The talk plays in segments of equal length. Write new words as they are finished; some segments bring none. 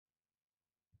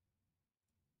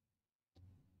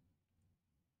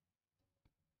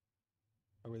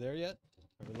Are we there yet?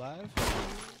 Are we live?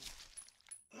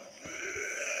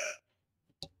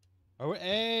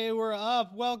 Hey, we're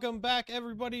up. Welcome back,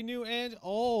 everybody, new and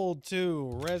old,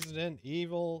 to Resident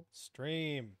Evil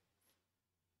Stream.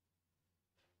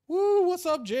 Woo, what's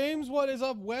up, James? What is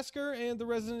up, Wesker? And the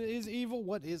Resident is Evil,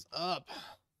 what is up?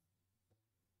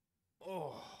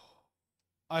 Oh,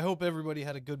 I hope everybody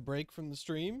had a good break from the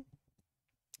stream.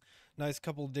 Nice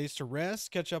couple of days to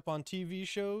rest, catch up on TV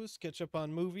shows, catch up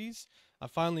on movies. I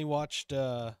finally watched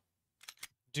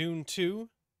Dune 2,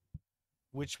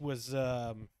 which was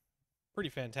pretty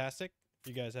fantastic. If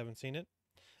you guys haven't seen it.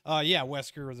 Yeah,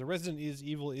 Wesker, the Resident is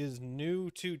Evil is new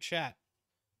to chat.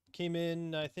 Came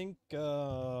in, I think,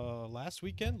 last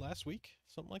week,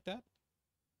 something like that.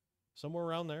 Somewhere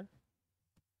around there.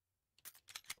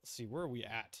 Let's see, where are we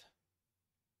at?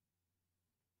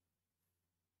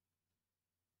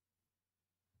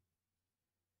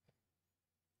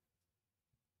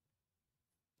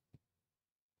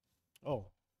 Oh,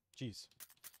 jeez.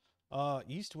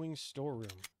 East Wing Storeroom.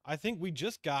 I think we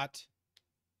just got...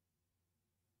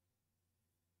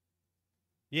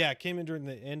 Yeah, it came in during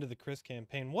the end of the Chris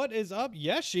campaign. What is up,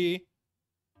 Yeshi?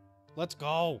 Let's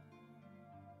go.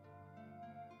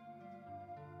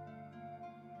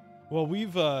 Well,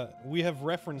 we have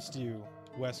referenced you,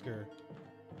 Wesker,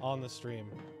 on the stream.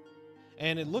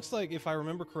 And it looks like, if I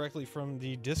remember correctly from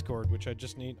the Discord, which I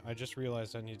just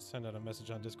realized I need to send out a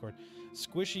message on Discord,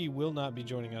 Squishy will not be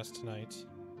joining us tonight.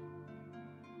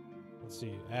 Let's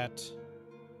see, at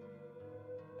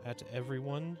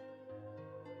everyone.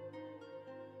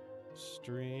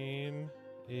 Stream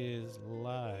is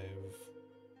live.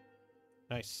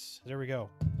 Nice. There we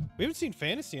go. We haven't seen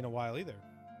Fantasy in a while either.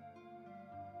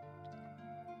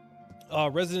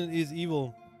 Resident is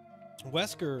Evil.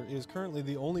 Wesker is currently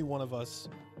the only one of us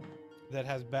that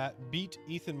has beat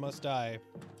Ethan Must Die.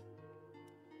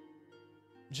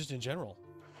 Just in general.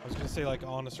 I was gonna say like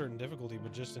on a certain difficulty,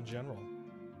 but just in general.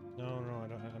 No,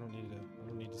 I don't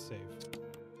need to save.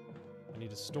 I need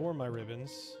to store my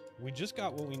ribbons. We just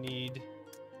got what we need.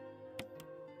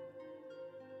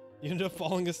 You ended up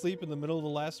falling asleep in the middle of the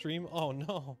last stream? Oh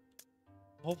no.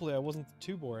 Hopefully I wasn't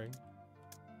too boring.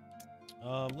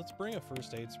 Let's bring a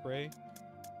first aid spray.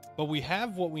 But we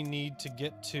have what we need to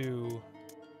get to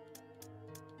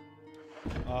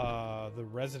the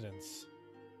residence.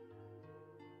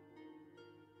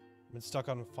 I've been stuck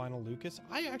on Final Lucas.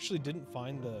 I actually didn't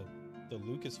find the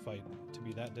Lucas fight to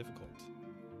be that difficult.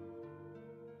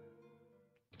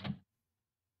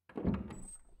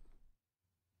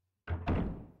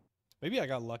 Maybe I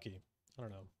got lucky. I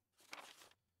don't know.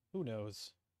 Who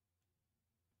knows?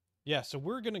 Yeah, so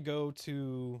we're gonna go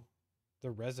to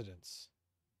the residence.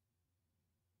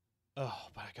 Oh,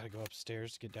 but I gotta go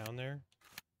upstairs to get down there.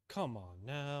 Come on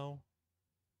now.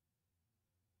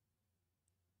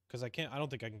 Because I don't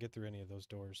think I can get through any of those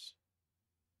doors.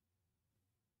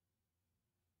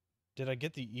 Did I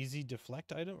get the easy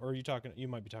deflect item? Or are you talking, you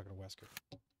might be talking to Wesker.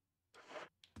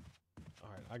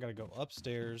 Alright, I gotta go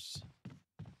upstairs.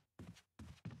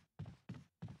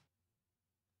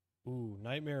 Ooh,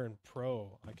 Nightmare and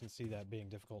Pro. I can see that being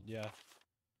difficult, yeah.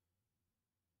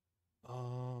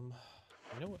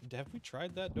 You know what? Have we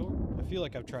tried that door? I feel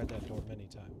like I've tried that door many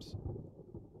times.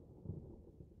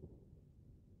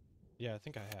 Yeah, I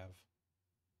think I have.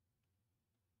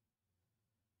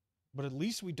 But at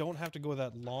least we don't have to go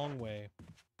that long way.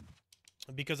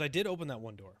 Because I did open that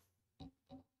one door.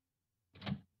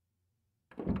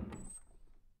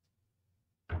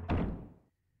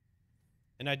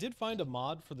 And I did find a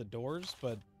mod for the doors,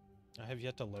 but I have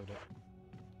yet to load it.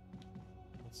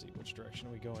 Let's see, which direction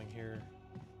are we going here?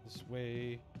 This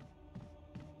way.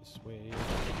 This way.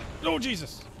 Oh,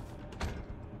 Jesus!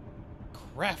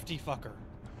 Crafty fucker.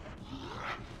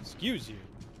 Excuse you.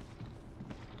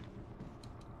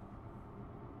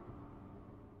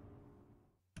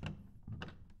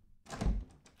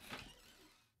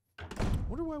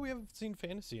 Wonder why we haven't seen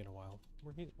Fantasy in a while.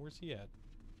 Where's he at?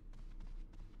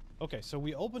 Okay, so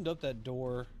we opened up that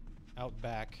door out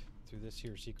back through this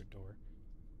here secret door.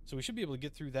 So we should be able to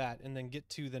get through that and then get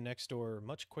to the next door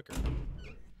much quicker.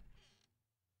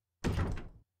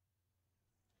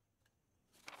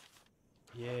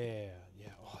 Yeah.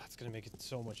 Oh, that's gonna make it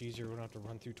so much easier. We don't have to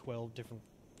run through 12 different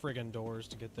friggin' doors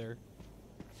to get there.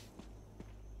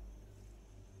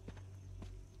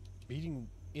 Beating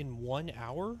in 1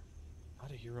 hour?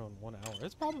 Not a hero in 1 hour.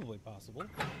 It's probably possible.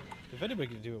 If anybody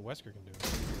can do it, Wesker can do it.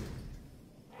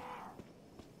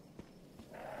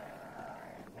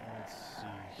 Let's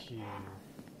see here.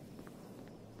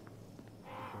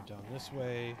 Go down this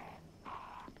way.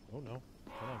 Oh no.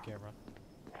 Come on, camera.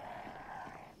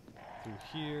 Through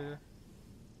here.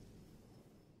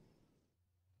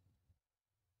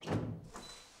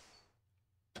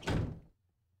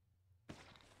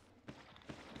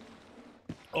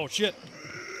 Oh, shit.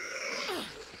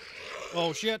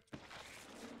 Oh, shit.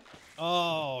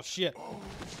 Oh, shit.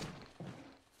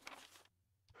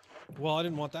 Well, I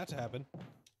didn't want that to happen.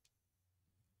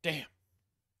 Damn.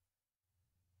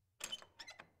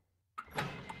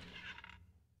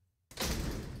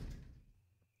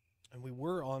 And we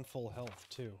were on full health,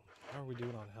 too. How are we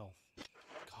doing on health?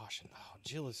 Gosh, oh,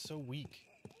 Jill is so weak.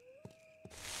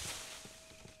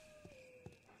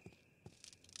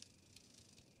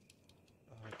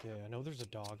 Okay, I know there's a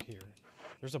dog here.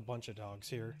 There's a bunch of dogs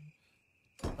here.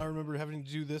 I remember having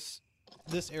to do this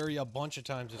area a bunch of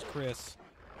times as Chris.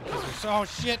 Because there's, oh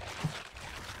shit!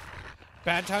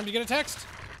 Bad time to get a text!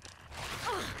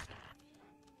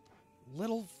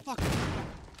 Little fuck.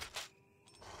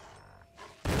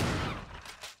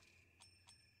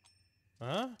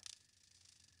 Huh?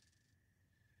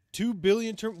 2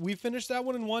 billion we finished that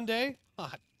one in one day?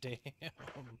 Ah, damn.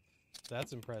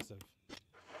 That's impressive.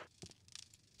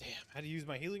 Damn, had to use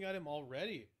my healing item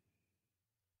already.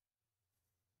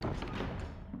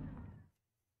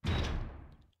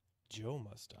 Joe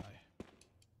must die.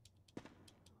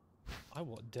 I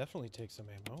will definitely take some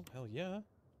ammo. Hell yeah.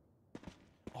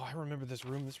 Oh, I remember this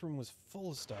room. This room was full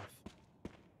of stuff.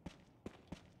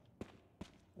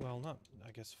 Well, not,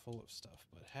 I guess, full of stuff,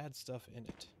 but had stuff in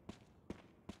it.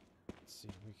 Let's see,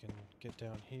 we can get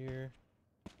down here.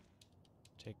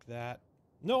 Take that.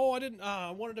 No, I didn't.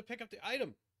 I wanted to pick up the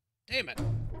item. Damn it.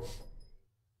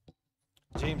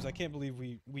 James, I can't believe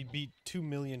we beat 2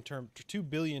 billion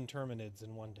Terminids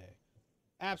in one day.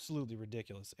 Absolutely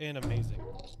ridiculous and amazing.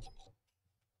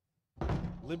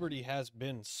 Liberty has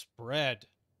been spread.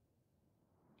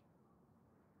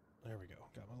 There we go.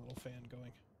 Got my little fan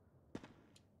going.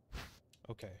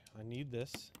 Okay, I need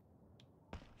this.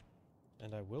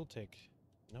 And I will take...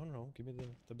 No, give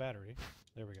me the battery.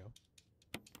 There we go.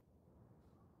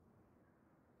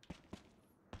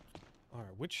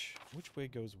 Alright, which way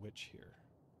goes which here?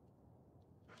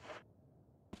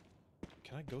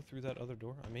 Can I go through that other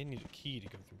door? I may need a key to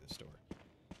go through this door.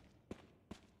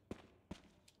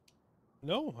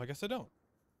 No, I guess I don't.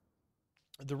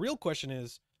 The real question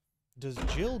is, does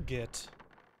Jill get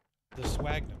the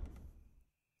swagnum?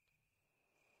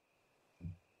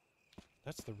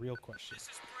 That's the real question. This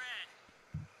is Brad.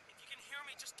 If you can hear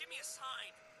me, just give me a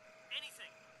sign.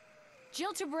 Anything.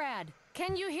 Jill to Brad.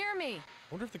 Can you hear me? I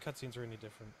wonder if the cutscenes are any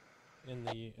different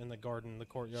in the garden, the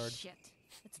courtyard. Shit.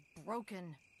 It's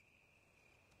broken.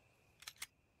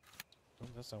 Oh,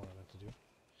 that's not what I meant to do.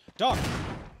 Dog!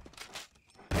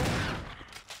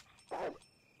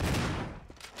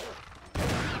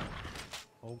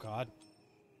 Oh god.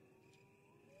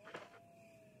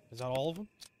 Is that all of them?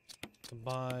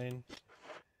 Combine.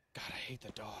 God, I hate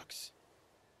the dogs.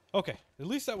 Okay, at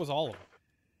least that was all of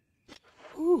them.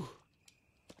 Whew.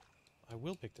 I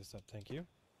will pick this up, thank you.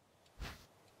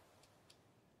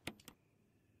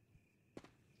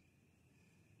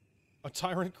 A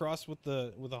tyrant crossed with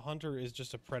a hunter is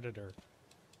just a predator.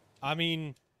 I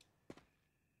mean,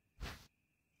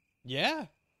 yeah.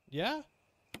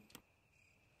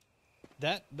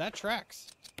 That tracks.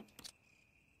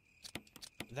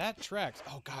 That tracks.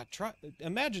 Oh god,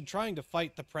 imagine trying to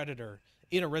fight the predator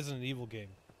in a Resident Evil game.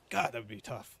 God, that would be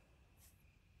tough.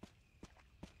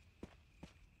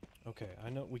 Okay, I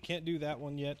know we can't do that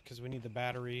one yet because we need the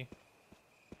battery.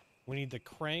 We need the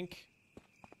crank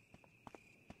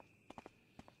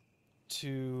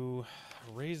to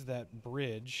raise that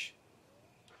bridge.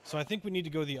 So I think we need to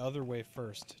go the other way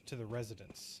first to the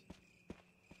residence.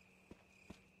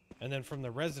 And then from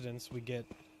the residence we get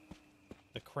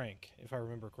the crank, if I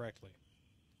remember correctly.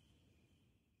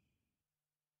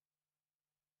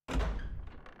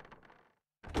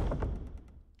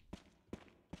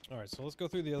 Alright, so let's go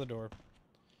through the other door.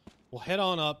 We'll head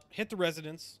on up, hit the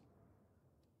residence.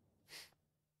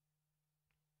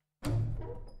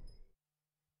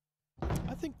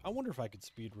 I wonder if I could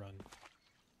speed run.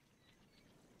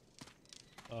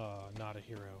 Not a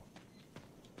hero.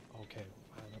 Okay,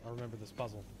 I remember this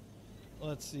puzzle.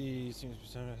 Let's see. Seems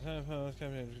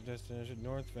destination: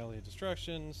 North, Valley of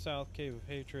Destruction; South, Cave of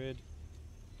Hatred;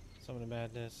 Summon of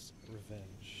Madness;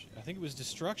 Revenge. I think it was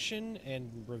Destruction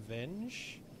and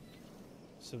Revenge.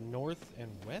 So North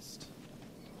and West.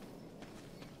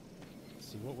 Let's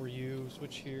see. What were you?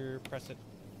 Switch here. Press it.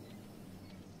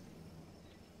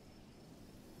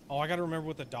 Oh, I gotta remember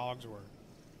what the dogs were.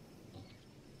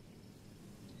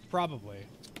 Probably.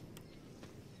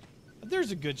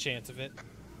 There's a good chance of it.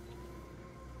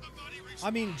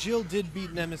 I mean, Jill did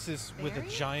beat Nemesis with a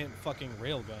giant fucking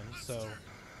railgun, so...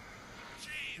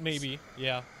 Maybe,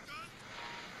 yeah.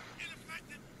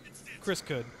 Chris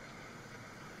could.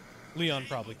 Leon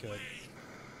probably could.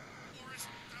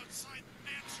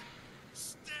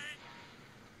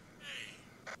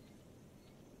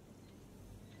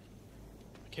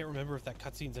 Can't remember if that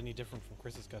cutscene's any different from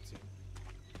Chris's cutscene.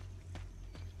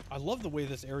 I love the way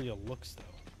this area looks, though.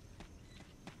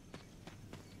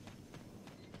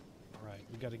 Alright,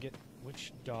 we gotta get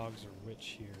which dogs are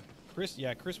which here. Chris,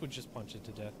 yeah, Chris would just punch it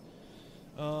to death.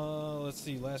 Let's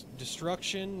see, last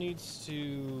destruction needs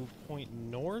to point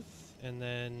north, and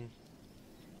then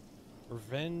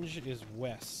revenge is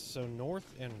west, so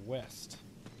north and west.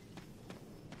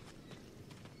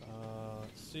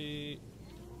 Let's see,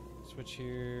 switch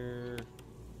here.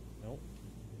 Nope.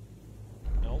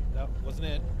 Nope, that wasn't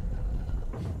it.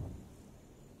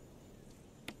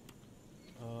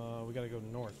 We gotta go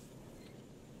north.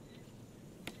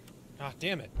 Ah,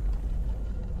 damn it.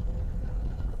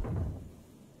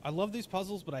 I love these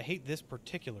puzzles, but I hate this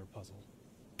particular puzzle.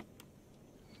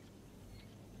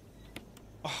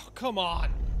 Oh, come on!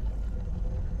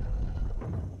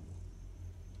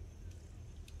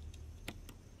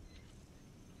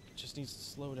 It just needs to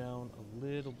slow down a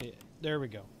little bit. There we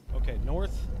go. Okay,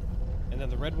 north, and then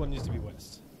the red one needs to be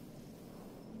west.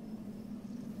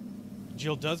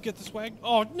 Jill does get the swag.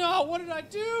 Oh no, what did I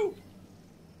do?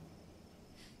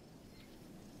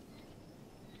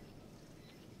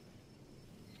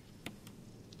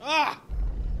 Ah!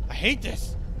 I hate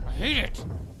this. I hate it.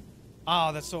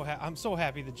 Oh, that's so I'm so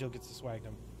happy that Jill gets the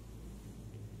swagnum.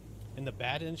 In the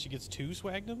bad end, she gets 2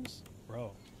 swagnums?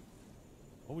 Bro.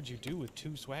 What would you do with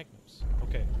 2 swagnums?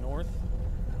 Okay, north.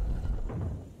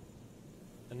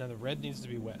 And then the red needs to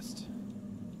be west.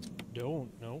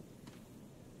 No.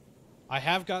 I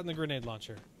have gotten the grenade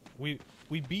launcher. We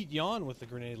beat Yawn with the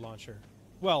grenade launcher.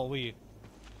 Well, we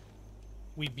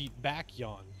beat back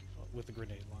Yawn with the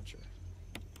grenade launcher.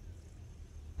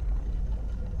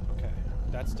 Okay,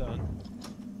 that's done.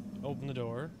 Open the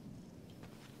door.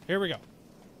 Here we go.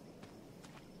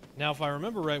 Now, if I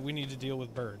remember right, we need to deal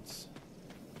with birds.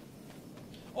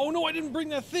 Oh no, I didn't bring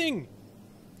that thing!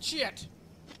 Shit!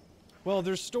 Well,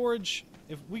 there's storage.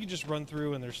 If we could just run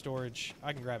through and there's storage,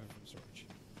 I can grab it from storage.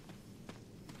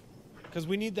 Because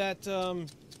we need that,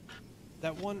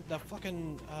 that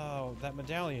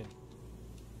medallion.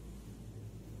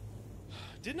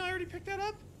 Didn't I already pick that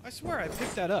up? I swear I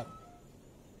picked that up.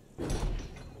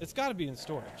 It's got to be in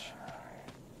storage.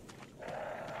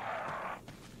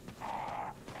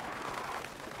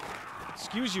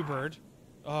 Excuse you, bird.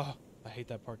 Oh, I hate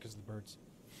that part because of the birds.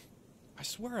 I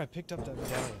swear I picked up that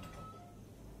medallion.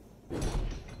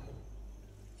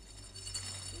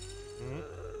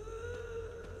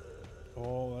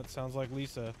 Oh, that sounds like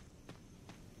Lisa.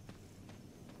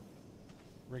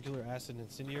 Regular, acid,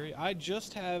 incendiary. I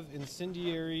just have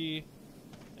incendiary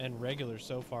and regular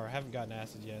so far. I haven't gotten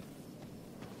acid yet.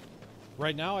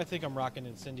 Right now, I think I'm rocking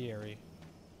incendiary.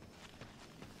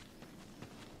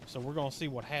 So we're gonna see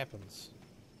what happens.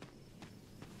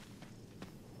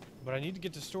 But I need to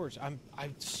get to storage. I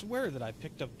swear that I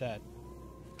picked up that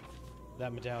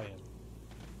medallion.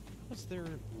 What's their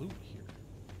loot here?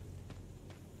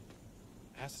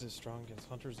 Acid is strong against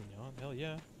hunters and Yawn. Hell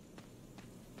yeah.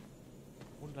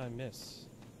 What did I miss?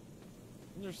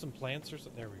 Isn't there some plants or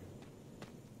something? There we go.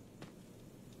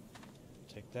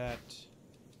 Take that.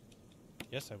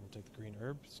 Yes, I will take the green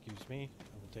herb. Excuse me.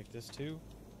 I will take this too.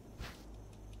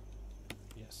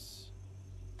 Yes.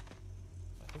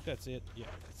 I think that's it. Yeah,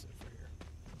 that's it for here.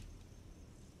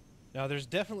 Now, there's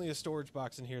definitely a storage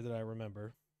box in here that I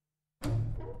remember.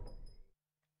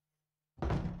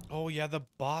 Oh yeah, the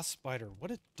boss spider.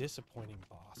 What a disappointing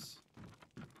boss.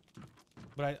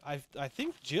 But I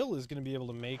think Jill is going to be able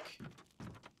to make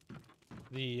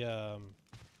the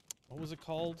what was it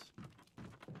called?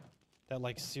 That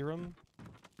like serum.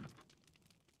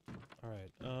 All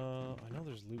right. I know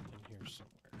there's loot in here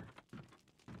somewhere.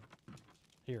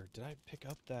 Here, did I pick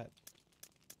up that?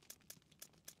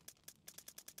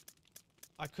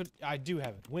 I do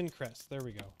have it. Windcrest. There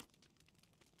we go.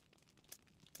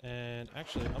 And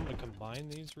actually, I'm going to combine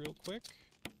these real quick.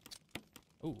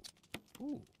 Ooh.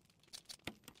 Ooh.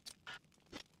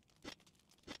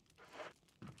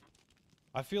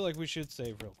 I feel like we should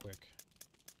save real quick.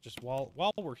 Just while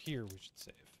we're here, we should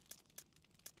save.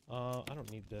 I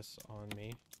don't need this on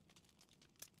me.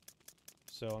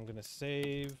 So I'm going to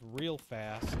save real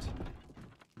fast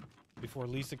before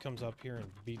Lisa comes up here and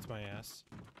beats my ass.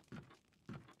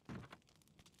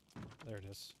 There it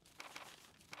is.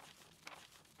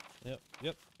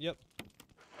 Yep.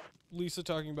 Lisa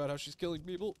talking about how she's killing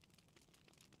people.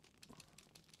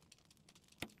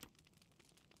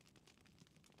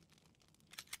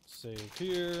 Save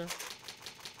here.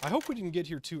 I hope we didn't get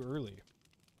here too early.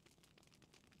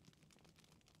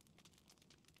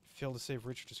 failed to save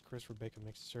Richard as Chris. Rebecca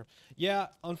makes a serum. Yeah,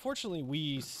 unfortunately,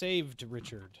 we saved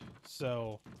Richard.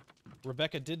 So,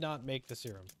 Rebecca did not make the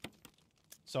serum.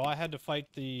 So I had to fight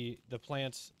the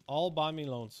plants all by me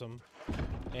lonesome.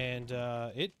 And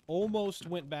it almost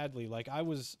went badly. Like, I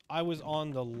was on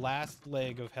the last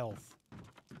leg of health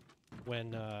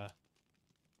when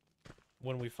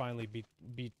we finally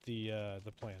beat the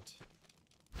plant.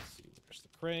 Let's see, where's the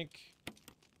crank?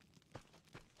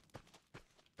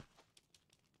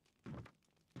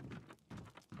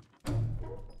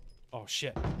 Oh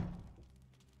shit.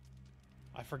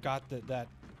 I forgot that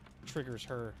triggers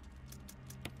her.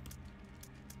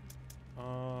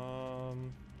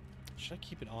 Should I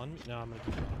keep it on me? No, I'm gonna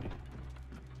keep it on me.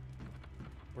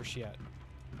 Where's she at?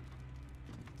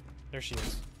 There she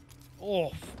is.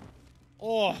 Oh.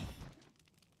 Oh.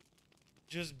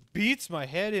 Just beats my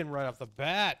head in right off the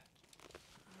bat.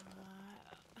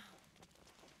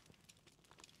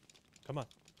 Come on.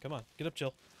 Come on. Get up,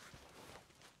 Jill.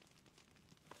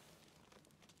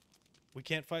 We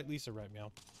can't fight Lisa right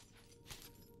now.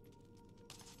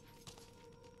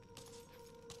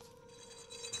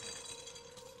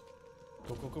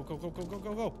 Go, go, go, go, go, go, go,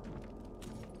 go, go.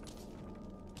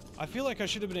 I feel like I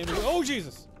should have been able to... Oh,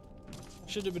 Jesus!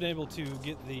 Should have been able to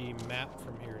get the map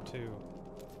from here, too.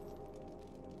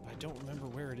 I don't remember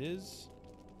where it is.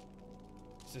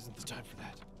 This isn't the time for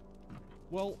that.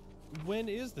 Well, when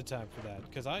is the time for that?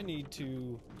 Because I need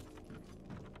to...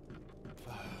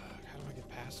 How do I get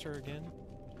past her again?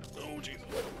 Oh, Jesus.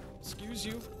 Excuse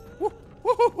you. Woo!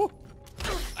 Woo! Woo! Woo!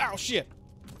 Ow, shit!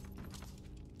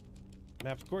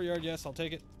 Map the courtyard, yes, I'll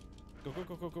take it. Go, go,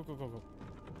 go, go, go, go, go, go.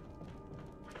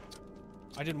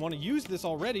 I didn't want to use this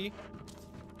already.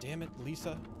 Damn it,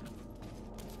 Lisa.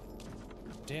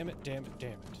 Damn it, damn it,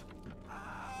 damn it.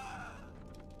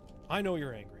 I know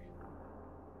you're angry.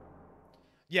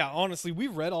 Yeah, honestly,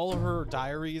 we've read all of her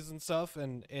diaries and stuff,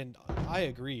 and I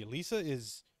agree. Lisa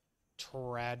is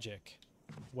tragic,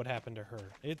 what happened to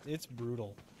her. It's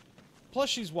brutal. Plus,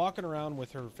 she's walking around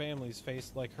with her family's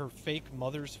face, like her fake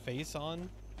mother's face on.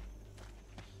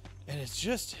 And it's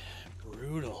just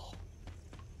brutal.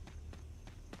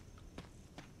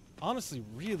 Honestly,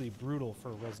 really brutal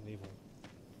for Resident Evil.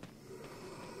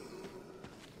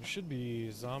 There should be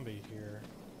a zombie here.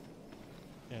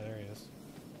 Yeah, there he is.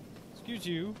 Excuse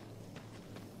you.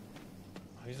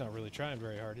 Oh, he's not really trying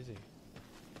very hard, is he?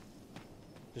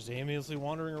 Just aimlessly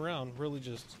wandering around, really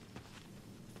just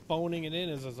phoning it in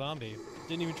as a zombie.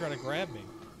 Didn't even try to grab me.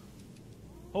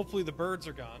 Hopefully the birds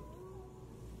are gone.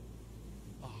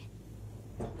 Oh.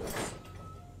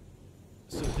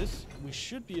 So this, we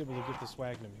should be able to get the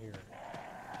Swagnum here.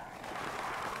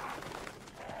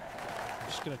 I'm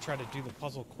just gonna try to do the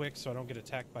puzzle quick so I don't get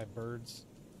attacked by birds.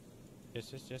 Yes,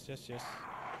 yes, yes, yes, yes.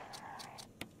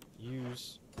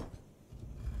 Use.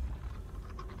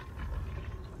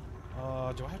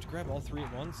 Do I have to grab all three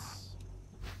at once?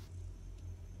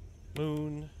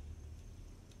 Moon.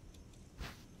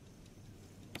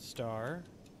 Star.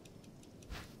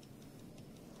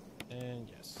 And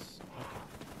yes.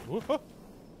 Okay. Whoop.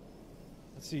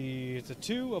 Let's see. It's a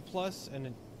 2, a plus,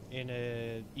 and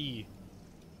an E.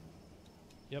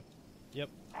 Yep. Yep.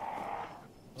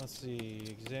 Let's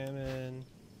see. Examine.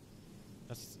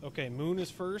 That's okay. Moon is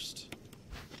first.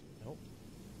 Nope.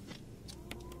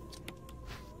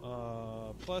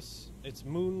 Plus, it's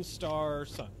moon, star,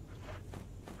 sun.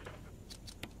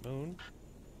 Moon.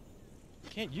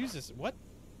 Can't use this. What?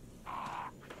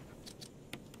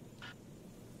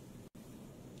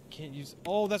 Can't use...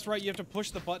 Oh, that's right. You have to push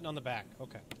the button on the back.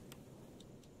 Okay.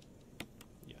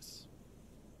 Yes.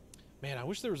 Man, I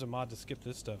wish there was a mod to skip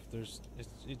this stuff.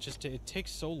 It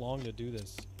takes so long to do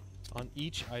this on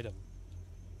each item.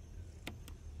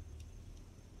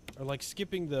 Or like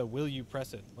skipping the will you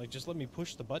press it. Like, just let me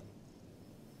push the button.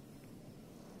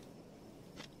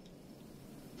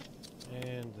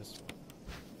 And this one.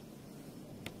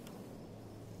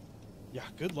 Yeah,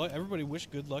 good luck. Everybody wish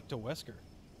good luck to Wesker.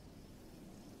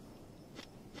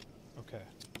 Okay.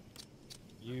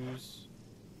 Use.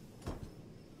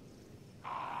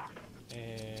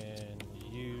 And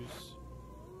use.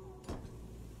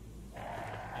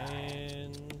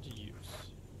 And use.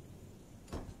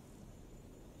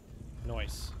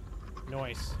 Nice.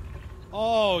 Nice.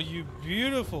 Oh, you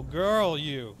beautiful girl,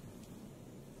 you.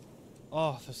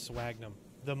 Oh, the Swagnum.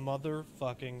 The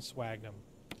motherfucking Swagnum.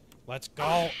 Let's go.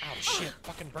 Oh, shit.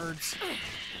 Fucking birds.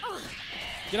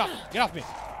 Get off. Get off me.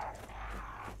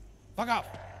 Fuck off.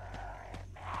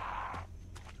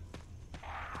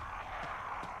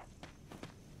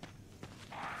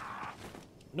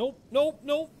 Nope. Nope.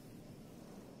 Nope.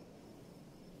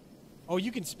 Oh,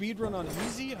 you can speedrun on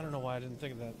easy? I don't know why I didn't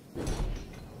think of that.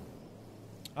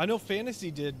 I know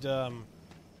Fantasy did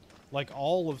like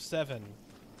all of 7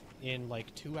 in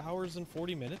like 2 hours and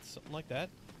 40 minutes, something like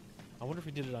that. I wonder if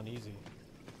he did it on easy.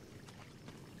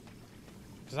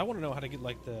 Because I want to know how to get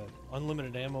like the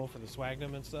unlimited ammo for the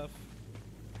Swagnum and stuff.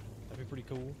 That'd be pretty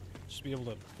cool. Just be able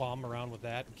to bomb around with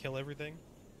that and kill everything.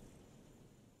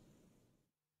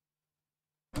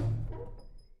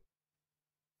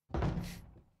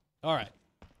 Alright.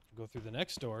 Go through the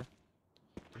next door.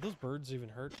 Did those birds even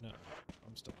hurt? No.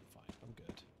 I'm still fine. I'm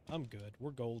good. I'm good.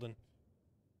 We're golden.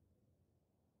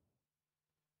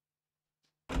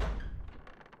 Oh,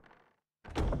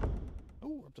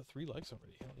 we're up to 3 likes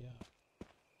already. Hell yeah.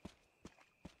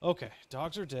 Okay.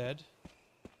 Dogs are dead.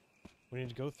 We need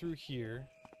to go through here.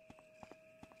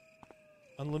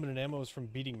 Unlimited ammo is from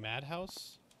beating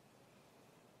Madhouse.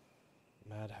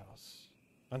 Madhouse.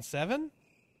 On 7?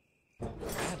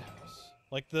 Madhouse.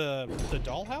 Like the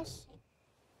dollhouse?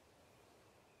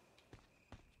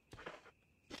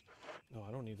 No,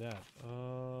 I don't need that.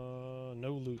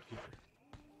 No loot here.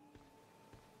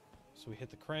 So we hit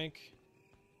the crank.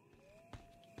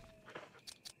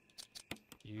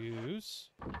 Use.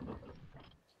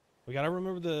 We gotta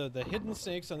remember the hidden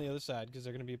snakes on the other side, because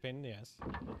they're gonna be a pain in the ass.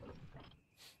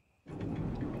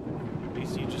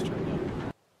 AC just turned up.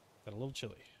 Got a little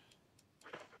chilly.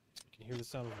 You can hear the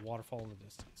sound of a waterfall in the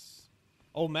distance.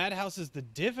 Oh, Madhouse is the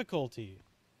difficulty.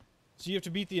 So you have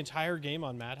to beat the entire game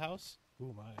on Madhouse?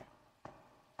 Ooh, my.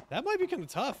 That might be kind of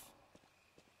tough.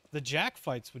 The Jack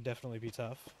fights would definitely be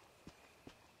tough.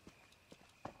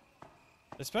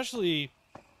 Especially...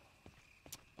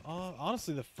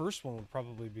 honestly, the first one would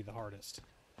probably be the hardest.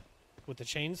 With the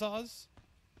chainsaws?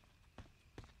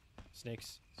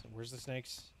 Snakes. So where's the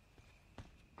snakes?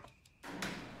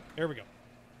 There we go.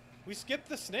 We skipped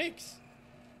the snakes!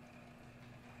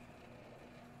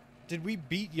 Did we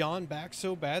beat Jan back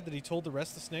so bad that he told the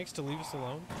rest of the snakes to leave us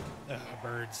alone? Ugh,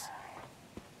 birds.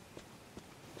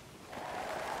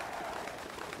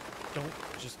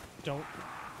 Don't.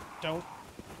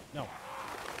 No.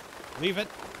 Leave it.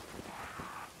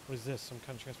 What is this? Some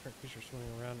kind of transparent creature swimming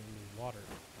around in the water.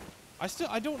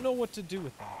 I don't know what to do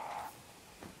with that.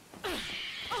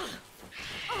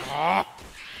 Ah!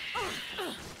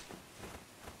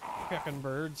 Pecking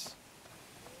birds.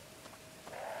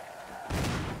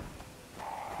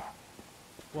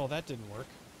 Well, that didn't work.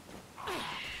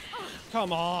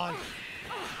 Come on!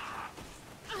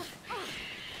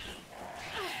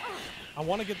 I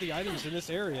want to get the items in this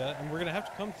area, and we're going to have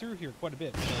to come through here quite a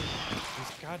bit. So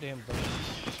these goddamn birds.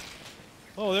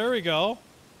 Oh, there we go.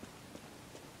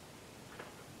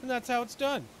 And that's how it's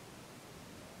done.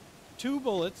 2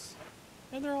 bullets,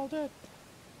 and they're all dead.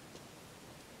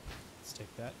 Let's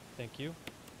take that. Thank you.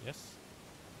 Yes.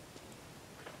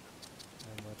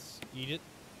 And let's eat it.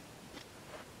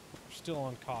 We're still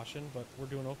on caution, but we're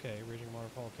doing okay. Raging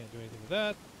Waterfall can't do anything with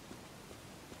that.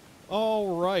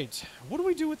 All right. What do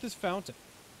we do with this fountain?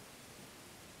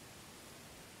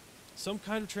 Some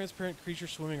kind of transparent creature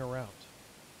swimming around.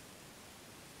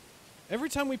 Every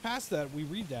time we pass that, we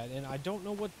read that, and I don't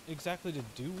know what exactly to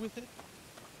do with it.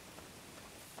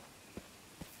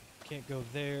 Can't go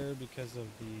there because of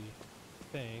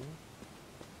the thing.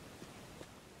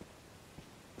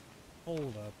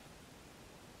 Hold up.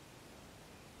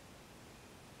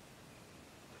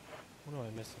 What am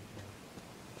I missing here?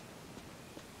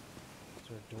 Is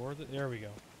there a door? There we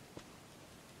go.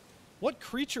 What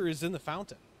creature is in the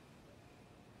fountain?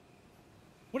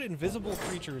 What invisible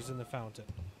creature is in the fountain?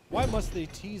 Why must they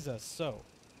tease us so?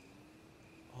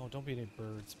 Oh, don't be any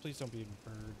birds. Please don't be any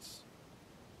birds.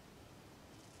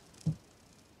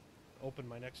 Open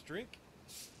my next drink.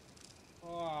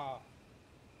 Ah.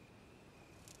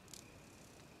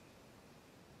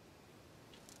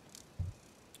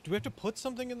 Do we have to put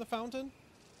something in the fountain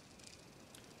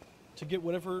to get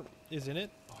whatever is in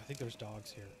it? Oh, I think there's dogs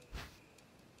here.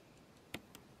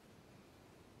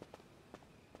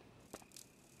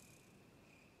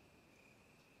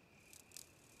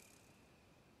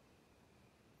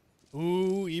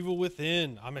 Ooh, Evil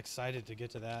Within. I'm excited to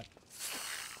get to that.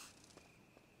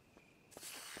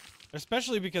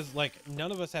 Especially because, like,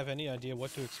 none of us have any idea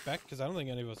what to expect, because I don't think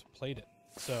any of us played it.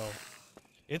 So,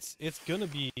 it's gonna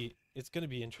be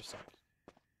interesting,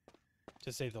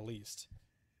 to say the least.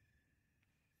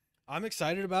 I'm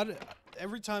excited about it.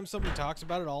 Every time somebody talks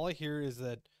about it, all I hear is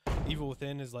that Evil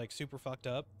Within is, like, super fucked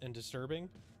up and disturbing.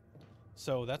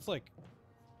 So that's, like,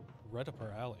 right up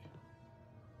our alley.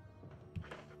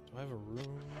 Do I have a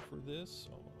room for this?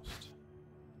 Almost.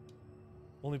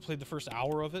 Only played the first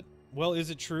hour of it. Well, is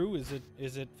it true? Is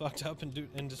it fucked up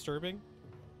and disturbing?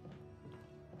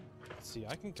 Let's see.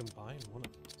 I can combine one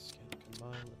of these. Can I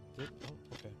combine with this? Oh,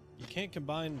 okay. You can't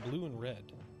combine blue and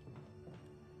red.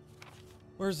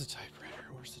 Where's the typewriter?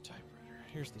 Where's the typewriter?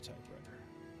 Here's the typewriter.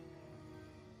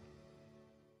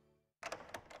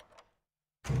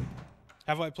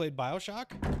 Have I played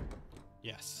BioShock?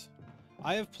 Yes.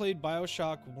 I have played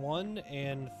BioShock 1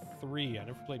 and 3. I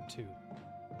never played 2.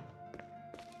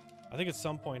 I think at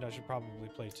some point I should probably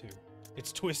play 2.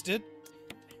 It's twisted?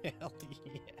 Hell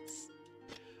yes.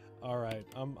 All right,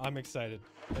 I'm excited.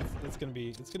 It's gonna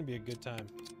be a good time.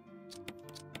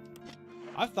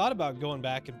 I've thought about going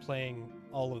back and playing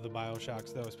all of the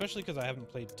BioShocks though, especially because I haven't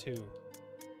played 2.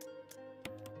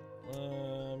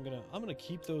 I'm gonna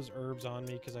keep those herbs on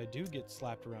me because I do get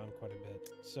slapped around quite a bit.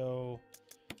 So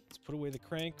let's put away the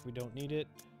crank. We don't need it.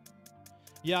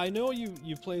 Yeah, I know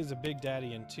you play as a Big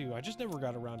Daddy in 2. I just never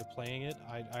got around to playing it.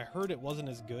 I heard it wasn't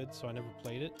as good, so I never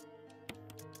played it.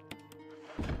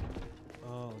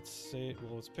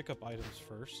 Let's pick up items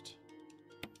first.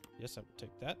 Yes, I will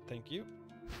take that. Thank you.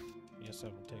 Yes, I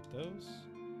will take those.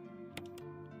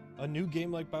 A new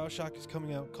game like BioShock is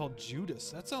coming out called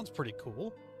Judas. That sounds pretty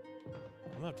cool.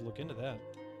 I'm gonna have to look into that.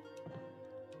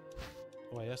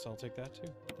 Oh, yes, I'll take that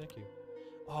too. Thank you.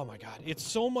 Oh my god, it's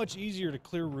so much easier to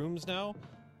clear rooms now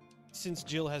since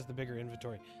Jill has the bigger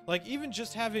inventory. Like, even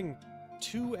just having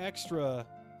 2 extra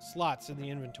slots in the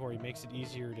inventory makes it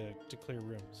easier to clear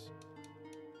rooms.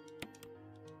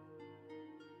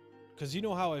 Because you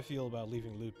know how I feel about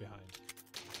leaving loot behind.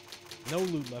 No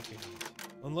loot left behind.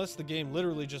 Unless the game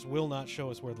literally just will not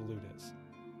show us where the loot is.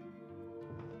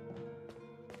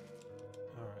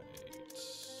 Alright.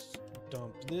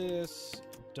 Dump this.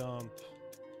 Dump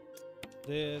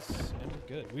this. And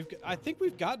we're good. I think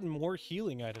we've gotten more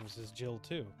healing items as Jill,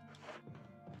 too.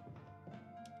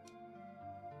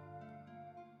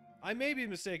 I may be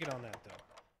mistaken on that,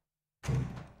 though. I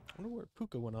wonder where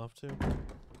Puka went off to.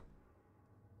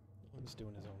 He's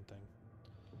doing his own thing.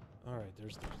 Alright,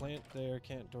 there's the plant there.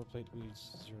 Can't door plate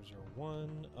weeds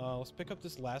 001. Let's pick up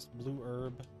this last blue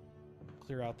herb.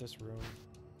 Clear out this room.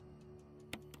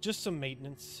 Just some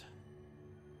maintenance.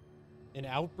 In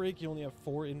Outbreak, you only have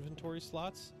 4 inventory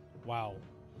slots? Wow.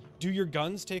 Do your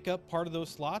guns take up part of those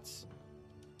slots?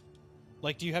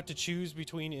 Like, do you have to choose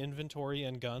between inventory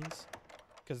and guns?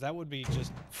 Because that would be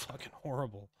just fucking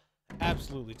horrible.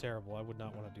 Absolutely terrible. I would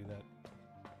not want to do that.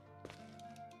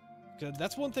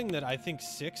 That's one thing that I think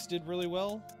 6 did really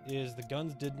well, is the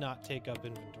guns did not take up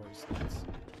inventory slots.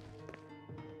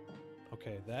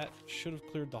 Okay, that should have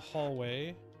cleared the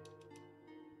hallway.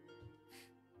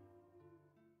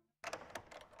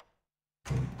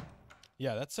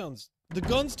 Yeah, that sounds... The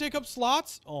guns take up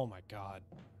slots? Oh my god.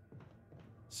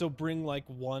 So bring like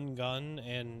 1 gun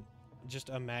and just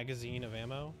a magazine of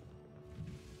ammo?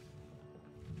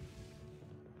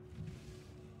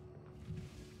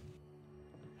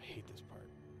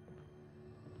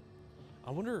 I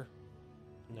wonder...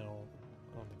 No,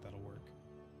 I don't think that'll work.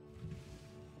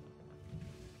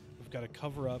 We've got to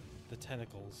cover up the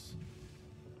tentacles.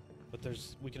 But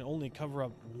we can only cover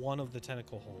up one of the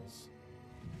tentacle holes.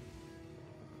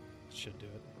 Should do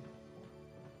it.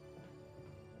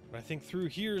 But I think through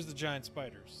here is the giant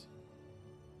spiders.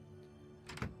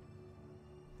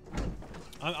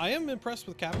 I am impressed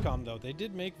with Capcom, though. They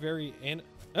did make very...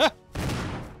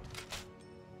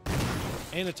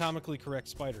 anatomically correct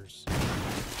spiders.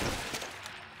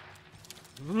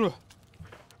 Ugh.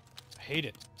 I hate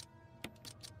it.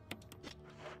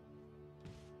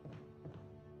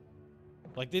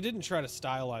 Like, they didn't try to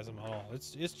stylize them at all.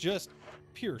 It's just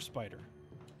pure spider.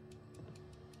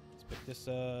 Let's pick this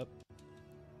up.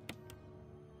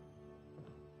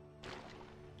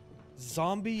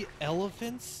 Zombie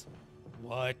elephants?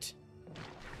 What?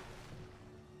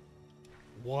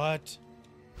 What?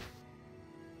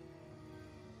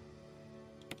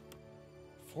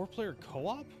 4-player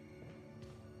co-op?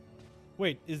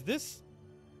 Wait, is this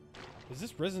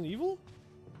Resident Evil?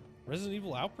 Resident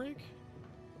Evil Outbreak?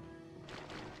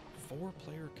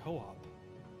 4-player co-op.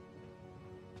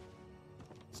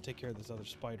 Let's take care of this other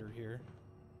spider here.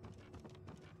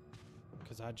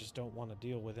 Because I just don't want to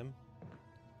deal with him.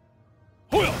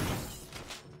 Hoo-yah!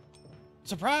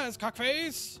 Surprise,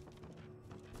 cockface!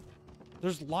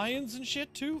 There's lions and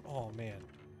shit too? Oh man.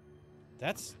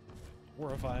 That's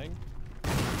horrifying. I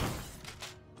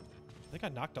think I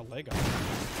knocked a leg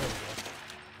off. There we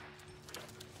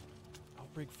go.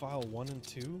 Outbreak File 1 and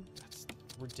 2? That's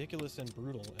ridiculous and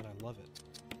brutal, and I love it.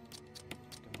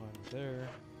 Come on there.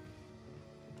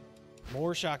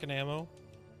 More shotgun ammo.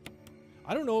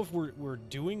 I don't know if we're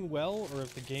doing well, or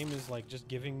if the game is like just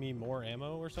giving me more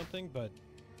ammo or something, but...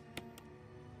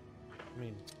 I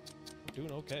mean, we're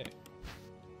doing okay.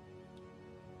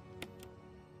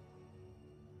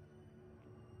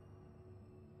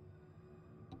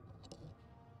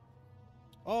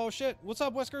 Oh shit! What's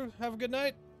up, Wesker? Have a good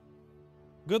night.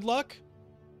 Good luck.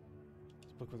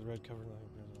 This book with the red cover.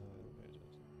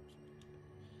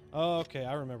 Oh, okay,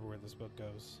 I remember where this book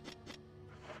goes.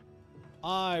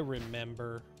 I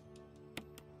remember.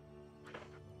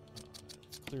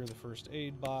 Let's clear the first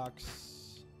aid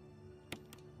box.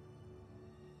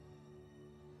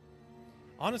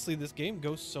 Honestly, this game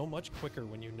goes so much quicker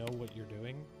when you know what you're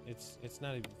doing. It's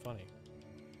not even funny.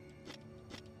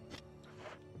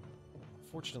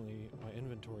 Fortunately, my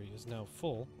inventory is now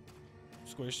full.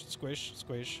 Squish, squish,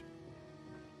 squish.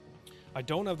 I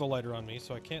don't have the lighter on me,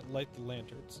 so I can't light the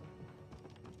lanterns.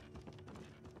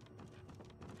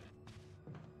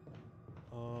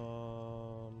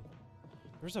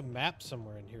 There's a map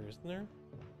somewhere in here, isn't there?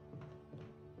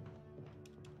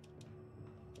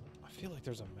 I feel like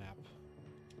there's a map.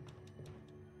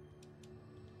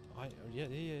 Yeah,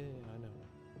 I know.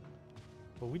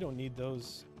 But we don't need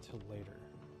those till later.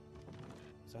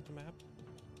 Is that the map?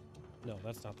 No,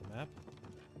 that's not the map.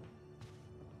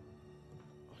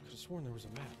 I could have sworn there was a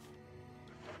map.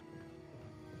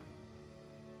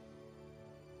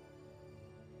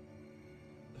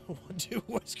 What do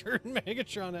Wesker and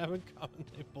Megatron have in common?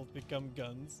 They both become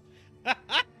guns.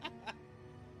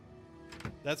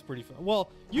 That's pretty fun.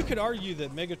 Well, you could argue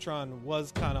that Megatron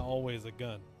was kind of always a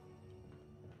gun.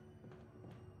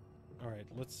 Alright,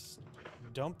 let's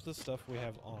dump the stuff we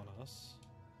have on us.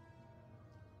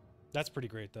 That's pretty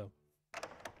great, though.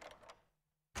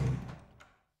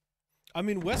 I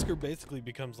mean, Wesker basically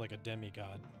becomes like a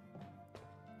demigod.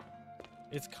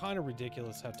 It's kind of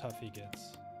ridiculous how tough he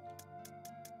gets.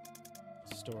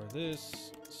 Store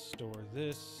this, store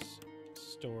this,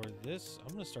 store this.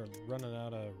 I'm gonna start running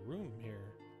out of room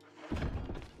here.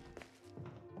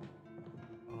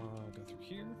 Go through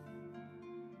here.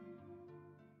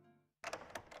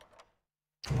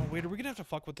 Oh wait, are we gonna have to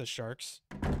fuck with the sharks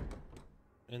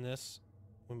in this?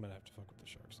 We might have to fuck with the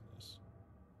sharks in this.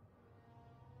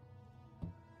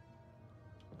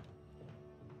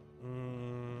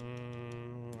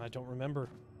 I don't remember.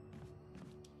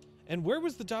 And where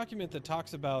was the document that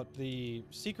talks about the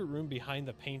secret room behind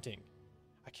the painting?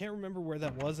 I can't remember where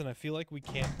that was, and I feel like we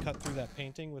can't cut through that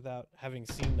painting without having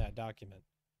seen that document.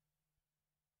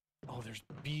 Oh, there's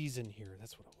bees in here.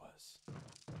 That's what it was.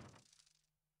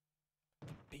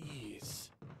 The bees.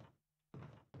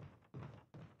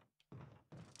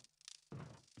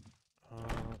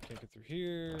 Can't get through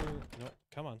here. Nope,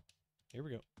 come on. Here we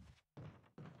go.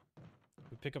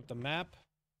 We pick up the map,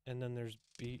 and then there's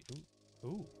bee... Ooh.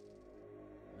 Ooh.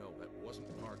 No, that wasn't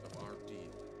part of our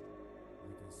deal.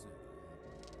 Like I said, I have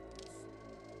my orders.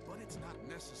 But it's not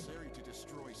necessary to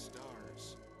destroy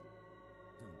stars.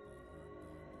 Don't be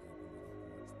hard-bound to keep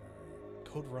another watch,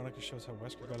 Barry. Code Veronica shows how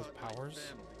Wesker got his What about my powers.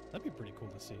 family? That'd be pretty cool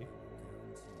to see. Guarantee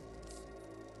you'll see.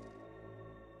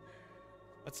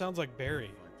 That sounds like Barry.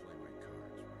 If I play my cards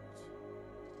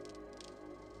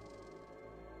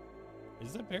right.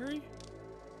 Is that Barry?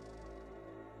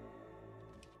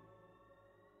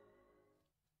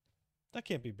 That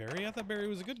can't be Barry. I thought Barry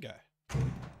was a good guy.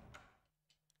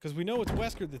 Because we know it's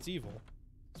Wesker that's evil.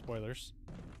 Spoilers.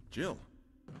 Jill.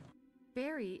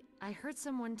 Barry, I heard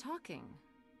someone talking.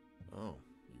 Oh,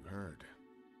 you heard.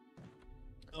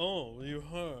 Oh, you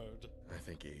heard. I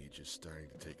think age is starting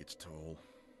to take its toll.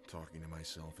 Talking to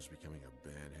myself is becoming a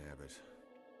bad habit.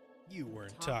 You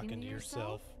weren't talking to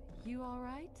yourself. You all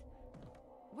right?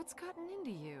 What's gotten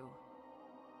into you?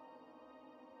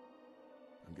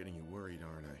 I'm getting you worried,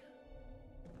 aren't I?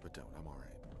 But don't, I'm alright.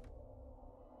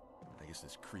 I guess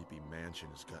this creepy mansion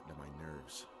has gotten to my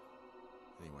nerves.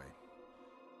 Anyway.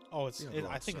 Oh, I think it's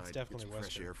outside, definitely get some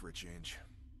fresh Wesker. air for a change.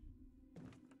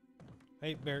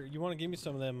 Hey, Barry, you want to give me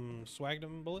some of them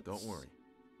Swagdom bullets? Don't worry.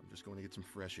 I'm just going to get some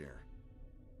fresh air.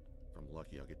 If I'm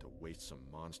lucky, I'll get to waste some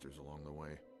monsters along the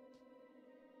way.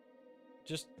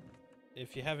 Just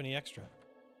if you have any extra.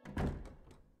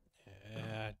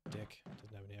 Yeah, dick.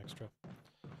 Didn't have any extra.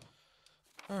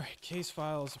 Alright, case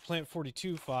file is a Plant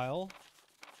 42 file.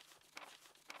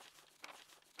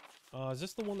 Is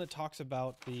this the one that talks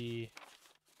about the...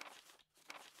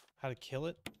 how to kill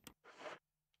it?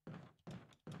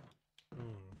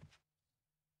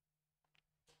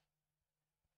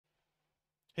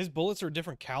 His bullets are a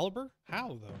different caliber?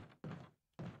 How, though?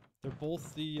 They're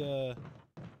both the,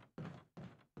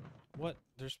 What?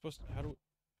 They're supposed to... How do...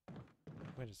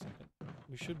 Wait a second.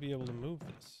 We should be able to move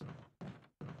this.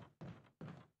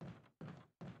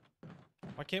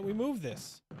 Why can't we move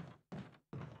this?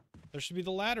 There should be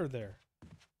the ladder there.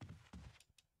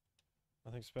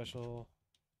 Nothing special.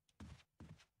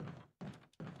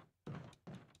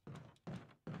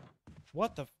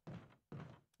 What the...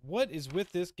 What is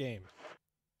with this game?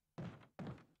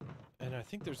 And I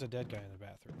think there's a dead guy in the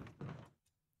bathroom.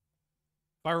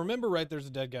 If I remember right, there's a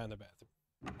dead guy in the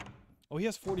bathroom. Oh, he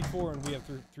has 44 and we have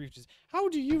 350. How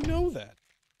do you know that?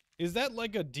 Is that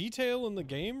like a detail in the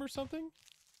game or something?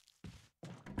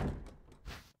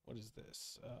 What is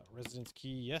this? Residence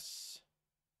key, yes.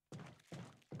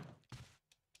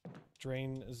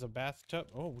 Drain is a bathtub.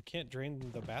 Oh, we can't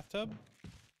drain the bathtub?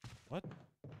 What?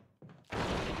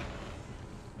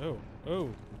 Oh, oh.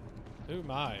 Oh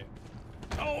my.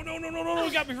 Oh, no, no, no, no, no,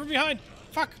 he got me from behind.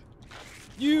 Fuck.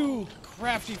 You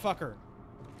crafty fucker.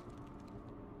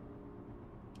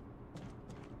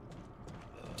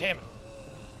 Damn it.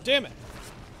 Damn it.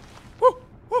 Woo,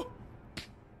 woo.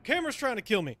 Camera's trying to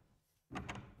kill me.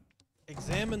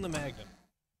 Examine the Magnum.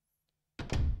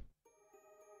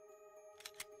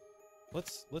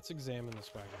 Let's examine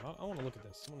this Magnum. I want to look at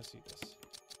this. I want to see this.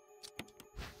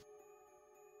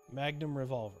 Magnum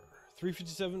revolver.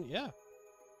 357. Yeah.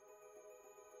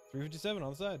 357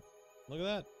 on the side. Look at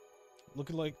that.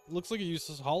 Looks like it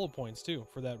uses hollow points too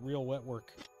for that real wet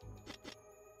work.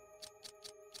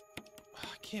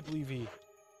 I can't believe he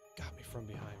got me from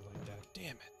behind like that.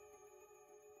 Damn it.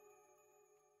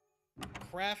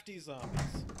 Crafty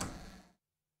zombies.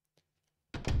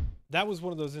 That was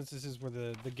one of those instances where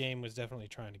the game was definitely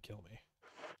trying to kill me.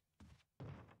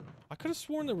 I could have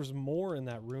sworn there was more in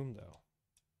that room though.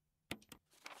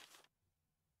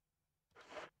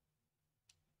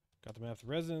 Got the map of the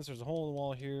residence. There's a hole in the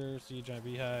wall here. See a giant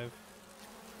beehive.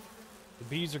 The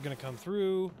bees are gonna come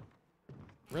through.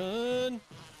 Run!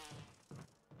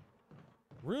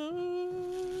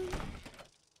 Run!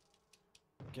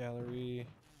 Gallery.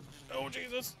 Oh,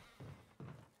 Jesus!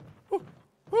 Woo!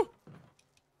 Woo!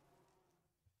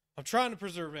 I'm trying to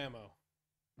preserve ammo.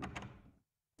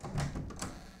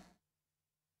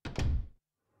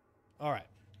 Alright.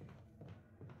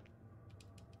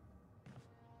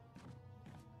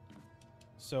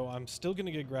 So I'm still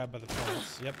gonna get grabbed by the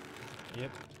plants. Yep.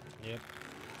 Yep. Yep.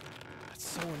 That's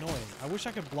so annoying. I wish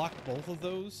I could block both of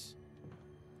those,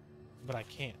 but I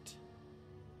can't.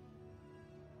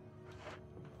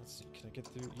 Let's see. Can I get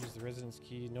through? Use the residence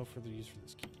key. No further use for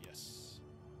this key. Yes.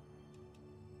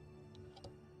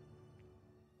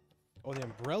 Oh, the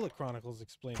Umbrella Chronicles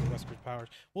explain Wesker's powers.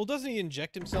 Well, doesn't he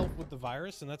inject himself with the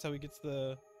virus, and that's how he gets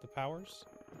the powers?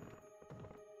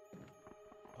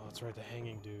 Oh, that's right. The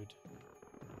hanging dude.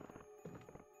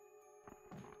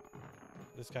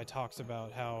 This guy talks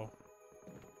about how...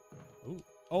 Ooh.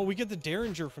 Oh, we get the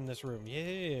Derringer from this room.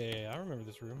 Yeah, I remember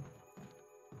this room.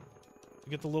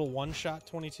 We get the little one-shot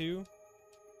 22.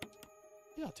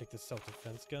 Yeah, I'll take this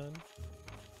self-defense gun.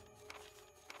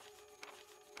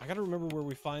 I gotta remember where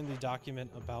we find the document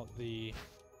about the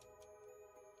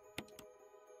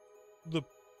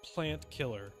plant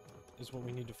killer is what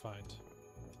we need to find.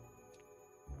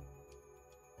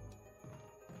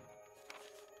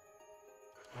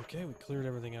 Okay, we cleared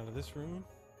everything out of this room.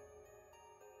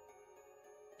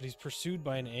 But he's pursued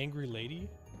by an angry lady?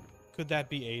 Could that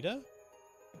be Ada?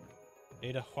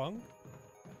 Ada Huang?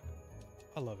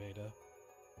 I love Ada.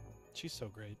 She's so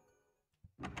great.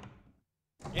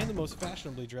 And the most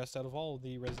fashionably dressed out of all of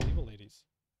the Resident Evil ladies.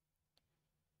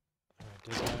 Alright,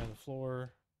 dead guy on the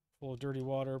floor. Full of dirty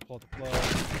water. Pull out the plug.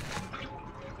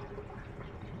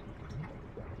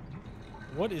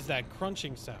 What is that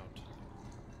crunching sound?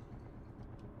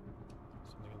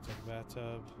 Something inside the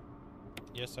bathtub.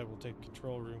 Yes, I will take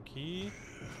control room key.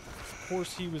 Of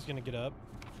course he was gonna get up.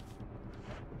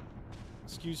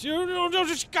 Excuse you. No,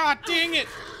 just god dang it!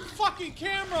 Fucking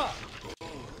camera!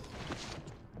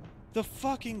 The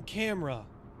fucking camera.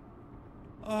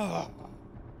 Ugh.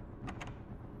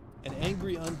 An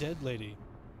angry undead lady.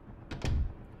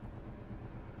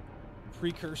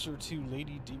 Precursor to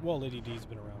Lady D. Well, Lady D's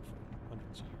been around for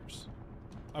hundreds of years,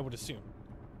 I would assume.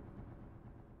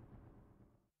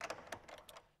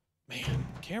 Man,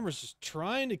 camera's just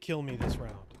trying to kill me this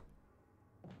round.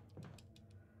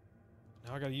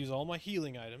 Now I gotta use all my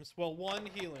healing items. Well, one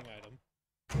healing item.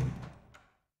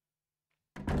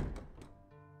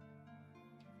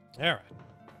 Alright.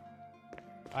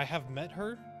 I have met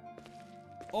her.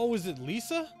 Oh, is it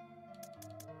Lisa?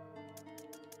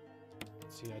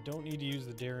 Let's see, I don't need to use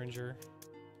the Derringer.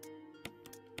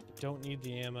 Don't need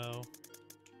the ammo.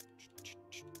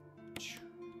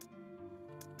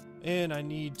 And I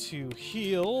need to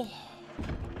heal.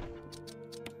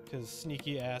 Because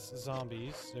sneaky ass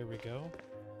zombies. There we go.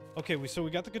 Okay, so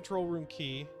we got the control room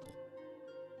key.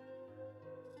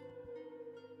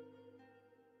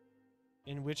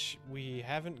 In which we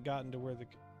haven't gotten to where the...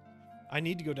 I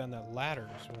need to go down that ladder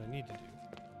is what I need to do.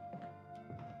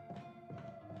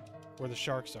 Where the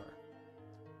sharks are.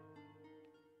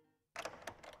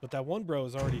 But that one bro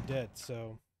is already dead,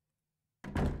 so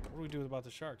what do we do about the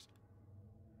sharks?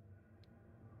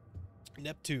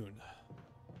 Neptune.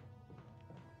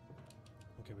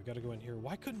 Okay, we gotta go in here.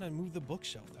 Why couldn't I move the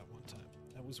bookshelf that one time?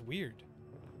 That was weird.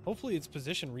 Hopefully its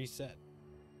position reset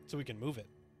so we can move it.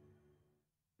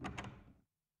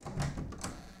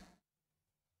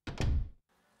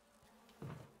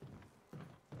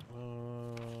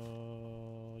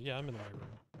 Yeah, I'm in the right room.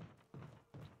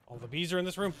 All the bees are in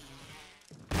this room.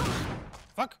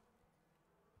 Fuck.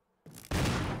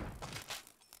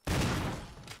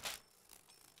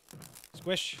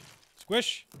 Squish.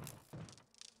 Squish.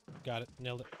 Got it.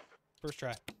 Nailed it. First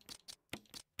try.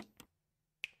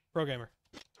 Pro gamer.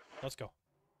 Let's go.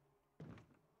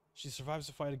 She survives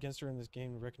the fight against her in this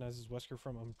game and recognizes Wesker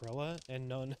from Umbrella, and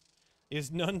none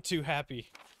too happy.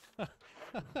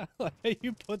 Like how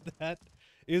you put that.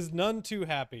 Is none too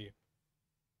happy.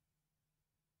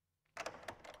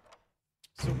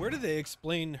 So where do they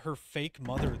explain her fake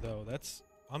mother, though?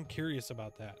 I'm curious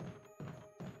about that.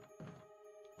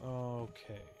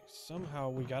 Okay, somehow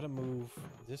we gotta move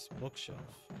this bookshelf.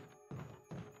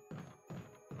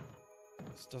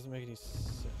 This doesn't make any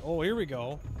sense. Oh, here we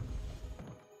go.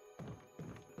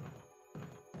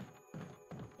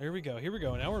 Here we go, here we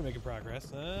go. Now we're making progress.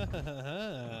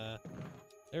 There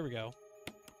we go.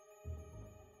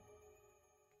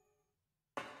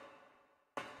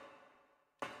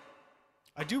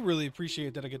 I do really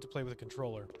appreciate that I get to play with a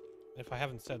controller, if I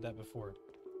haven't said that before.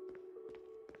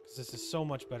 Because this is so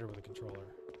much better with a controller.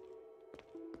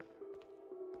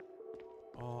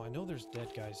 Oh, I know there's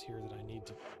dead guys here that I need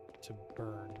to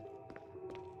burn.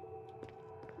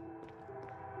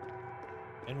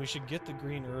 And we should get the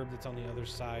green herb that's on the other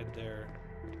side there.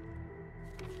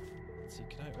 Let's see,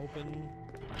 can I open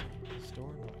this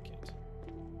door? No, I can't.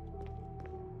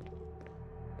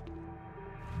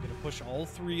 I'm gonna push all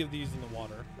 3 of these in the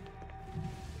water.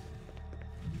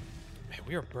 Man,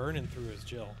 we are burning through his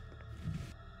Jill.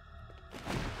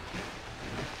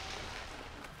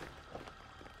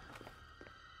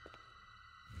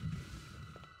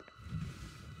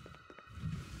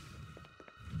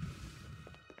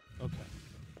 Okay.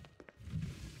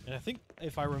 And I think,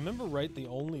 if I remember right, the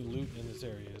only loot in this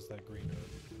area is that green herb.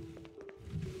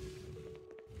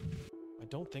 I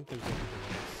don't think there's anything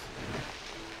else.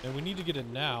 And we need to get it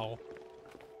now,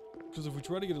 because if we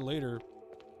try to get it later,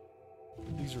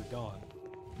 these are gone.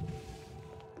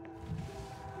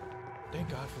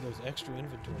 Thank God for those extra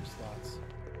inventory slots.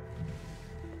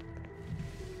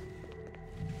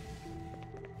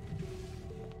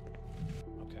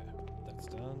 Okay, that's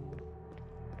done.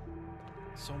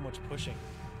 So much pushing.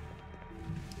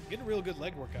 Getting a real good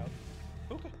leg workout.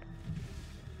 Okay.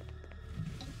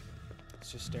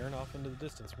 It's just staring off into the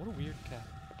distance. What a weird cat.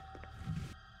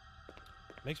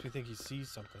 Makes me think he sees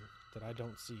something that I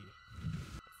don't see.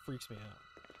 Freaks me out.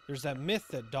 There's that myth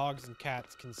that dogs and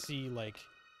cats can see, like,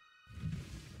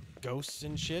 ghosts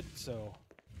and shit, so...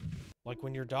 Like,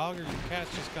 when your dog or your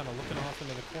cat's just kind of looking off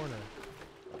into the corner,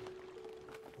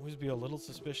 always be a little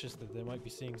suspicious that they might be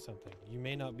seeing something. You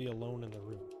may not be alone in the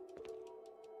room.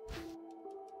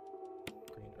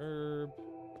 Green herb.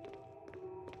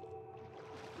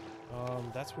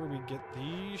 That's where we get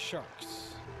the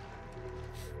sharks.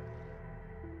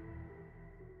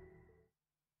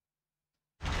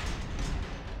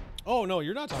 Oh, no,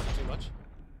 you're not talking too much.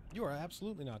 You are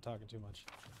absolutely not talking too much.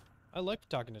 I like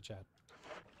talking to Chad.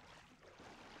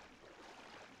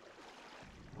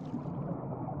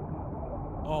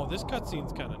 Oh, this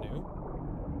cutscene's kind of new.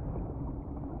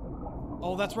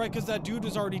 Oh, that's right, because that dude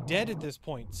is already dead at this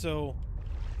point, so...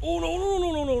 Oh, no, no,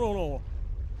 no, no, no, no, no.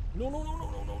 No, no, no, no,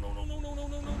 no, no, no, no, no, no, no,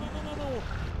 no, no, no, no, no.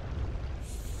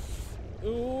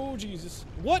 Oh, Jesus.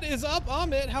 What is up,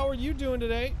 Amit? How are you doing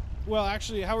today? Well,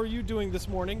 actually, how are you doing this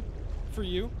morning for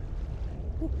you?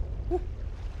 Woo, woo,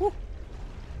 woo.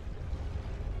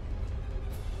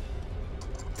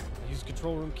 Use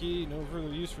control room key. No further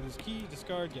use for this key.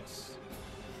 Discard. Yes.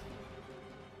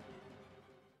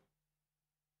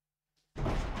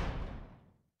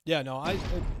 Yeah, no,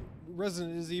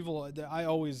 Resident Evil, I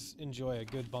always enjoy a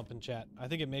good bump and chat. I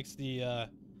think it makes the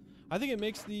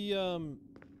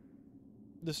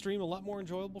stream a lot more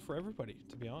enjoyable for everybody,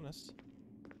 to be honest.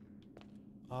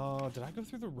 Did I go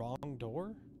through the wrong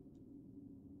door?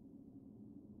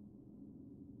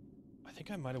 I think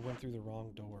I might have went through the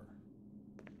wrong door.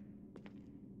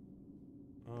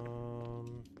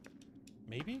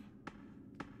 Maybe?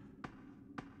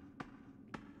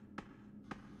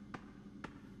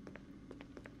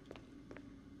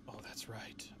 Oh, that's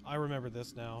right. I remember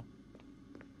this now.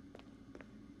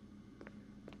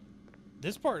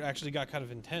 This part actually got kind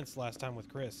of intense last time with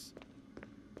Chris.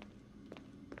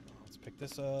 pick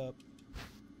this up.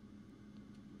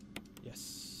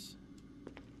 Yes.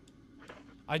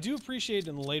 I do appreciate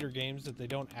in the later games that they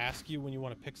don't ask you when you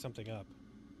want to pick something up.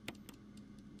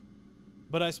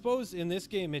 But I suppose in this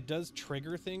game it does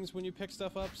trigger things when you pick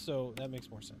stuff up, so that makes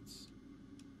more sense.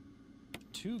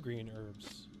 2 green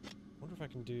herbs. Wonder if I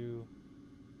can do...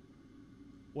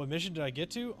 What mission did I get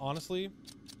to? Honestly,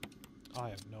 I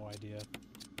have no idea.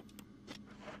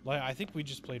 Like, I think we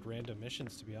just played random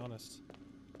missions, to be honest.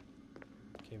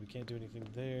 Okay, we can't do anything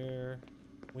there.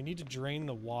 We need to drain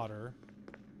the water.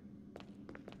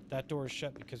 That door is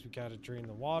shut because we gotta drain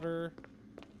the water.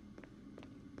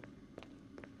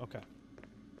 Okay.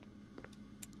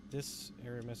 This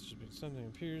area message, something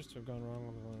appears to have gone wrong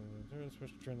on the one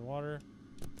supposed to drain the water.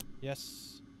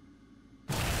 Yes.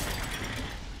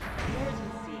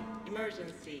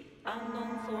 Emergency.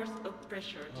 Unknown source of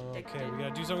pressure detected. Okay, we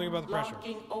gotta do something about the pressure.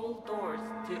 Locking all doors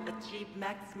to achieve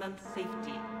maximum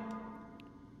safety.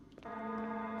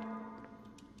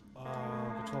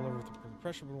 Control over the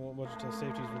pressure, but won't watch until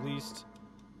safety is released.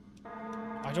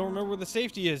 I don't remember where the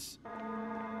safety is.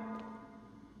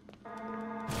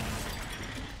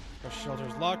 Pressure shelter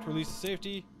is locked. Release the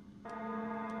safety.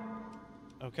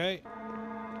 Okay.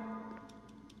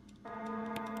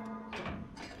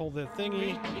 Pull the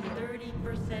thingy. Reaching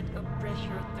 30% of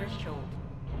pressure threshold.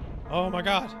 Oh my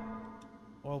god.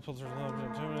 Oil filters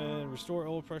restore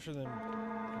oil pressure, then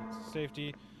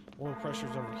safety. Oil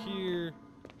pressure's over here.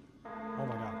 Oh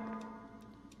my god.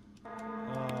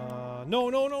 No.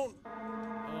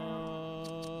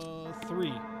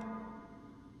 3.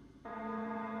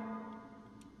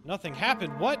 Nothing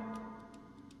happened. What?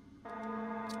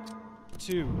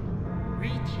 2.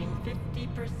 Reaching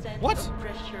 50% What? of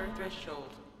pressure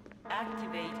threshold.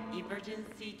 Activate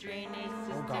emergency drainage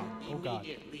system Oh god.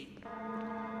 immediately.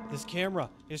 This camera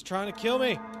is trying to kill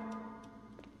me.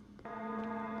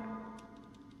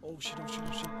 Oh shit, oh shit,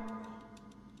 oh shit.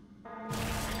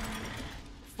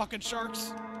 Fucking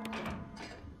sharks.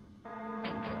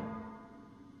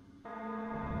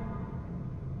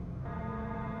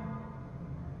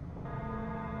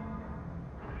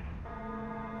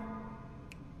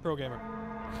 Pro gamer.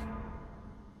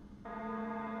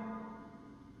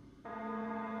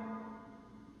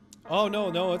 Oh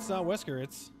no, it's not Wesker.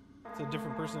 It's a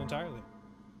different person entirely.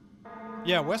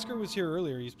 Yeah, Wesker was here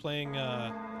earlier. He's playing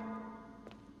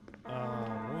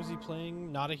what was he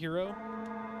playing? Not a Hero?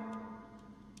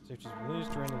 Safety's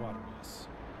released, drain the water, yes.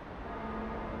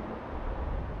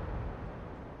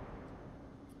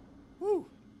 Woo!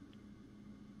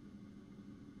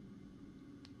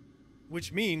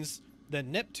 Which means that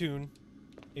Neptune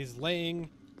is laying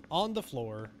on the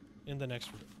floor in the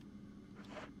next room.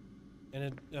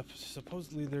 And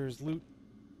supposedly there's loot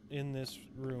in this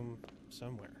room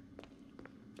somewhere.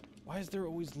 Why is there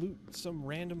always loot in some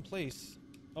random place?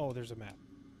 Oh, there's a map.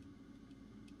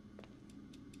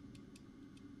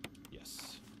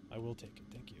 Yes, I will take it.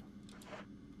 Thank you.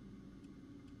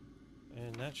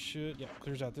 And that should, yeah,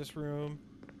 clears out this room.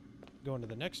 Go into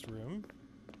the next room.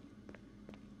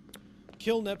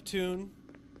 Kill Neptune.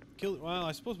 Well,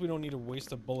 I suppose we don't need to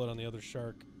waste a bullet on the other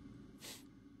shark.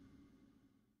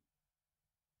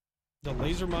 The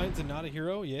laser mines and Not a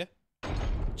Hero? Yeah.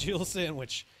 Jill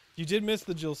sandwich. You did miss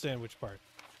the Jill sandwich part.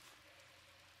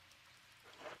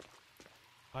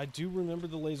 I do remember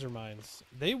the laser mines.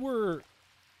 They were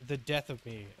the death of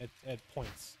me at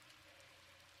points.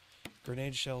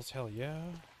 Grenade shells, hell yeah.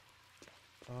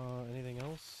 Anything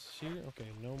else here? Okay,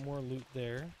 no more loot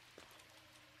there.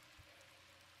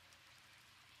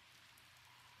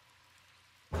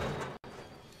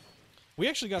 We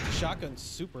actually got the shotgun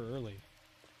super early.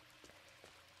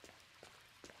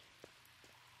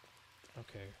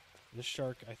 Okay, this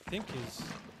shark I think is...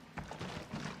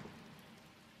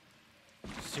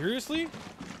 Seriously?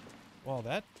 Well,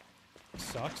 that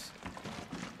sucks.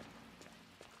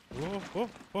 Whoa, whoa,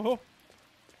 whoa.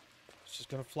 It's just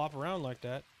gonna flop around like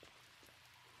that.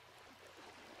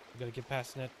 We gotta get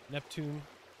past Neptune.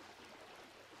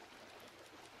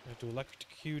 We have to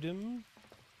electrocute him.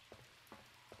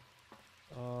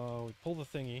 We pull the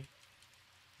thingy.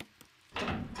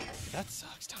 That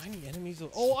sucks. Tiny enemies.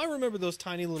 Oh, I remember those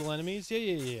tiny little enemies.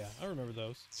 Yeah. I remember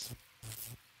those.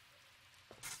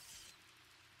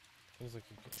 Things like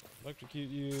electrocute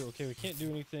you. Okay, we can't do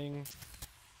anything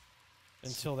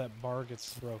until that bar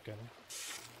gets broken.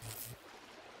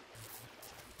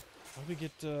 How do we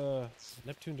get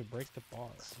Neptune to break the bar?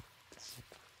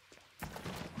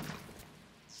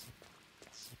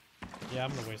 Yeah,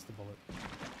 I'm gonna waste the bullet.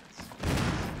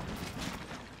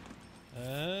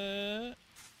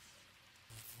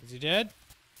 Is he dead?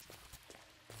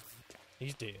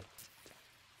 He's dead.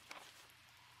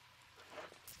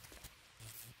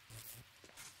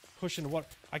 push into water.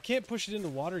 I can't push it into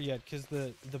water yet because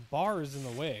the bar is in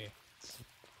the way.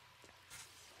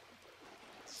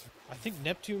 I think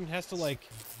Neptune has to like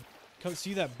come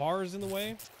see that bar is in the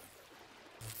way.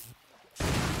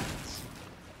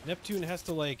 Neptune has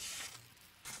to like,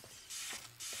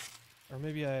 or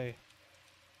maybe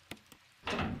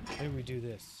we do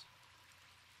this.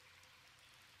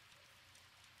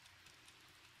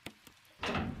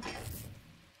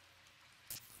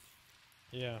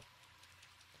 Yeah.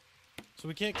 So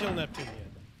we can't kill Neptune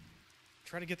yet.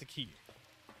 Try to get the key.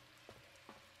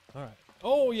 All right.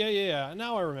 Oh yeah.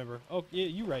 Now I remember. Oh yeah,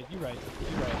 you right.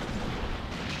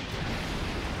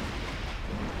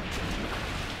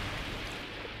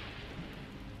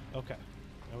 Okay.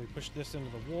 Now we push this into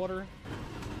the water.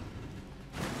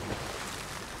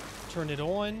 Turn it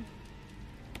on.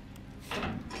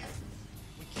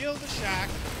 We kill the shark.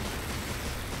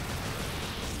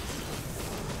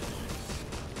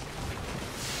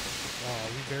 Oh,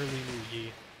 we barely knew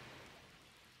Yi.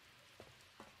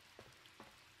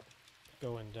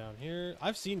 Going down here.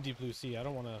 I've seen Deep Blue Sea. I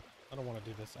don't wanna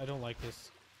do this. I don't like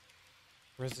this.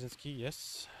 Residence key,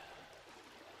 yes.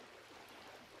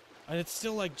 And it's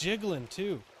still like jiggling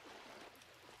too.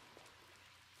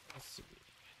 Let's see.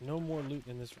 No more loot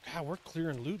in this. God, we're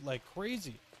clearing loot like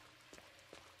crazy.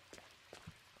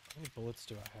 How many bullets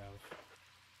do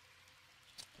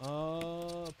I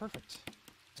have? Perfect.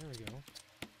 There we go.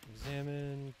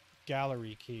 Examine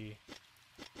gallery key.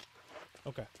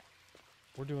 Okay.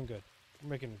 We're doing good. We're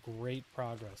making great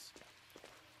progress.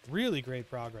 Really great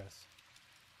progress.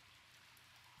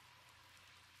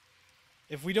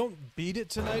 If we don't beat it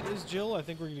tonight as Jill, I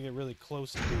think we're going to get really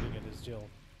close to beating it as Jill.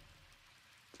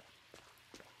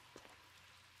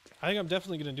 I think I'm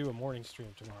definitely going to do a morning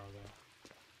stream tomorrow, though.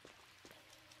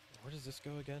 Where does this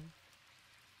go again?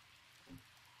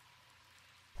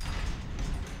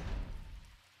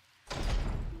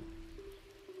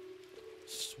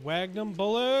 Swagnum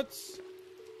bullets!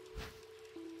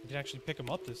 We can actually pick them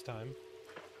up this time.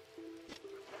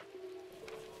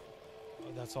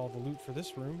 That's all the loot for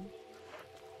this room.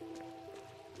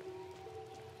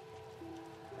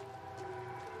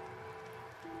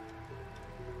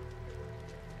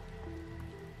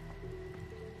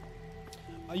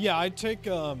 Yeah, I'd take,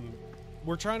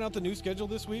 we're trying out the new schedule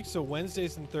this week, so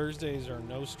Wednesdays and Thursdays are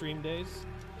no stream days.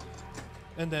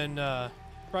 And then,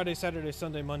 Friday, Saturday,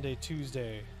 Sunday, Monday,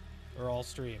 Tuesday are all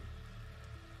stream.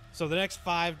 So the next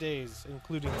 5 days,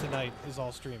 including tonight, is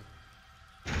all stream.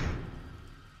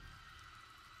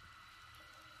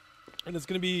 And it's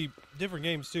going to be different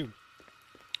games, too.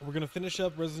 We're going to finish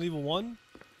up Resident Evil 1,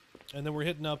 and then we're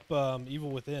hitting up Evil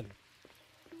Within.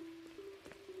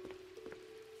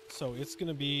 So it's going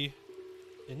to be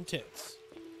intense.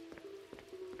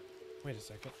 Wait a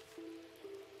second.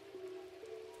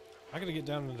 I got to get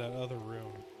down into that other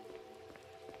room.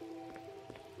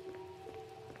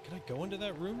 Can I go into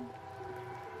that room?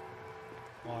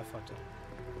 Oh, I fucked up.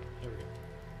 There we go.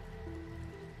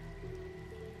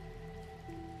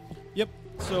 Yep,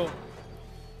 so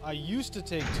I used to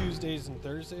take Tuesdays and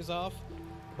Thursdays off,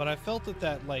 but I felt that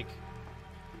that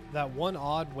one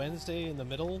odd Wednesday in the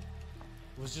middle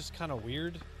was just kind of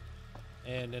weird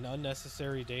and an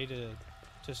unnecessary day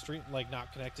to stream, like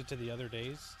not connected to the other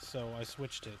days, so I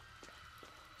switched it.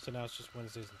 So now it's just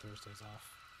Wednesdays and Thursdays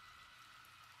off.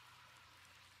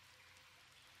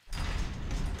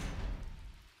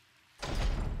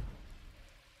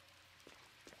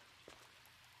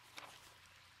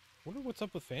 Wonder what's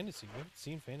up with Fantasy. We haven't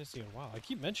seen Fantasy in a while. I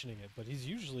keep mentioning it, but he's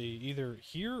usually either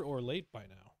here or late by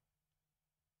now.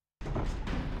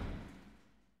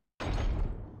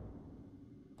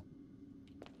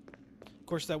 Of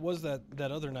course, that was that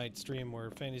other night stream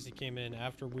where Fantasy came in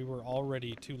after we were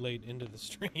already too late into the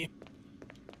stream.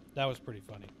 That was pretty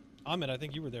funny. Ahmed, I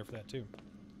think you were there for that too.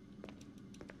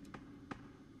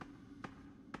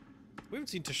 We haven't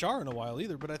seen Tashar in a while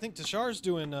either, but I think Tashar's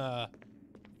doing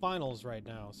finals right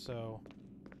now, so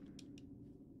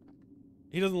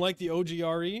he doesn't like the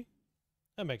OGRE.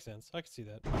 That makes sense. I can see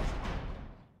that.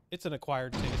 It's an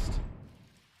acquired taste.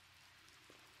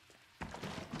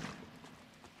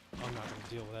 I'm not gonna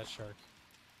deal with that shark.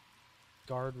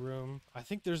 Guard room. I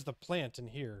think there's the plant in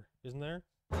here, isn't there?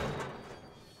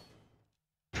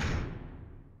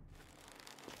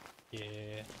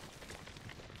 Yeah.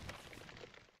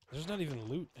 There's not even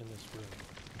loot in this room.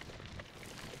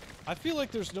 I feel like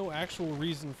there's no actual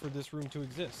reason for this room to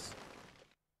exist.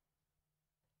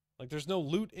 Like, there's no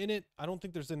loot in it. I don't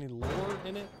think there's any lore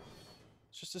in it.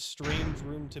 It's just a strange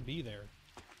room to be there.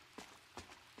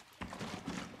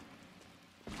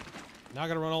 Now I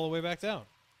gotta run all the way back down.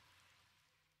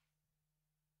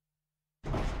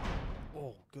 Oh,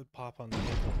 Oh, good pop on the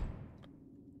ankle.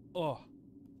 Oh.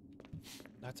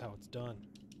 That's how it's done.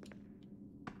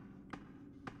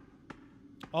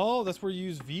 Oh, that's where you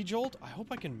use V-Jolt? I hope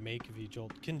I can make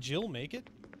V-Jolt. Can Jill make it?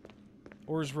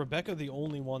 Or is Rebecca the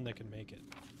only one that can make it?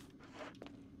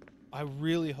 I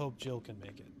really hope Jill can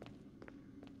make it.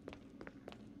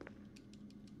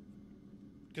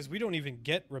 Because we don't even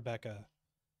get Rebecca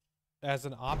as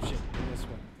an option in this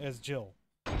one, as Jill.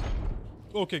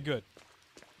 Okay, good.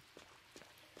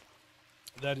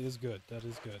 That is good. That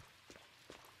is good.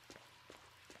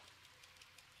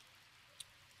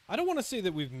 I don't want to say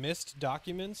that we've missed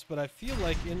documents, but I feel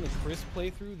like in the Chris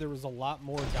playthrough, there was a lot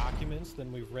more documents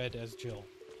than we've read as Jill.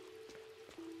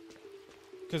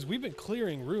 Because we've been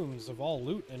clearing rooms of all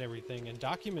loot and everything, and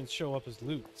documents show up as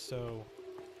loot, so...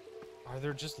 Are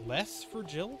there just less for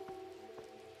Jill?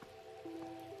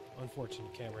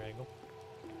 Unfortunate camera angle.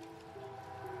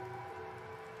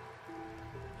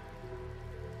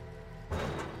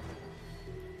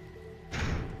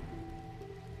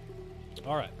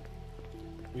 Alright.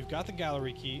 We've got the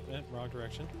gallery key. Wrong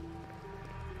direction.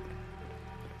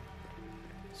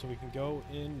 So we can go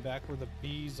in back where the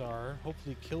bees are.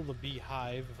 Hopefully kill the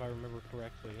beehive, if I remember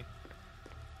correctly.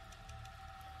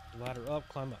 Ladder up,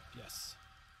 climb up. Yes.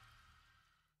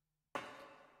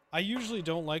 I usually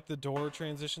don't like the door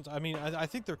transitions. I mean, I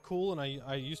think they're cool, and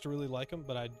I used to really like them,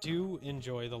 but I do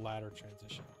enjoy the ladder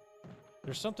transition.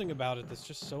 There's something about it that's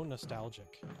just so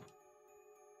nostalgic.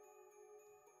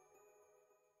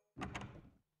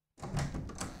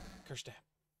 Kirsten.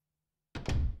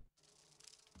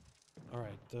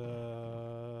 Alright,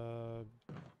 the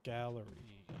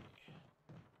gallery.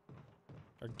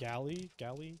 Or gallery?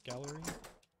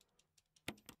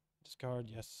 Discard,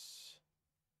 yes.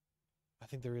 I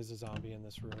think there is a zombie in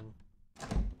this room.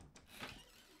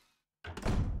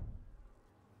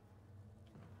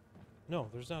 No,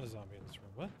 there's not a zombie in this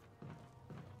room. What?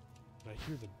 But I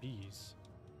hear the bees.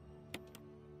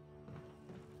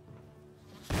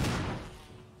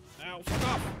 Ow, fuck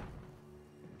off!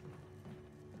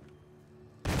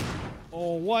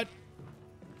 Oh, what?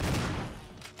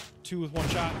 2 with 1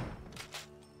 shot.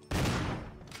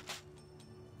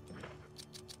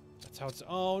 That's how it's...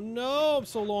 Oh, no! I'm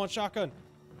so low on shotgun.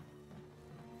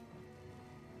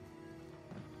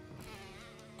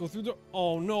 Go through the...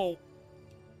 Oh, no!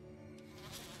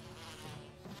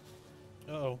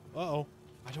 Uh-oh. Uh-oh.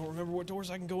 I don't remember what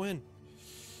doors I can go in.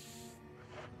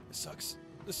 This sucks.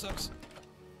 This sucks.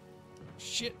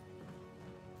 Shit.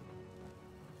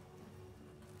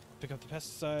 Pick up the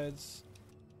pesticides.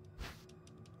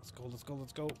 Let's go, let's go,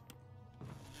 let's go.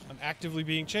 I'm actively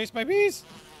being chased by bees!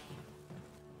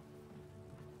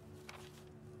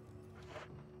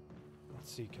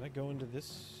 Let's see, can I go into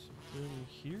this room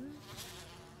here?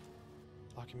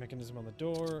 Locking mechanism on the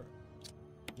door.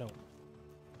 No.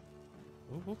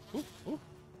 Ooh, ooh, ooh, ooh.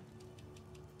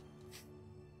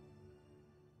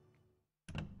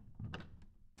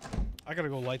 I gotta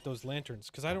go light those lanterns,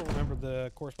 because I don't remember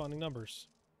the corresponding numbers.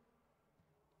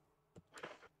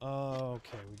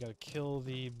 Okay, we gotta kill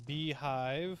the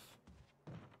beehive.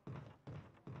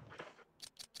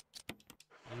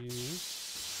 Use.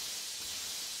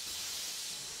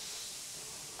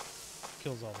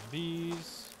 Kills all the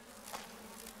bees.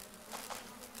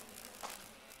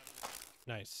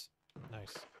 Nice.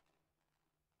 Nice.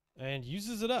 And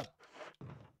uses it up.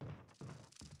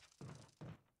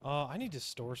 I need to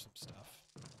store some stuff.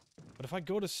 But if I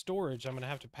go to storage, I'm going to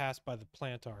have to pass by the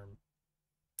plant arm.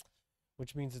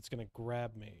 Which means it's going to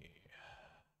grab me.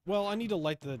 Well, I need to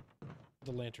light the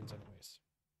lanterns anyways.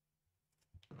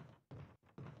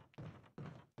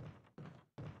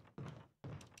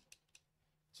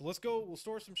 So let's go, we'll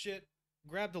store some shit,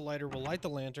 grab the lighter, we'll light the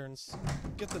lanterns,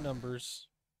 get the numbers.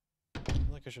 I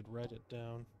feel like I should write it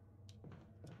down.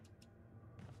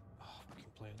 Oh,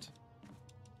 fucking plant.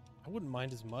 I wouldn't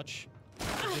mind as much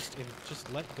if it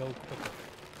just let go quicker.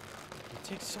 It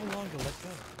takes so long to let go.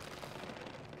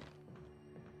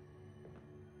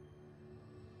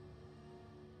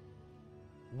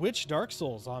 Which Dark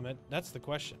Souls, Amit? That's the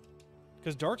question.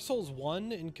 Because Dark Souls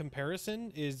 1 in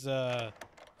comparison is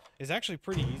actually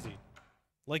pretty easy.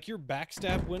 Like your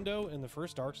backstab window in the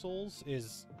first Dark Souls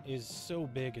is so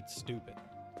big it's stupid.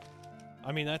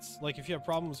 I mean, that's like if you have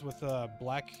problems with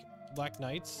Black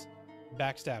Knights,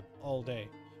 backstab all day.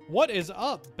 What is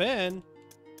up, Ben?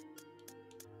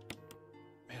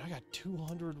 Man, I got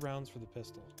 200 rounds for the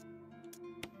pistol.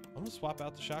 I'm gonna swap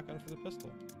out the shotgun for the pistol.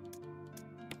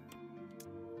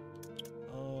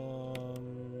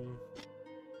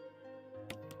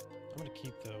 I'm gonna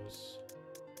keep those.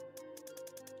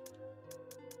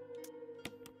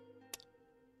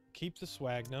 Keep the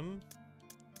Swagnum.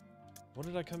 What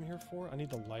did I come here for? I need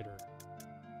the lighter.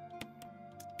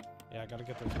 Yeah, I gotta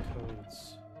get those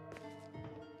codes.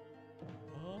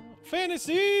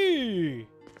 Fantasy!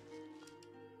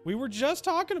 We were just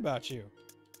talking about you.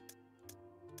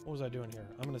 What was I doing here?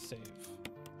 I'm gonna save.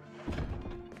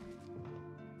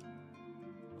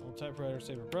 Old typewriter,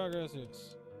 save in progress,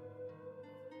 yes.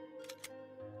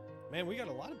 Man, we got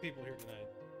a lot of people here tonight.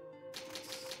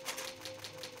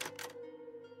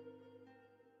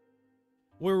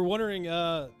 We were wondering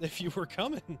if you were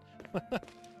coming.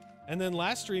 And then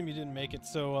last stream you didn't make it,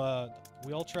 so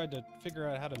we all tried to figure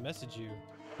out how to message you.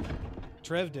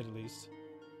 Trev did, at least.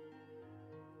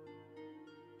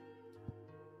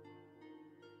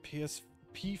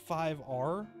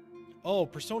 P5R? Oh,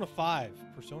 Persona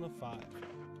 5. Persona 5.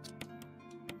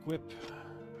 Equip.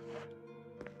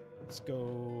 Let's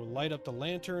go light up the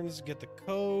lanterns, get the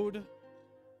code.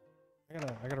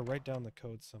 I gotta write down the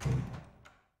code somewhere.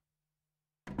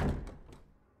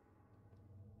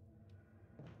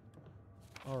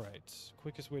 Alright,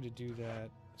 quickest way to do that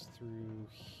is through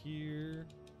here.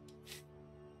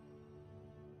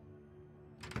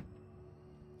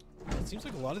 It seems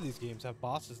like a lot of these games have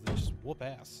bosses that just whoop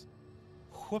ass.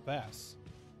 Whoop ass.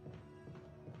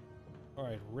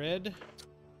 Alright, red.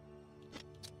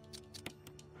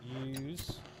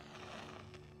 Use.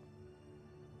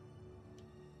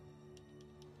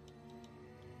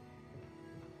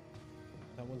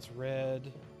 That one's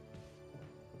red.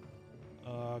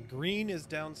 Green is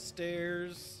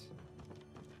downstairs.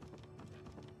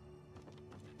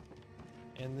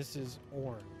 And this is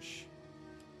orange.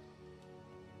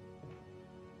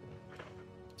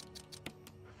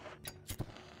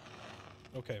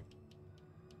 Okay.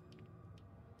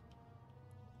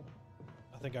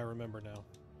 I think I remember now.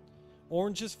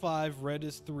 Orange is 5, red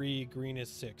is 3, green is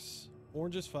 6.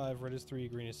 Orange is 5, red is 3,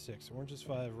 green is 6. Orange is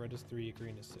 5, red is 3,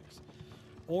 green is 6.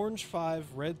 Orange 5,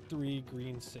 red 3,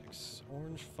 green 6.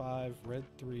 Orange 5, red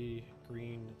 3, green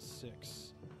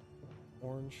 6.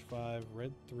 Orange 5,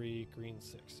 red 3, green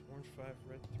 6. Orange 5,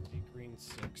 red 3, green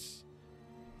 6.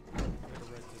 I gotta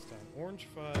write this down. Orange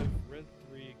 5, red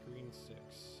 3, green 6.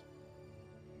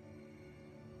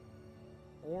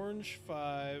 Orange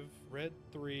 5, red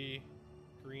 3,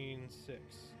 green 6.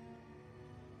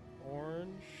 Orange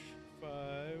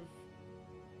 5,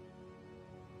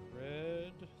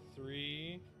 red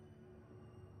 3,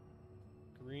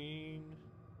 green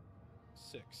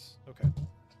 6. Okay,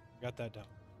 got that down.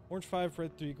 Orange 5,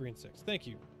 red 3, green 6. Thank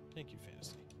you. Thank you,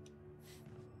 Fantasy.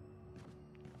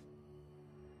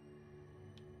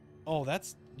 Oh,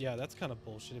 that's kind of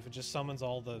bullshit if it just summons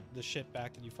all the shit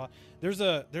back that you fought. There's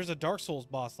a Dark Souls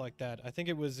boss like that. I think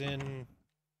it was in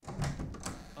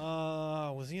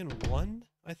was he in 1?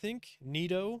 I think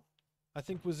Nito I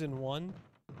think was in 1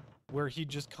 where he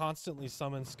just constantly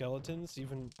summoned skeletons.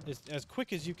 Even as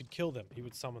quick as you could kill them, he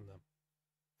would summon them.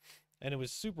 And it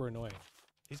was super annoying.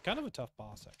 He's kind of a tough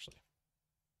boss, actually.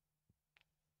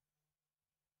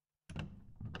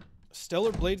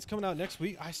 Stellar Blade's coming out next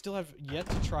week. I still have yet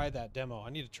to try that demo. I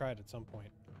need to try it at some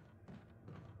point.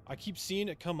 I keep seeing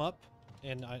it come up,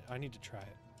 and I need to try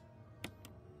it.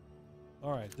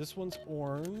 Alright, this one's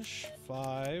orange.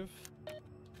 5.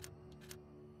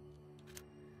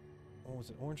 What was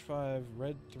it? Orange 5,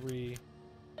 red 3,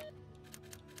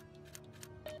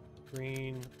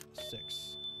 green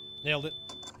 6. Nailed it.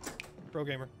 Pro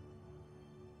gamer.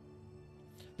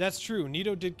 That's true.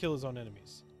 Nito did kill his own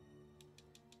enemies.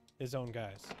 His own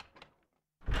guys.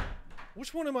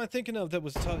 Which one am I thinking of that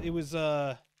was tough? It was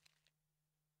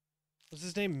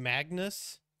his name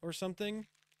Magnus or something?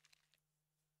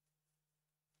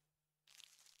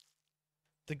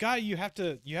 The guy you have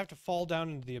to fall down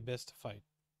into the abyss to fight.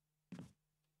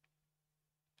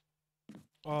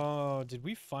 Did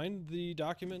we find the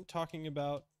document talking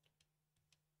about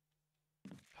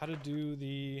how to do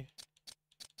the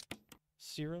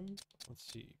serum? Let's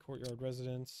see. Courtyard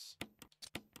residence.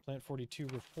 Plant 42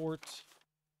 report.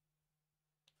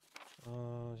 If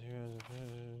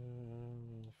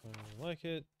I like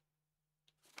it.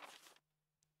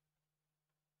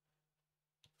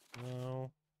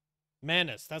 No.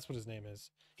 Manus, that's what his name is.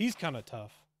 He's kind of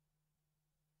tough.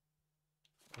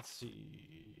 Let's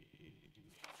see.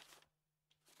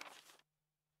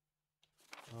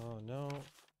 Oh, no.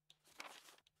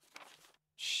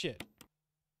 Shit.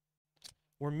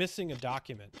 We're missing a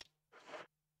document.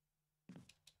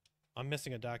 I'm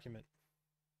missing a document.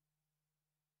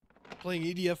 Playing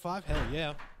EDF 5? Hell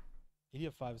yeah.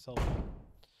 EDF 5 is hell fun.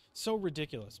 So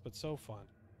ridiculous, but so fun.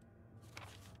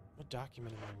 What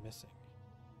document am I missing?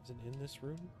 Is it in this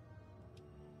room?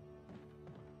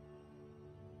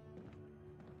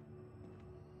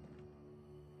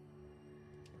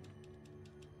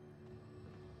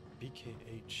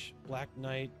 BKH. Black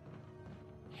Knight.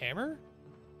 Hammer?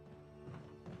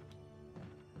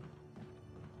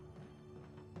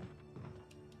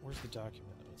 Where's the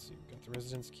document? Let's see. We've got the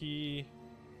residence key.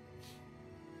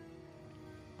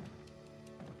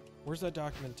 Where's that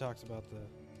document that talks about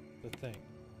the thing?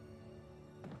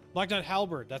 Black Knight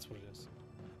Halberd. That's what it is.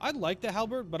 I like the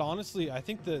Halberd, but honestly, I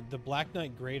think the Black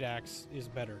Knight Great Axe is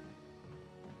better.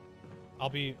 I'll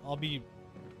be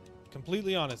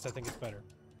completely honest. I think it's better.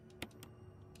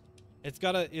 It's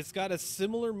got a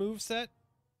similar moveset,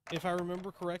 if I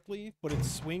remember correctly, but it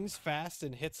swings fast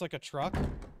and hits like a truck.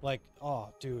 Like, oh,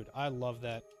 dude, I love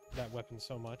that weapon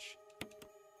so much.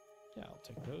 Yeah, I'll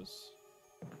take those.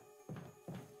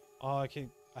 Oh, okay.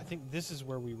 I think this is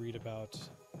where we read about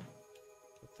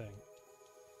the thing.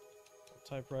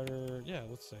 Typewriter. Yeah,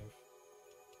 let's save.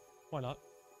 Why not?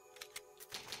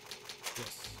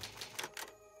 Yes.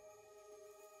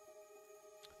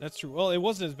 That's true. Well, it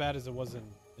wasn't as bad as it was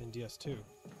in DS2.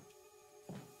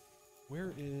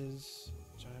 Where is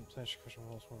giant plant crushing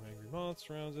walls form angry moths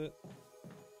surrounds it?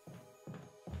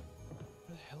 Where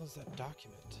the hell is that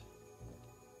document?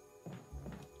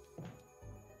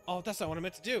 Oh, that's not what I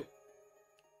meant to do.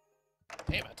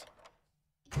 Damn it.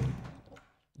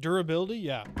 Durability?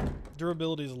 Yeah.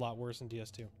 Durability is a lot worse in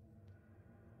DS2.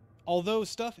 Although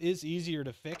stuff is easier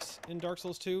to fix in Dark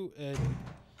Souls 2,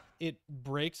 it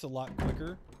breaks a lot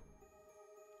quicker.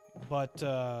 But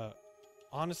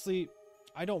honestly,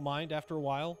 I don't mind after a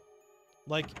while.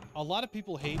 Like, a lot of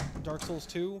people hate Dark Souls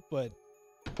 2, but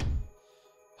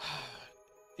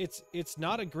it's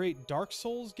not a great Dark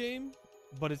Souls game,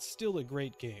 but it's still a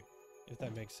great game, if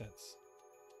that makes sense.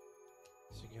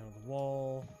 So you get on the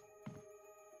wall.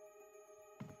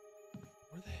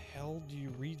 Where the hell do you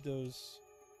read those?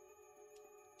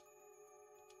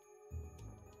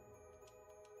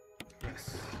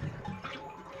 Yes.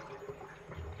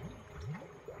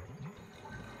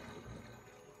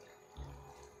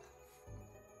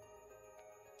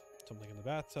 Something in the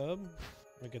bathtub.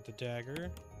 We get the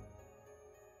dagger.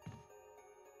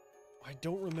 I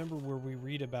don't remember where we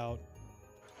read about.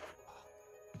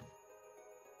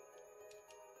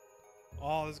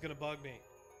 Oh, this is gonna bug me.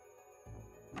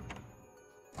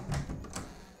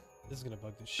 This is gonna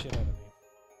bug the shit out of me.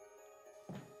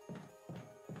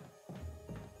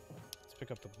 Let's pick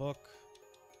up the book.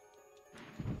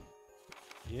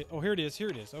 Yeah. Oh, here it is. Here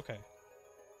it is. Okay.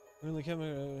 Really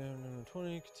chemical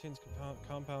 20 contains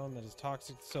compound that is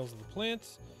toxic to cells of the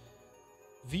plant.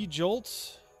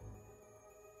 V-Jolt.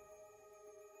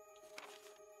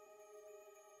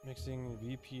 Mixing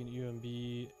VP and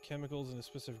UMB chemicals in a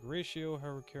specific ratio.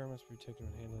 However, care must be taken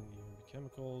when handling the UMB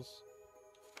chemicals.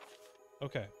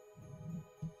 Okay.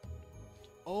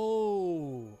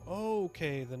 Oh,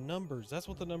 okay. The numbers. That's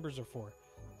what the numbers are for.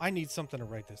 I need something to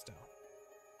write this down.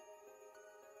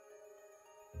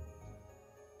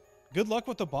 Good luck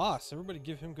with the boss. Everybody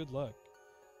give him good luck.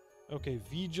 Okay,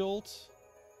 V-Jolt.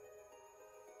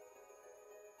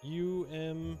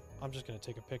 I'm just going to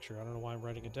take a picture. I don't know why I'm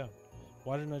writing it down.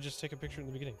 Why didn't I just take a picture in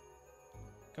the beginning?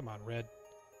 Come on, Red.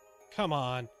 Come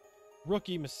on.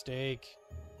 Rookie mistake.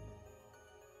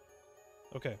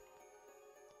 Okay.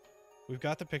 We've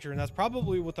got the picture, and that's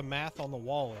probably what the math on the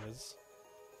wall is.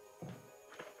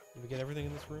 Did we get everything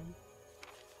in this room?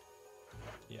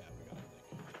 Yeah, we got everything.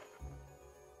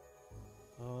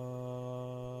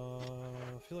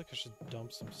 I feel like I should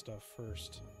dump some stuff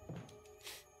first.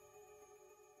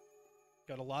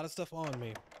 Got a lot of stuff on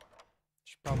me.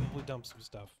 Should probably dump some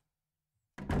stuff.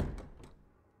 Am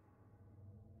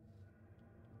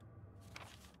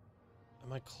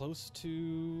I close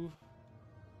to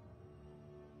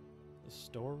the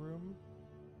storeroom?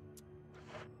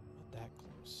 Not that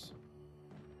close.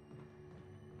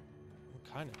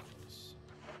 I'm kind of close.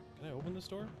 Can I open this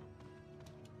door?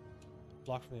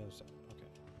 Blocked from the other side. Okay.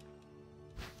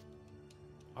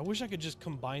 I wish I could just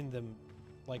combine them,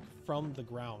 like, from the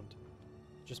ground.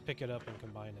 Just pick it up and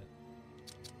combine it.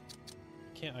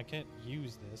 I can't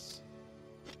use this.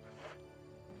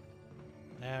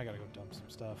 Nah, I gotta go dump some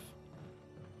stuff.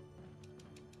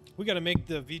 We gotta make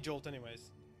the V-Jolt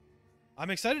anyways.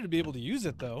 I'm excited to be able to use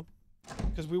it though,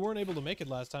 because we weren't able to make it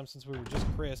last time since we were just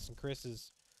Chris, and Chris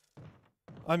is,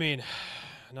 I mean,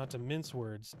 not to mince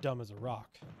words, dumb as a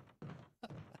rock.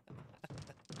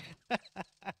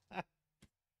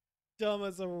 Dumb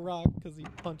as a rock because he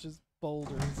punches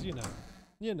boulders, you know.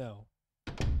 You know.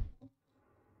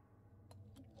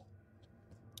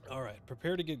 Alright,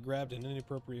 prepare to get grabbed in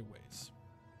inappropriate ways.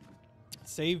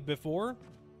 Save before.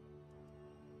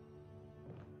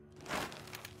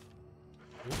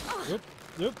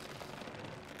 Oop.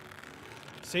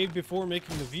 Save before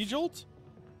making the V-Jolt.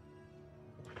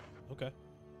 Okay.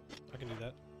 I can do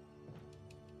that.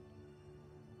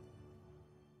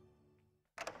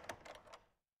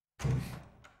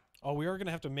 Oh, we are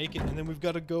gonna have to make it, and then we've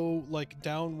got to go, like,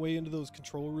 down way into those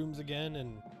control rooms again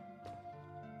and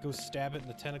go stab it in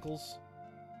the tentacles.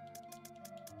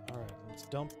 Alright, let's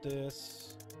dump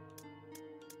this.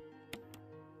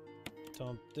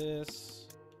 Dump this.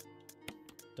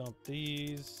 Dump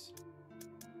these.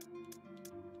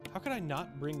 How could I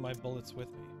not bring my bullets with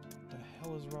me? What the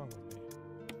hell is wrong with me?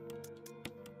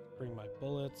 Bring my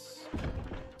bullets.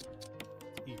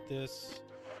 Let's eat this.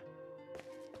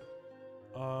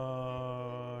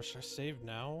 Should I save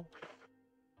now?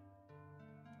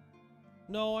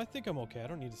 No, I think I'm okay. I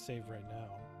don't need to save right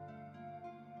now.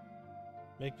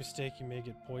 Make mistake, you may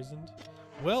get poisoned.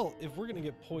 Well, if we're gonna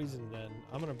get poisoned, then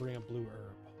I'm gonna bring a blue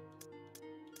herb.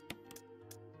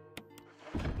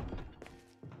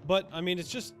 But I mean, it's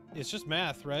just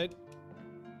math, right?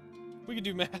 We can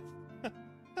do math.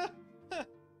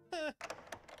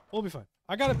 We'll be fine.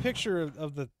 I got a picture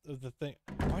of the thing.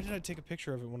 Why did I take a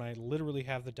picture of it when I literally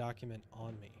have the document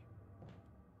on me?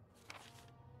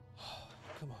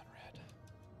 Come on, Red.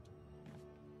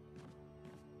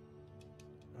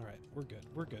 Alright, we're good.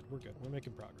 We're good. We're good. We're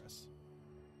making progress.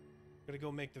 Gonna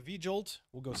go make the V-Jolt.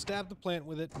 We'll go stab the plant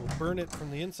with it. We'll burn it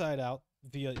from the inside out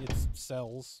via its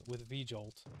cells with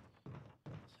V-Jolt.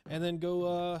 And then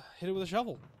go hit it with a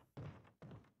shovel.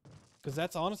 Because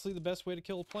that's honestly the best way to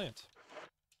kill a plant.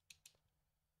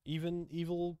 Even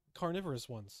evil carnivorous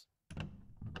ones.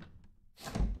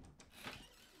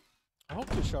 I hope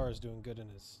Kishar is doing good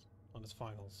on his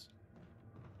finals.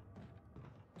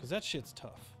 Because that shit's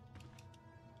tough.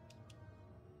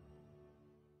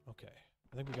 Okay.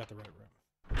 I think we got the right room.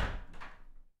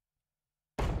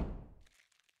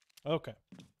 Okay.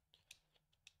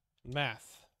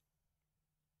 Math.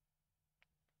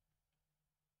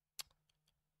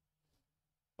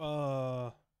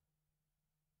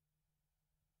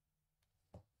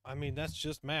 I mean, that's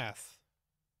just math.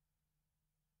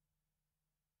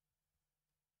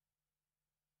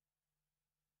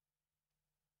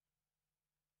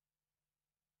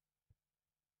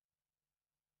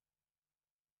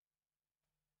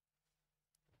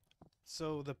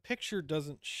 So the picture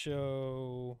doesn't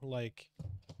show, like,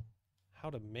 how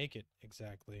to make it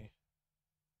exactly.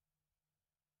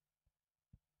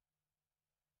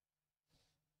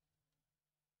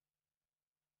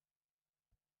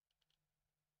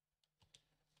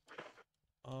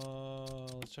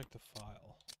 Let's check the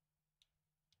file.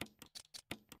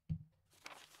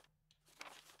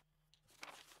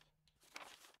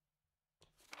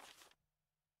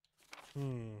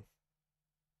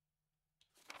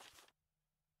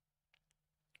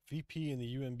 VP and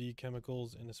the UMB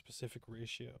chemicals in a specific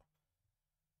ratio.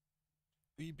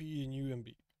 VP and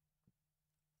UMB.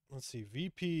 Let's see.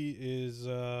 VP is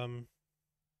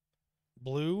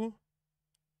blue,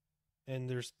 and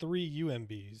there's 3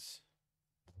 UMBs.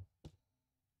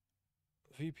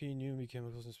 VP and UMB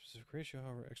chemicals in a specific ratio.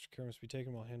 However, extra care must be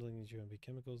taken while handling these UMB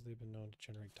chemicals. They've been known to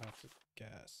generate toxic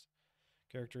gas.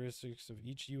 Characteristics of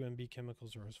each UMB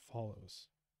chemicals are as follows.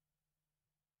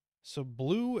 So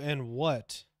blue and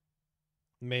what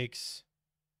makes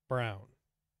brown?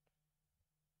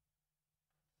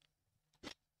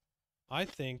 I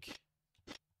think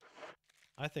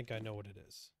I know what it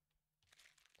is.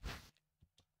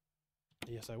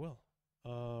 Yes, I will.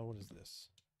 What is this?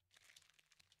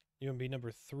 UMB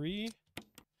number 3?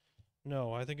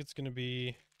 No, I think it's going to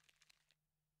be...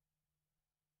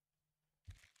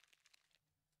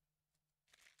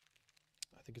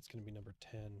 I think it's going to be number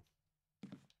 10.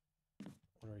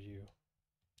 What are you?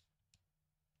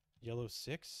 Yellow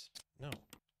 6? No.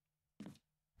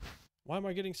 Why am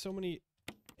I getting so many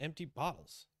empty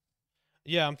bottles?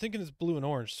 Yeah, I'm thinking it's blue and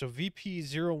orange. So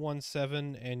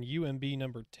VP017 and UMB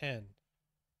number 10.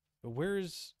 But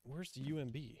where's the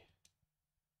UMB?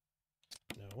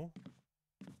 No.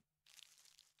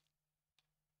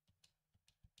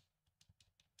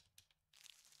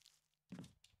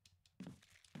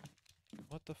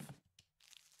 What the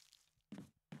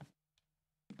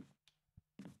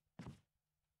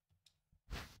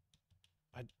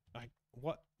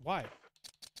what? Why?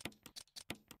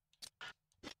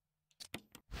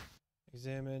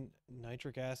 Examine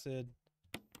nitric acid.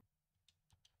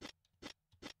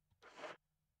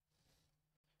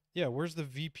 Yeah, where's the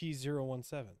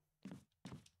VP017?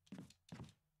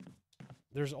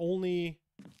 There's only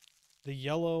the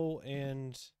yellow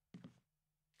and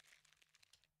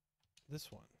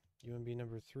this one. UMB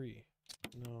number 3.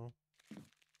 No.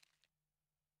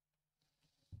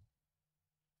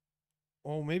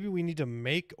 Oh, maybe we need to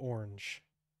make orange.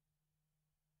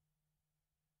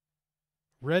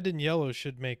 Red and yellow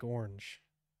should make orange.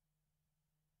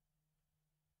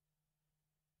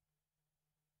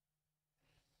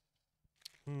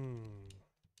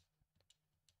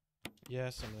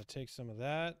 Yes, I'm going to take some of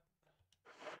that.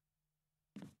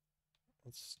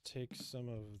 Let's take some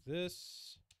of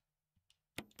this.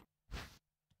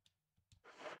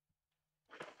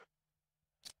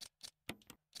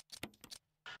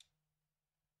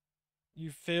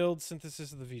 You failed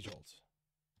synthesis of the V-jolt.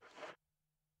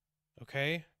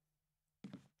 Okay.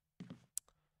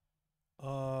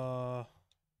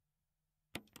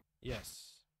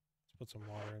 Yes. Let's put some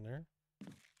water in there.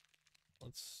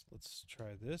 Let's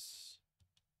try this.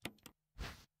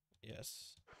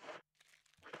 Yes.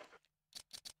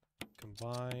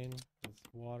 Combine with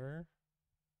water.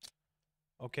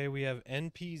 Okay, we have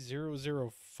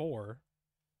NP004.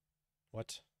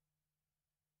 What?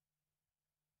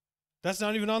 That's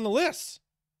not even on the list.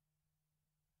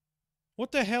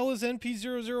 What the hell is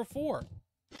NP004?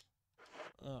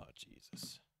 Oh,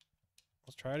 Jesus.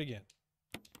 Let's try it again.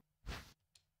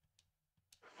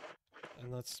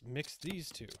 And let's mix these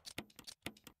two.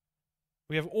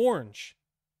 We have orange.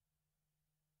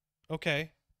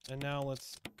 Okay. And now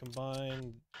let's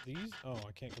combine these. Oh,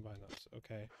 I can't combine those.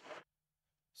 Okay.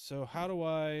 So how do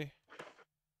I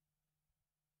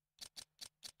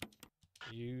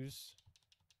use...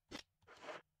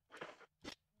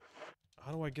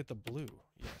 How do I get the blue?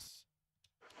 Yes.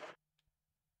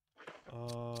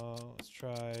 Let's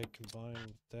try combine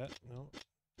with that. No.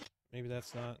 Maybe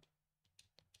that's not.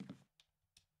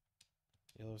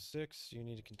 Yellow 6. You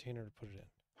need a container to put it in.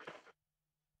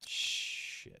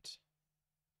 Shit.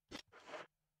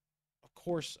 Of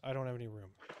course, I don't have any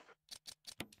room.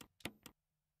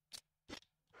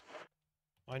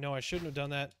 I know I shouldn't have done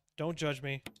that. Don't judge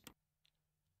me.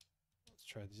 Let's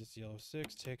try this yellow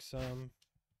 6. Take some.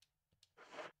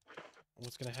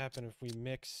 What's going to happen if we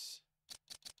mix,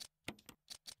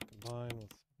 combine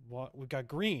with what? We've got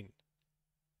green.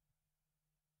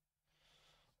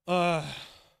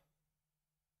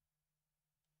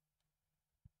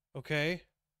 Okay.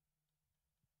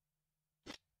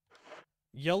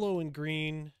 Yellow and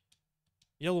green,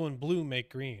 yellow and blue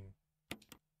make green.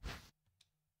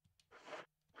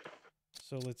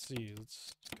 So let's see.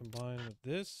 Let's combine with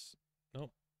this.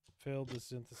 Nope. Failed the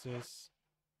synthesis.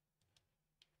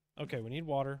 Okay, we need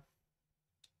water.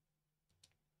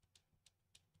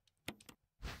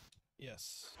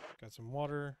 Yes, got some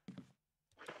water.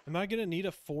 Am I gonna need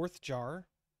a fourth jar?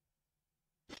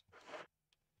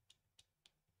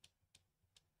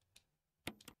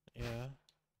 Yeah.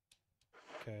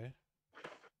 Okay.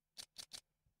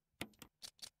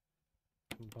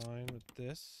 Combine with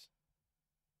this.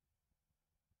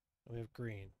 We have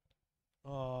green.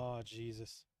 Oh,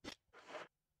 Jesus.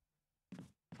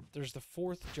 There's the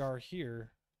fourth jar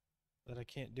here that I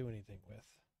can't do anything with.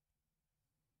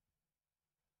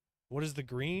 What is the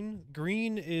green?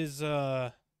 Green is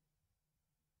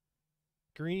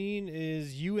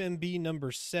UMB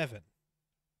number 7.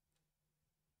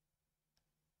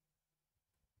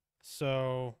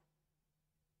 So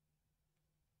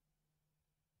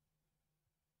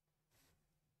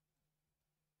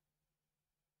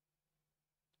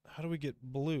how do we get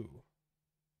blue?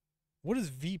 What is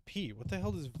VP? What the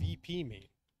hell does VP mean?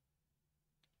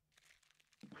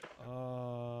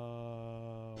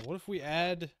 What if we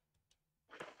add...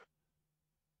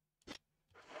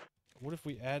 What if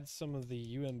we add some of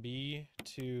the UMB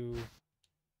to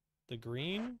the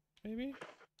green, maybe?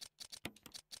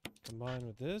 Combine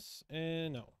with this,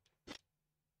 and no.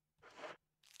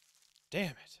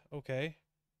 Damn it. Okay.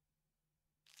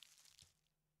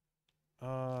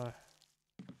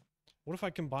 What if I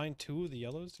combine 2 of the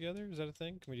yellows together? Is that a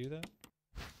thing? Can we do that?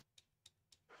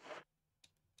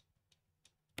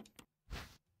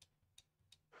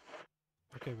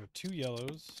 Okay, we have 2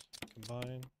 yellows.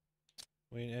 Combine.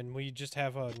 Wait, and we just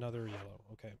have another yellow.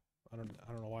 Okay. I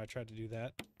don't know why I tried to do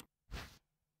that.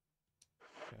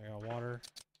 Okay, I got water.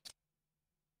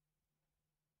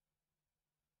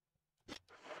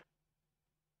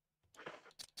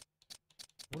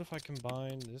 What if I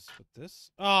combine this with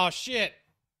this? Oh, shit!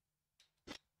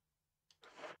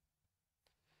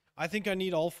 I think I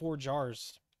need all 4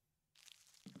 jars.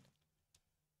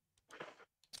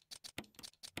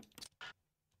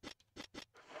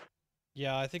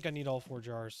 Yeah, I think I need all 4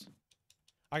 jars.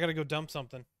 I gotta go dump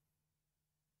something.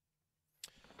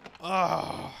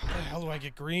 Ah, how the hell do I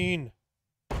get green?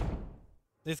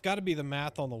 It's gotta be the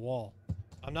math on the wall.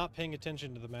 I'm not paying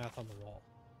attention to the math on the wall.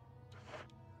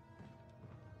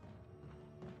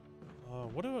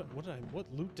 What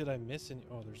loot did I miss in?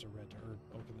 Oh, there's a red herb.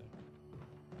 Open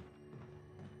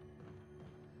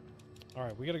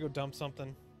Alright, we gotta go dump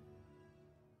something.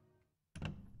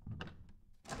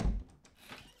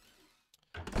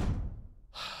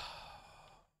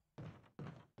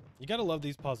 You gotta love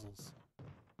these puzzles.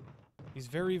 These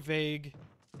very vague,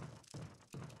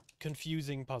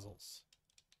 confusing puzzles.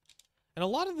 And a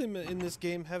lot of them in this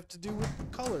game have to do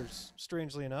with colors,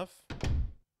 strangely enough.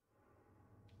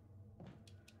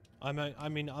 I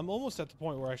mean, I'm almost at the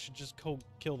point where I should just go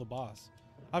kill the boss.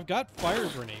 I've got fire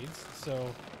grenades,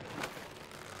 so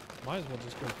might as well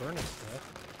just go burn it to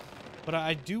death. But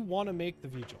I do want to make the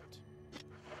V-Jolt.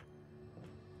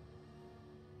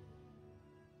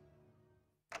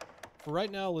 For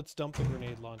right now, let's dump the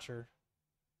grenade launcher.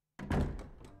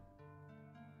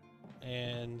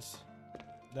 And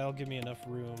that'll give me enough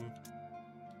room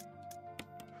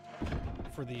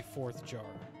for the 4th jar.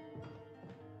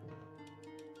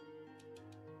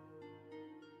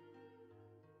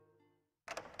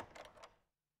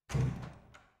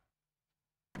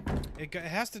 It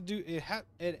has to do.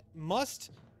 It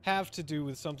must have to do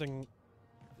with something.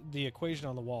 The equation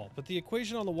on the wall, but the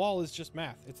equation on the wall is just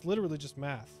math. It's literally just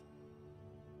math.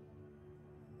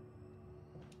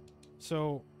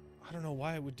 So I don't know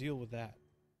why it would deal with that.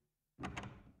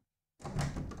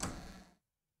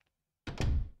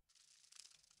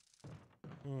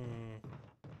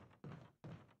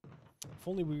 If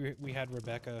only we had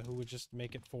Rebecca who would just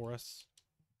make it for us,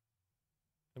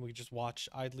 and we could just watch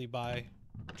idly by,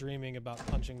 dreaming about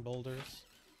punching boulders,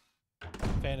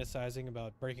 fantasizing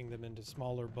about breaking them into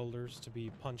smaller boulders to be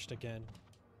punched again.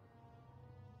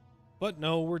 But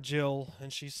no, we're Jill,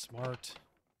 and she's smart.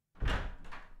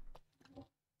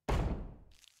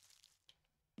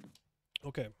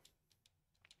 Okay.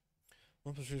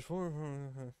 1 plus 3 is 4.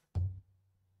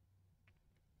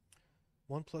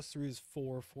 1 plus 3 is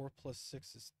 4. 4 plus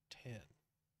 6 is 10.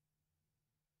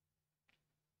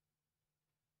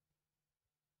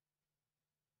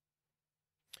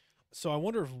 So I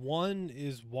wonder if 1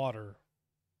 is water.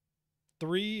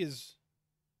 3 is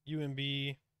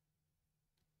UMB.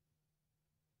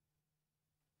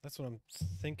 That's what I'm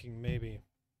thinking, maybe.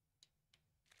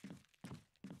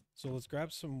 So let's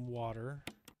grab some water.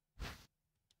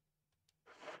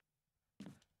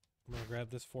 I'm gonna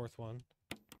grab this 4th one.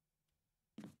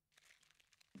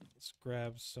 Let's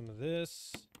grab some of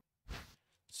this.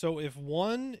 So if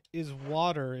 1 is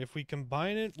water, if we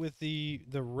combine it with the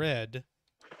red,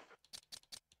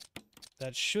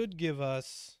 that should give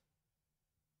us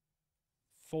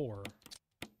 4,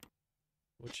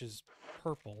 which is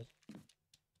purple.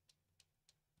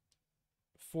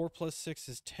 4 plus 6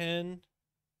 is 10.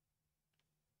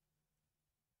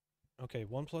 Okay,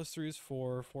 1 plus 3 is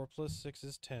 4. 4 plus 6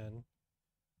 is 10.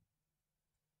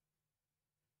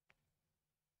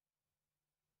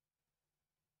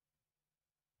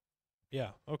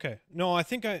 Yeah, okay. No, I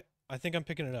think I'm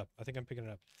picking it up.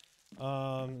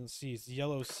 Let's see, it's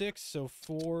yellow 6, so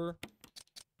 4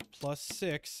 plus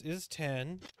 6 is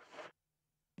 10.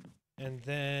 And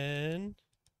then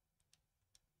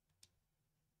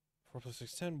 4 plus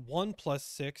 6 is 10. 1 plus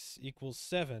 6 equals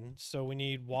 7. So we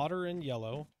need water and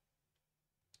yellow.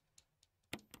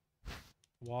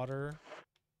 Water.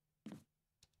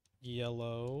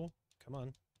 Yellow. Come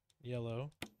on.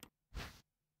 Yellow.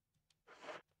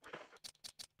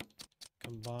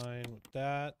 Combine with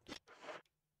that.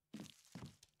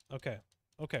 Okay.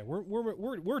 Okay,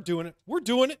 we're doing it. We're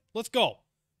doing it. Let's go.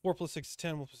 4 plus 6 is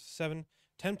 10. 1 plus 7.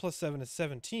 10 plus 7 is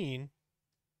 17.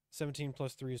 17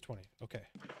 plus 3 is 20. Okay.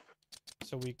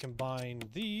 So we combine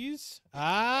these.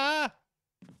 Ah!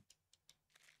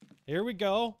 Here we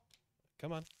go.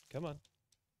 Come on. Come on.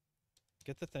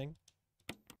 Get the thing.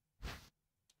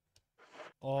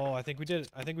 Oh, I think we did it.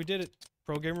 I think we did it.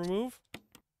 Pro gamer move.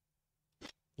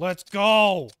 Let's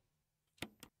go!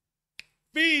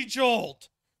 V-Jolt!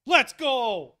 Let's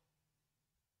go!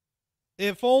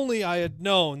 If only I had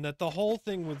known that the whole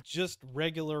thing was just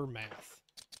regular math.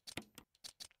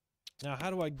 Now, how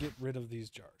do I get rid of these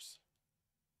jars?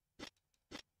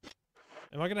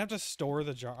 Am I gonna have to store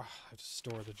the jar? I have to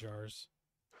store the jars.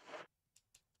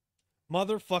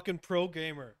 Motherfucking pro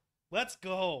gamer. Let's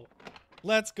go.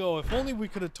 Let's go. If only we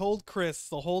could have told Chris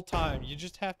the whole time, you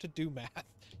just have to do math.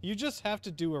 You just have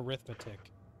to do arithmetic.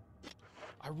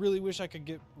 I really wish I could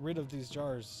get rid of these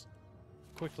jars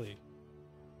quickly,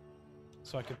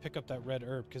 so I could pick up that red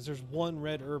herb, because there's 1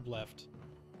 red herb left,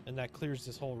 and that clears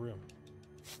this whole room.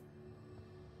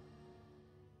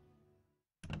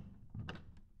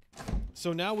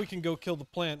 So now we can go kill the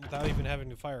plant without even having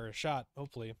to fire a shot,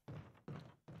 hopefully.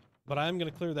 But I'm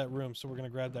going to clear that room, so we're going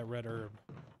to grab that red herb.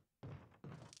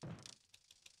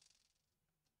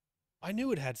 I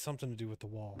knew it had something to do with the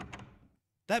wall.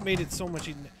 That made it so much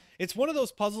easier. It's one of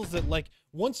those puzzles that, like,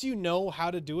 once you know how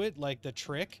to do it, like the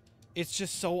trick, it's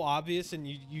just so obvious, and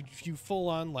you full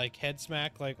on like head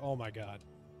smack, like, oh my god.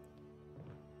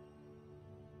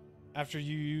 After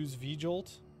you use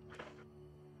V-Jolt,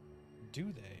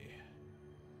 do they?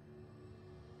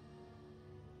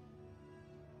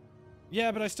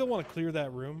 Yeah, but I still want to clear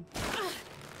that room.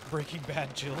 Breaking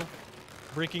Bad Jill.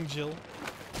 Breaking Jill.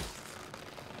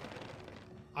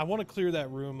 I want to clear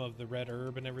that room of the red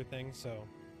herb and everything, so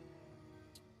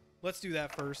let's do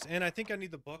that first. And I think I need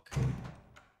the book.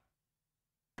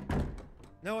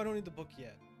 No, I don't need the book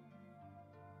yet.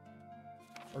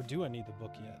 Or do I need the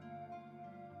book yet?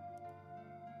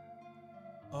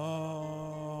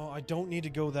 Oh, I don't need to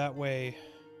go that way.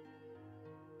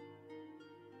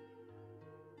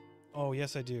 Oh,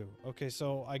 yes, I do. Okay,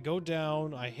 so I go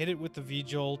down, I hit it with the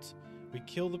V-Jolt, we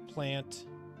kill the plant,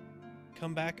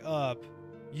 come back up,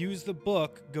 use the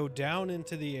book, go down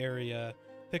into the area,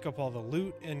 pick up all the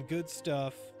loot and good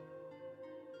stuff.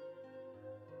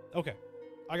 Okay,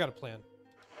 I got a plan.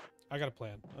 I got a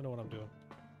plan. I know what I'm doing.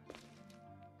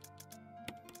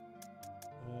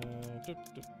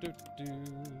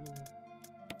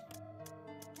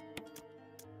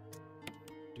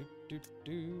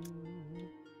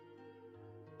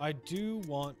 I do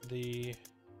want the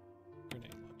grenade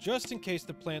launcher. Just in case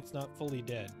the plant's not fully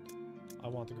dead, I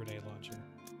want the grenade launcher.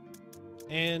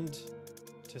 And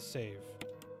to save.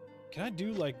 Can I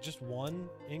do, like, just one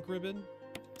ink ribbon?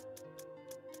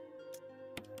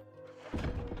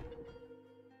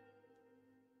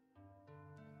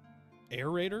 Air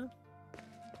Raider?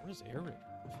 What is Air Raider?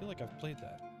 I feel like I've played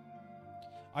that.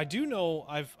 I do know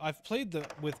I've played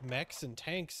with mechs and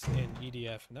tanks in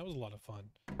EDF, and that was a lot of fun.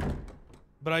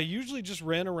 But I usually just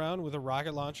ran around with a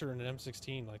rocket launcher and an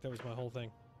M16. Like, that was my whole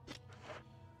thing.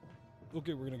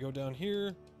 Okay, we're gonna go down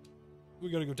here. We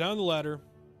gotta go down the ladder,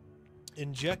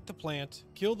 inject the plant,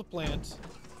 kill the plant,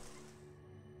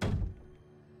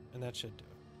 and that should do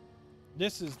it.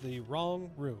 This is the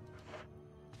wrong room.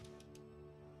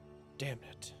 Damn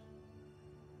it.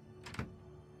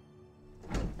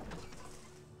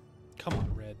 Come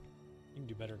on, Red. You can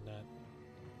do better than that.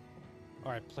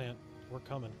 Alright, plant. We're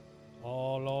coming.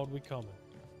 Oh, Lord, we coming.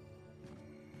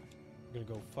 We're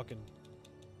gonna go fucking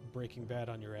Breaking Bad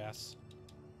on your ass.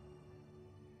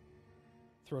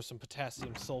 Throw some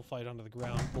potassium sulfite onto the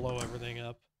ground, blow everything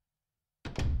up.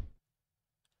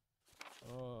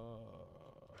 Go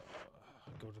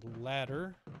to the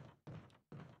ladder.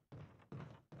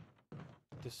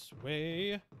 This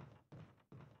way.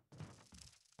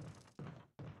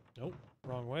 Nope,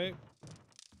 wrong way.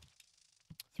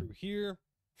 Through here.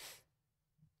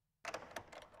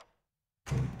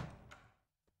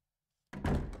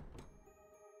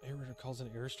 Air Raider calls in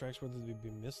airstrikes, whether they be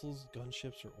missiles,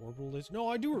 gunships, or orbital lasers. No,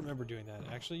 I do remember doing that,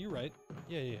 actually. You're right.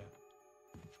 Yeah.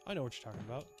 I know what you're talking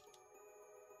about.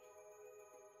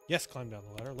 Yes, climb down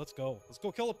the ladder. Let's go. Let's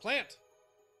go kill a plant!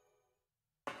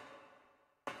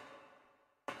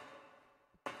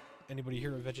 Anybody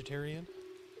here a vegetarian?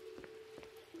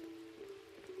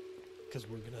 Because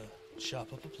we're gonna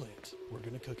chop up a plant. We're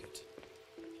gonna cook it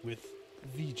with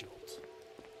V-Jolt.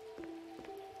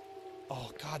 Oh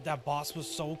god, that boss was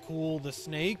so cool. The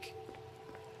snake.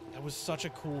 That was such a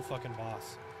cool fucking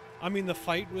boss. I mean, the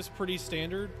fight was pretty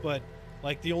standard, but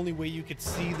like the only way you could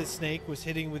see the snake was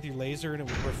hitting with your laser, and it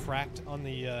would refract on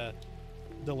the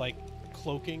like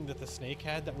cloaking that the snake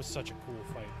had. That was such a cool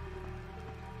fight.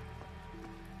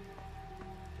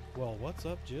 Well, what's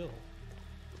up, Jill?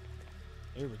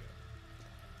 Here we go.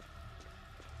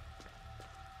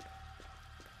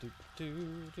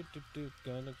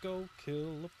 Gonna go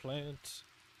kill a plant.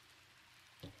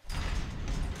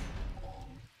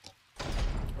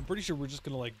 I'm pretty sure we're just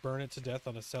gonna like burn it to death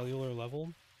on a cellular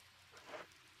level,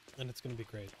 and it's gonna be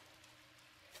great.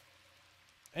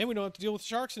 And we don't have to deal with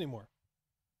sharks anymore.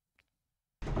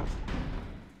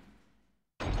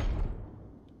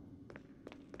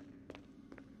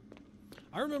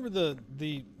 I remember the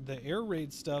air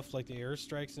raid stuff, like the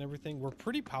airstrikes and everything, were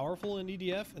pretty powerful in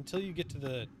EDF until you get to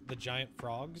the giant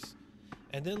frogs.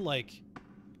 And then, like,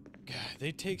 God,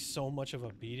 they take so much of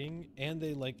a beating, and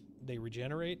they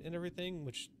regenerate and everything,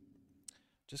 which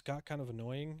just got kind of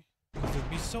annoying. There'd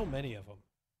be so many of them.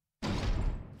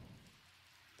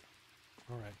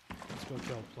 Alright, let's go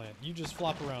kill a plant. You just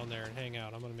flop around there and hang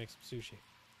out. I'm gonna make some sushi.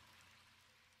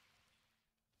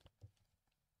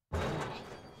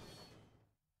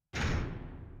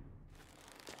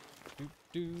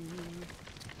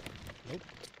 Nope.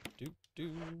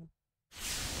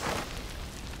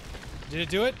 Did it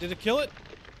do it? Did it kill it?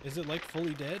 Is it like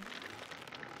fully dead?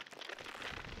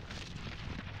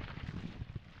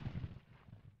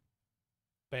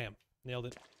 Bam. Nailed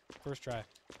it. First try.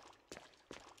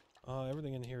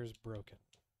 Everything in here is broken.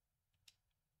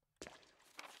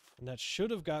 And that should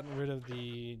have gotten rid of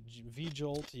the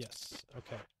V-Jolt. Yes.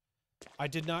 Okay. I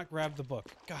did not grab the book.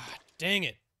 God dang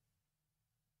it.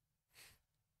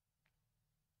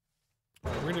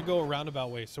 We're going to go a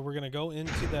roundabout way. So we're going to go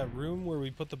into that room where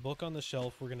we put the book on the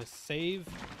shelf. We're going to save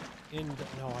in...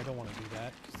 No, I don't want to do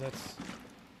that. Because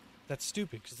that's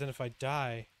stupid. Because then if I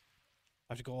die,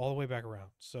 I have to go all the way back around.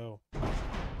 So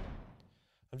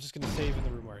I'm just going to save in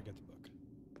the room where I get the book.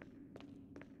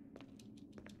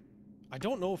 I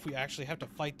don't know if we actually have to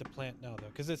fight the plant now, though.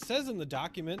 Because it says in the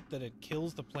document that it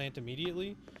kills the plant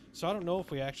immediately. So I don't know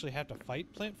if we actually have to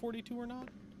fight Plant 42 or not.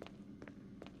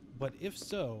 But if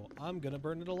so, I'm gonna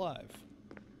burn it alive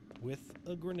with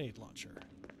a grenade launcher.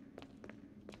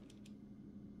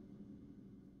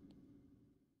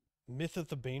 Myth of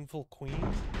the Baneful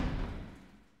Queen?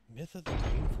 Myth of the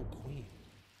Baneful Queen.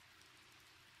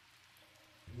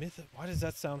 Myth of... Why does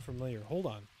that sound familiar? Hold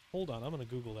on. Hold on. I'm gonna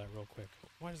Google that real quick.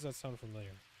 Why does that sound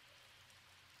familiar?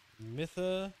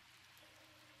 Mytha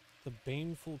the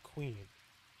Baneful Queen.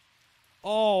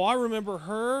 Oh, I remember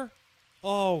her.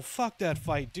 Oh, fuck that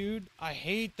fight, dude. I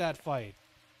hate that fight.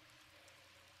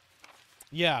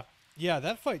 Yeah. Yeah,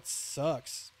 that fight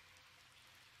sucks.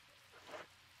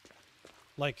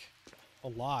 Like, a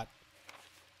lot.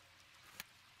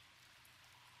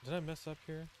 Did I mess up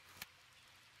here?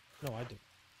 No, I didn't.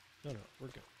 No, we're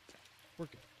good. We're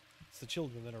good. It's the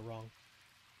children that are wrong.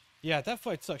 Yeah, that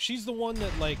fight sucks. She's the one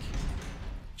that, like,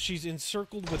 she's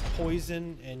encircled with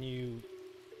poison and you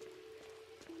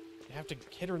have to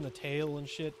hit her in the tail and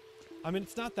shit. I mean,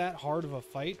 it's not that hard of a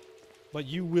fight, but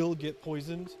you will get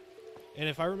poisoned. And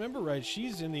if I remember right,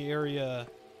 she's in the area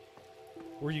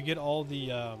where you get all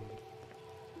the I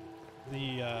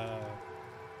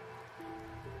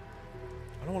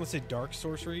don't want to say dark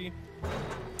sorcery.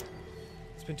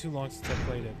 It's been too long since I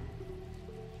played it.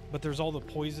 But there's all the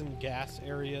poison gas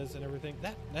areas and everything.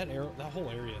 That whole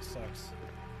area sucks.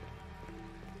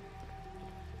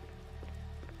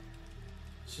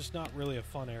 It's just not really a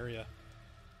fun area.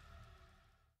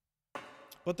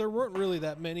 But there weren't really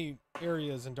that many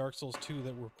areas in Dark Souls 2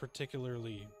 that were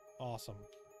particularly awesome.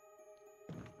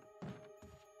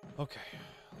 Okay,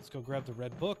 let's go grab the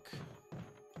red book.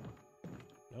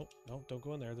 Nope, nope, don't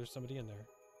go in there. There's somebody in there.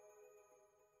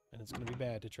 And it's going to be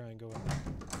bad to try and go in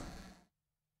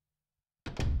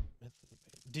there.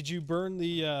 Did you burn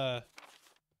the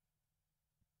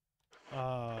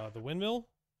windmill?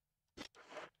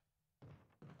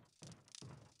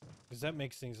 Because that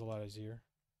makes things a lot easier.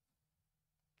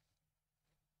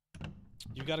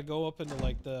 You got to go up into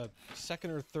like the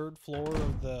second or third floor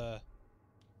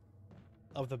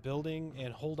of the building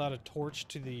and hold out a torch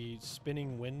to the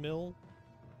spinning windmill,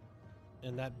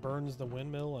 and that burns the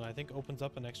windmill and I think opens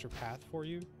up an extra path for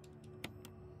you.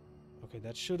 Okay,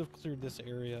 that should have cleared this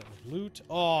area of loot.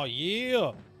 Oh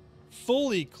yeah,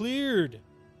 fully cleared.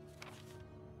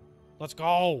 Let's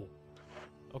go.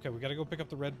 Okay, we got to go pick up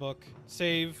the red book.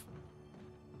 Save.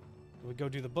 We go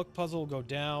do the book puzzle, go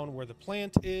down where the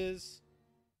plant is,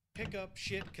 pick up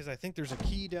shit, because I think there's a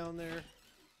key down there.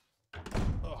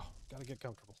 Oh, gotta get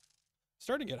comfortable. It's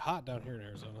starting to get hot down here in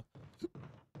Arizona.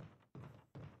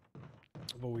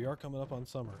 But we are coming up on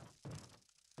summer.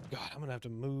 God, I'm gonna have to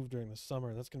move during the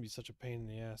summer. That's gonna be such a pain in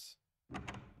the ass.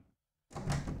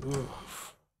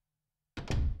 Oof.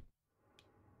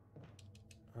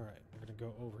 Alright, we're gonna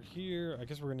go over here. I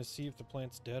guess we're gonna see if the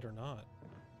plant's dead or not.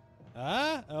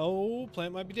 Ah, oh,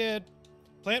 plant might be dead.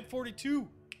 Plant 42,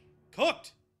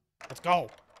 cooked. Let's go.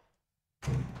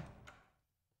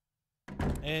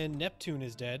 And Neptune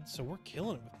is dead, so we're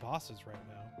killing it with bosses right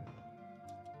now.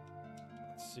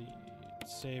 Let's see.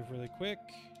 Save really quick.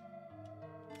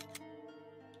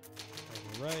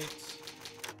 Right.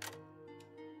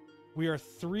 We are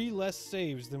 3 less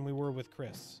saves than we were with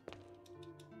Chris.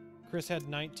 Chris had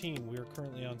 19. We are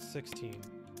currently on 16.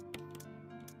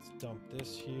 Dump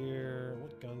this here.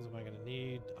 What guns am I gonna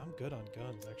need? I'm good on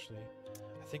guns, actually.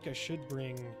 I think I should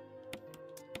bring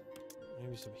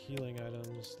maybe some healing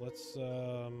items. Let's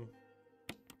do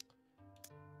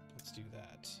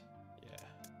that. Yeah.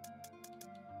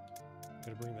 I'm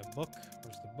gonna bring the book.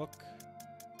 Where's the book?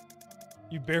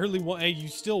 You barely won. Hey, you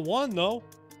still won though.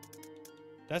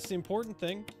 That's the important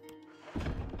thing.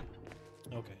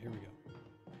 Okay, here we go.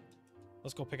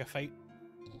 Let's go pick a fight.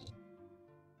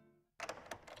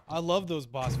 I love those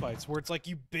boss fights where it's like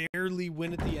you barely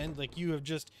win at the end, like you have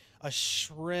just a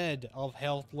shred of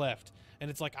health left. And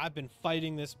it's like, I've been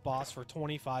fighting this boss for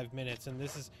 25 minutes and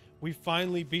we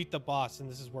finally beat the boss and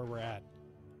this is where we're at.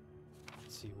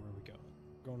 Let's see, where are we going?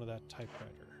 We're going to that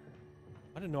typewriter.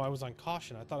 I didn't know I was on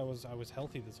caution. I thought I was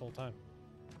healthy this whole time.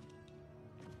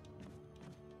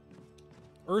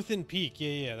 Earthen Peak.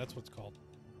 Yeah, that's what it's called.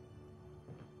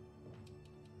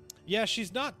 Yeah,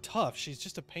 she's not tough. She's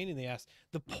just a pain in the ass.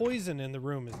 The poison in the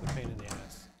room is the pain in the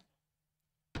ass.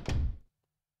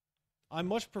 I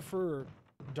much prefer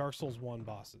Dark Souls 1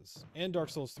 bosses and Dark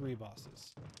Souls 3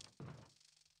 bosses.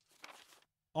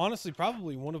 Honestly,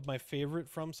 probably one of my favorite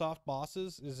FromSoft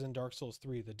bosses is in Dark Souls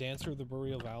 3, the Dancer of the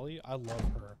Boreal Valley. I love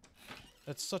her.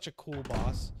 That's such a cool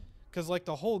boss. Because, like,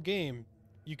 the whole game,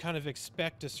 you kind of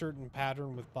expect a certain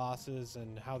pattern with bosses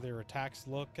and how their attacks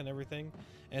look and everything.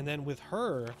 And then with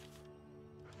her,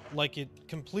 like, it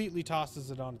completely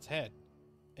tosses it on its head.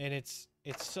 And it's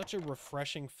such a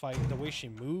refreshing fight. The way she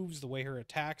moves, the way her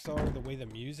attacks are, the way the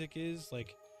music is.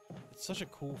 Like, it's such a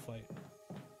cool fight.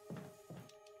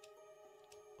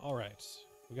 Alright,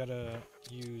 we gotta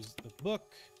use the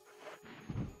book.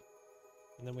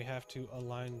 And then we have to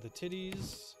align the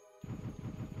titties.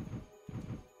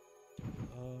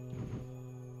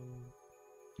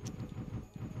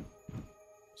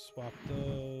 Swap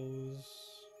those.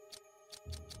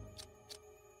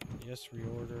 Yes,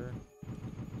 reorder.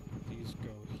 These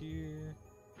go here.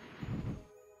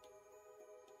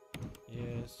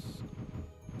 Yes.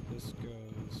 This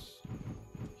goes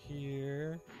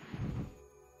here.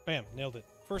 Bam, nailed it.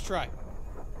 First try.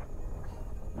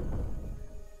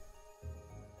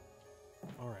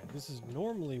 Alright, this is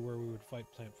normally where we would fight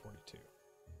Plant 42.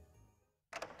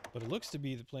 But it looks to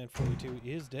be that Plant 42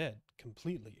 is dead.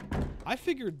 Completely. I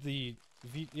figured the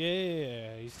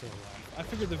yeah, he's still alive. I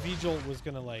figured the V-Jolt was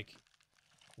gonna, like,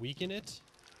 weaken it.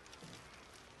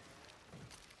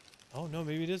 Oh, no,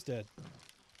 maybe it is dead.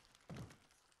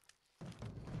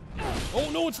 Oh,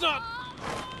 no, it's not!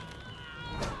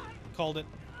 Called it.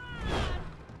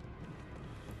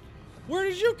 Where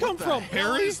did you come from, Perry?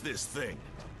 What is this thing?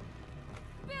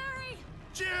 Barry!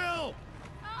 Jill!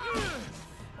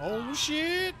 Oh,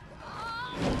 shit!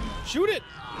 Shoot it!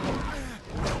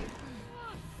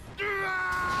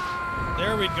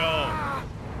 There we go.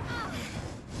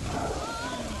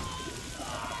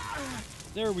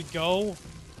 There we go.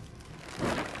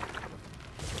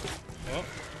 Oh.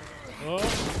 Oh.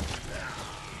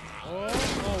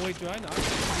 Oh, wait, do I not do the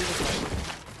fight?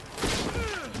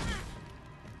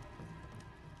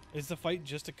 Is the fight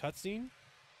just a cutscene?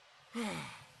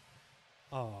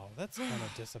 Oh, that's kind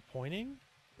of disappointing.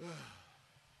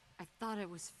 I thought it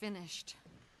was finished.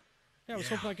 Yeah, I was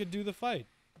hoping I could do the fight.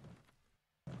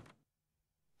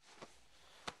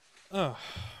 Oh,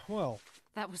 well.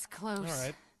 That was close. All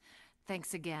right.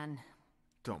 Thanks again.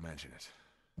 Don't mention it.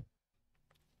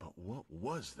 But what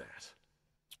was that?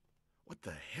 What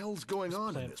the hell's going on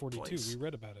in Plant this 42. place? We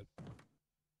read about it.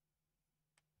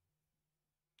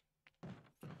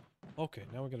 Okay,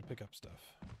 now we gotta pick up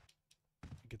stuff.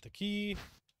 Get the key.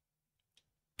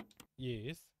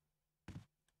 Yes.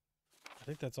 I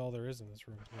think that's all there is in this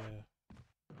room. Yeah.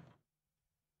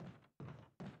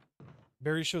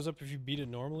 Barry shows up if you beat it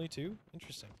normally too?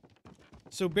 Interesting.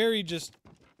 So Barry just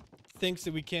thinks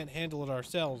that we can't handle it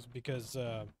ourselves because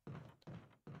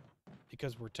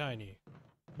we're tiny.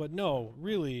 But no,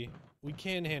 really, we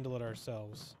can handle it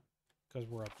ourselves because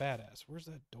we're a badass. Where's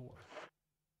that door?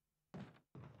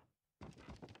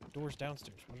 Door's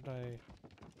downstairs. Why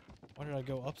did I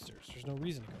go upstairs? There's no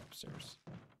reason to go upstairs.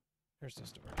 Here's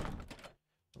this door.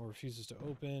 Door refuses to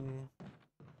open.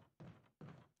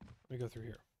 Let me go through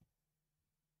here.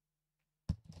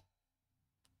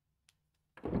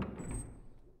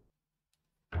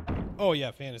 Oh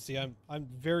yeah, fantasy. I'm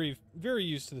very, very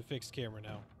used to the fixed camera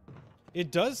now.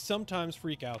 It does sometimes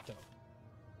freak out though,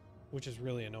 which is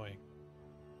really annoying.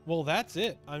 Well, that's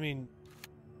it. I mean,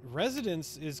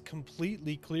 Residence is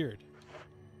completely cleared.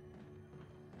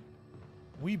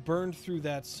 We burned through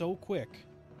that so quick.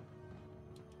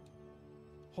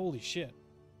 Holy shit.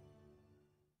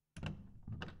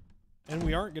 And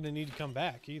we aren't going to need to come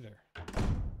back either.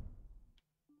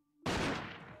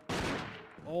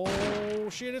 Oh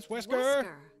shit, it's Wesker! Wesker!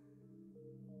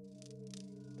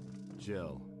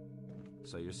 Jill,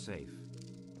 so you're safe.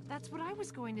 That's what I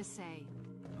was going to say.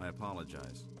 I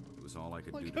apologize. It was all I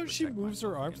could do Like to how she protect moves her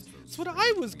myself arms. against those That's what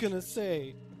strange I was gonna creatures.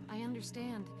 say. I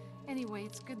understand. Anyway,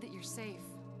 it's good that you're safe.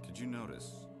 Did you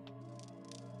notice?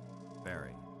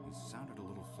 Barry, you sounded a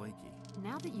little flaky.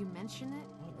 Now that you mention it,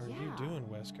 What are yeah. you doing,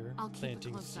 Wesker? I'll keep a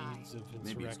Planting close eye. seeds of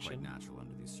Maybe it's quite insurrection. natural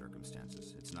under these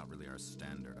circumstances. It's not really our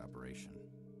standard operation.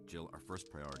 Jill, our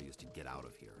first priority is to get out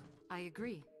of here. I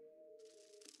agree.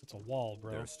 It's a wall,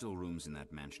 bro. There are still rooms in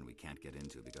that mansion we can't get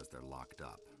into because they're locked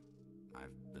up.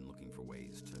 I've been looking for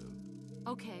ways to...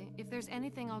 Okay, if there's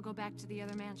anything, I'll go back to the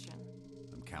other mansion.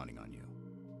 I'm counting on you.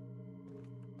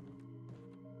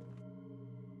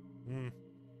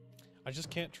 I just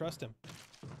can't trust him.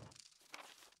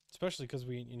 Especially because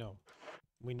we know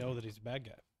that he's a bad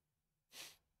guy.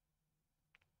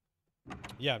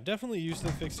 Yeah, definitely use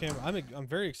the fixed camera. I'm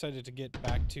very excited to get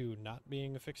back to not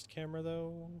being a fixed camera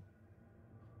though.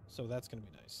 So that's gonna be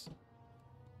nice.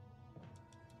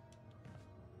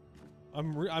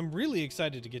 I'm really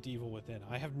excited to get to Evil Within.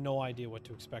 I have no idea what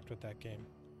to expect with that game.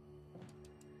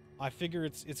 I figure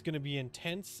it's gonna be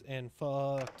intense and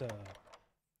fucked up.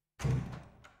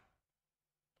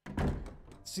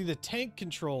 See, the tank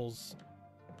controls,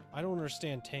 I don't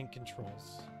understand tank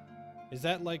controls. Is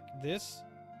that like this?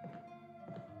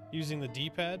 Using the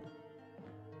D-pad?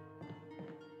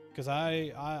 Because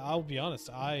I'll be honest,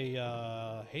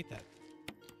 I hate that.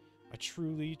 I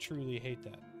truly, truly hate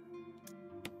that.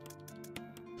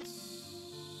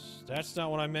 That's not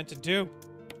what I meant to do.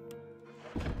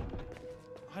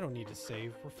 I don't need to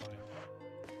save. We're fine.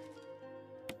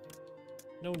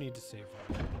 No need to save.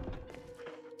 Quick,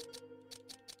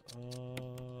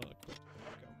 there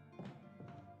we go.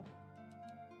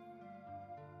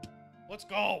 Let's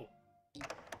go.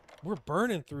 We're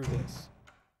burning through this.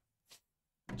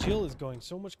 Jill is going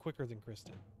so much quicker than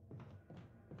Kristen.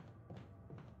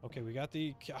 Okay, we got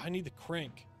the... I need the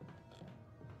crank.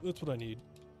 That's what I need.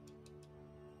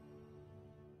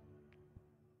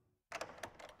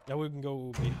 Now we can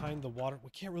go behind the water. We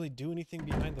can't really do anything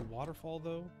behind the waterfall,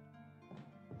 though.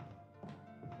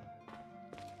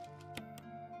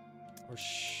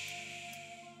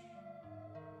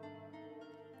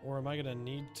 Or am I gonna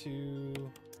need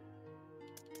to...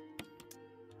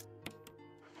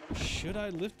 Should I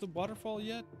lift the waterfall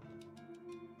yet?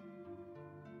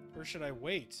 Or should I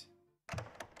wait?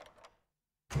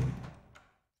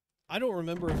 I don't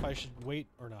remember if I should wait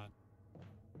or not.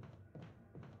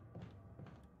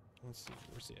 Let's see,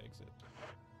 where's the exit?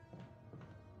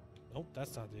 Nope,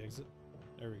 that's not the exit.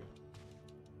 There we go.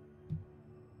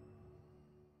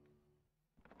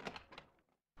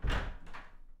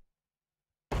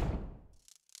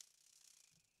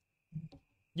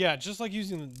 Yeah, just like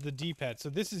using the D-pad. So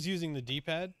this is using the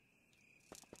D-pad.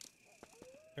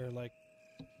 Or like...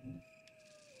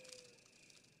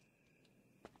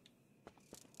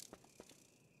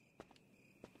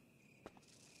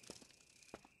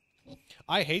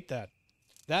 I hate that.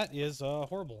 That is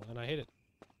horrible, and I hate it.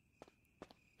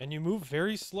 And you move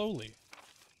very slowly.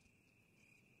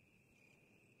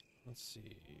 Let's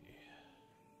see.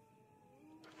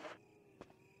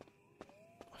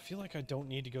 I feel like I don't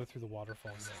need to go through the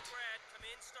waterfall This yet. is Brad. Come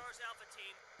in, Stars Alpha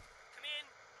Team. Come in.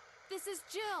 This is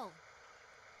Jill.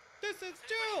 This is Does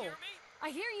anybody Jill! hear me? I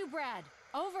hear you, Brad.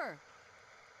 Over.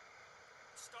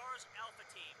 Stars Alpha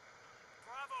Team.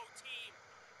 Bravo Team.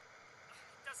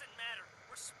 It doesn't matter.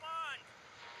 Respond.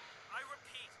 I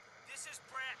repeat, this is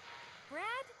Brad.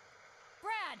 Brad?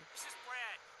 Brad! This is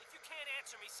Brad. If you can't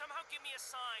answer me, somehow give me a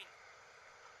sign.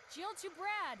 Jill to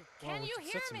Brad. Wow, Can we you could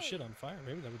hear set some me? shit on fire.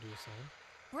 Maybe that would do a sign.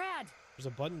 Brad! There's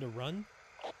a button to run.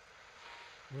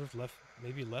 Move left,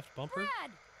 maybe left bumper?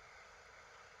 Brad!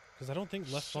 Because I don't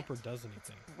think left Shit. bumper does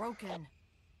anything. Broken.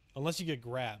 Unless you get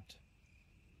grabbed.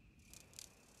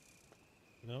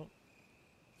 No.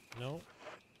 No.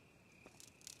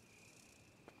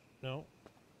 No.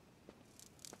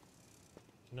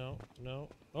 No. No.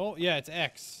 Oh, yeah, it's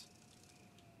X.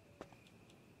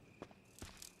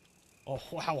 Oh,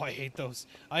 wow, I hate those.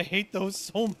 I hate those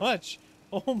so much.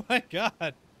 Oh my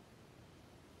god.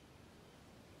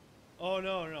 Oh,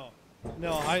 no, no.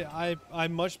 No, I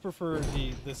much prefer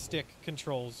the stick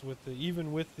controls with the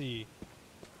even with the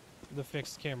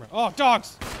fixed camera. Oh,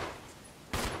 dogs!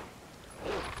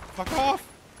 Fuck off!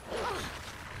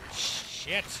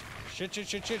 Shit. Shit, shit,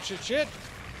 shit, shit, shit, shit.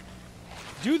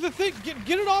 Do the thing.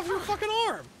 Get it off your fucking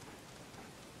arm.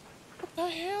 What the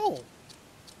hell?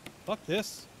 Fuck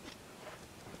this.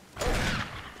 I'm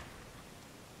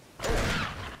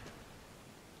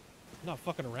not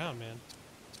fucking around, man.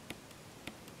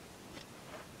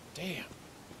 Damn.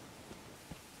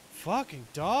 Fucking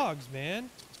dogs, man.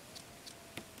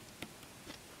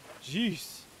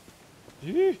 Jeez.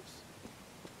 Jeez.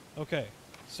 Okay,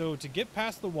 so to get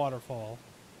past the waterfall,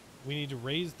 we need to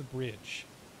raise the bridge.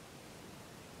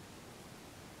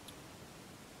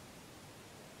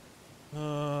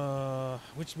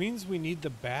 Which means we need the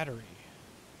battery.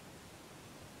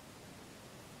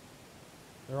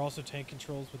 There are also tank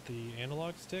controls with the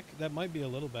analog stick. That might be a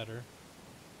little better.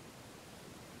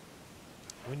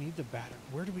 We need the battery.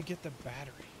 Where do we get the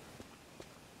battery?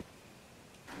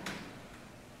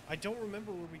 I don't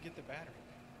remember where we get the battery.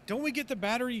 Don't we get the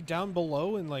battery down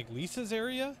below in like Lisa's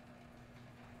area?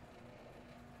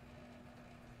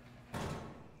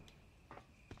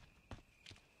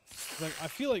 Like, I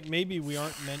feel like maybe we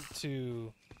aren't meant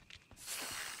to...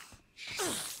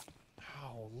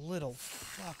 Ow, little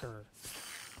fucker.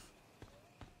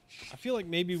 I feel like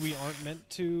maybe we aren't meant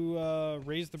to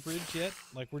raise the bridge yet.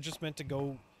 Like, we're just meant to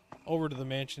go over to the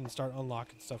mansion and start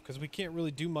unlocking stuff, because we can't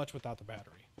really do much without the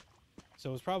battery. So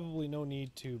there's probably no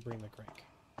need to bring the crank.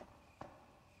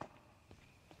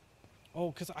 Oh,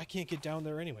 because I can't get down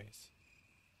there anyways.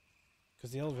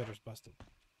 Because the elevator's busted.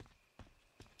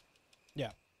 Yeah,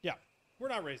 yeah. We're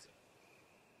not raising.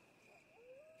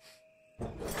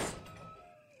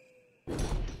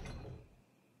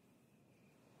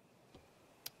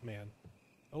 Man.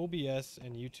 OBS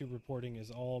and YouTube reporting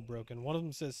is all broken. One of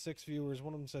them says 6 viewers,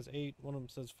 one of them says 8, one of them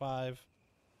says 5.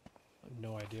 I have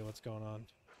no idea what's going on.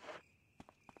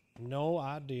 No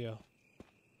idea.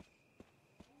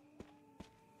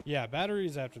 Yeah,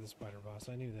 batteries after the spider boss.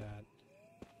 I knew that.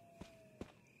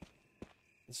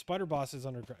 The spider boss is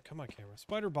underground. Come on, camera.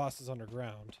 Spider boss is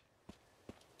underground.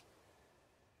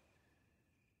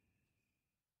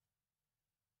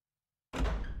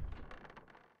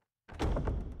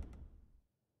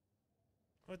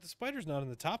 But the spider's not on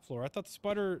the top floor. I thought the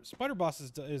spider boss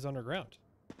is underground.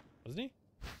 Wasn't he?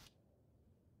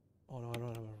 Oh no, I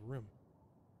don't have a room.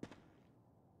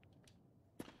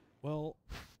 Well,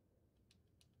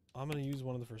 I'm gonna use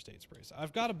one of the first aid sprays.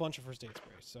 I've got a bunch of first aid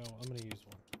sprays, so I'm gonna use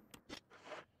one.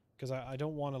 Because I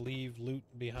don't want to leave loot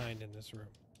behind in this room.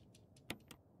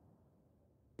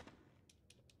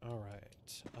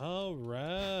 Alright.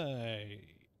 Alright.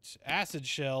 Acid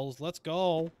shells. Let's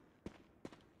go.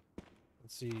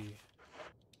 Let's see.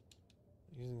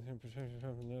 Using the protection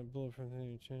from the bullet from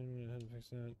the chain. How to fix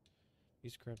that?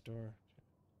 Use scrap door.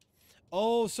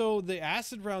 Oh, so the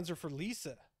acid rounds are for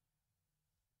Lisa.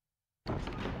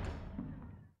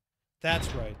 That's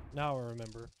right. Now I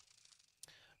remember.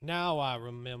 Now I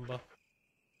remember.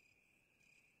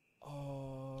 I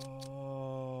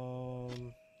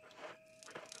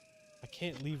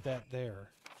can't leave that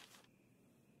there.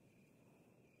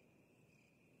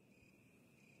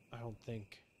 I don't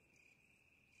think.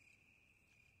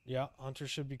 Yeah, Hunter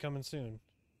should be coming soon.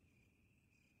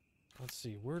 Let's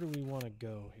see, where do we want to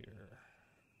go here?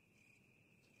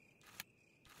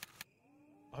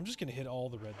 I'm just gonna hit all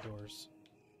the red doors.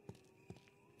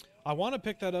 I want to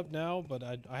pick that up now, but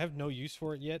I have no use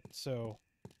for it yet, so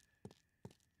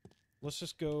let's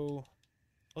just go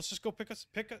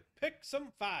pick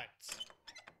some fights.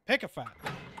 Pick a fight.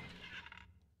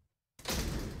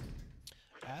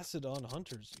 Acid on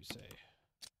hunters, you say.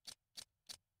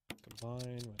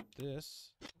 Combine with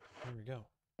this. There we go.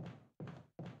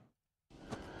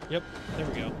 Yep, there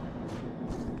we go.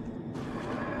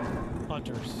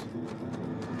 Hunters.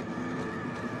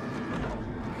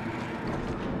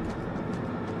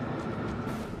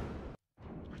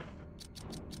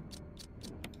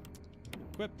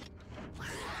 Equip.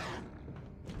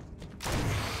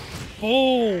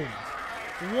 Boom!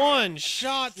 One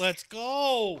shot, let's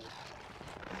go!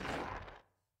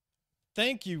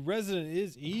 Thank you, Resident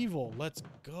is evil. Let's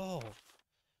go.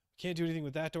 Can't do anything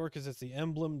with that door because it's the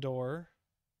emblem door.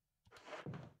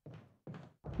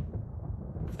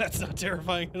 That's not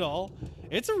terrifying at all.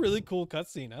 It's a really cool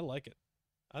cutscene. I like it.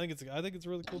 I think it's a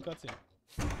really cool cutscene.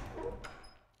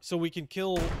 So we can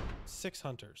kill 6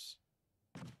 hunters.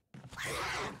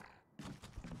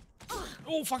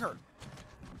 Oh, fucker!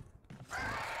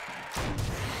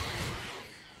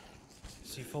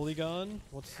 Is he fully gone?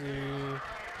 What's the...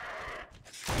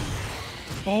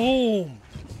 Boom!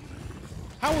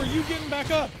 How are you getting back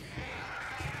up?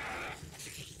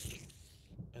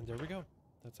 And there we go.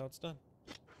 That's how it's done.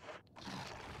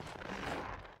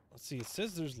 Let's see. It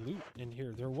says there's loot in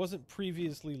here. There wasn't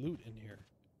previously loot in here.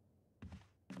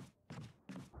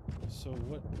 So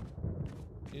what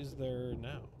is there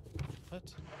now?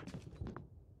 What?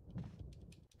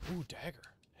 Ooh, dagger.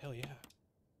 Hell yeah.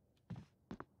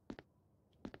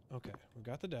 Okay, we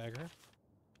got the dagger.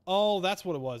 Oh, that's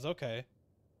what it was. Okay.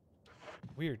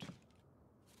 Weird.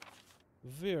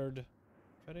 Weird.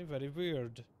 Very, very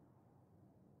weird.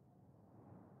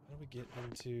 How do we get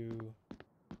into...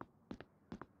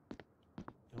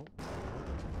 Nope.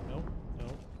 Nope.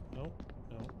 Nope. Nope.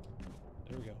 Nope.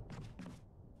 There we go.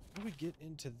 How do we get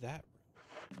into that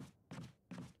room?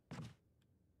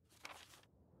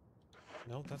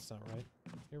 Nope, that's not right.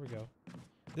 Here we go.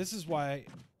 This is why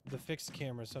the fixed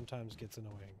camera sometimes gets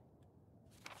annoying.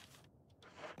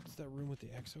 What's that room with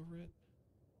the X over it?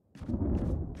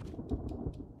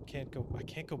 I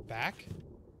can't go back?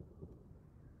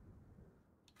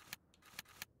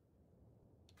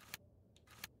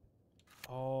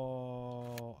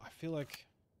 Oh, I feel like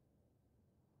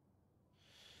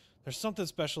there's something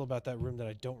special about that room that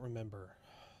I don't remember.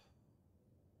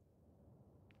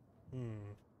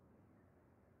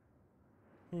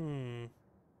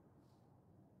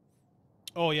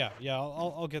 Oh yeah,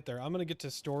 I'll get there. I'm gonna get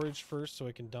to storage first so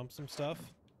I can dump some stuff,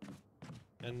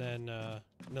 and then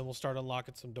we'll start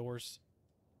unlocking some doors,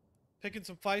 picking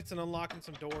some fights and unlocking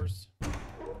some doors.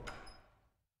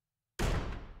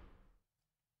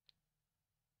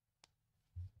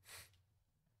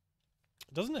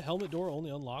 Doesn't the helmet door only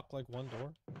unlock like one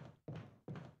door?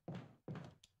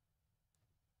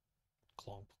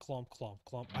 Clomp, clomp, clomp,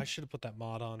 clomp. I should have put that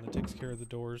mod on that takes care of the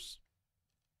doors.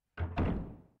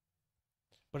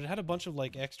 But it had a bunch of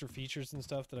like extra features and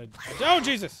stuff that oh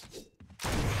Jesus!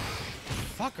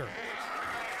 Fucker!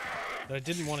 That I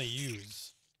didn't want to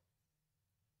use.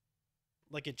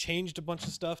 Like it changed a bunch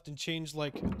of stuff and changed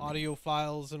like audio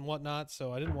files and whatnot,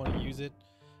 so I didn't want to use it.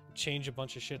 Change a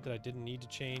bunch of shit that I didn't need to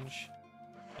change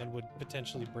and would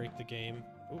potentially break the game.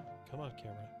 Oh, come on,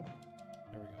 camera.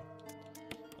 There we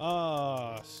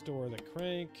go. Store the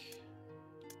crank.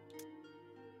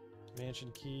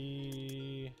 Mansion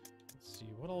key. Let's see,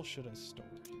 what else should I store?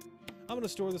 I'm gonna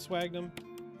store the Swagnum.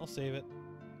 I'll save it.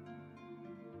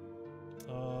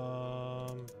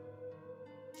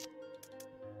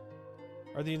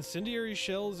 Are the incendiary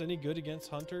shells any good against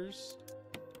hunters?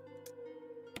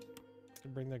 I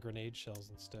can bring the grenade shells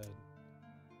instead.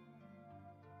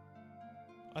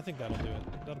 I think that'll do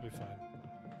it. That'll be fine.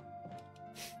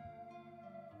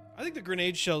 I think the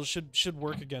grenade shells should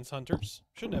work against hunters.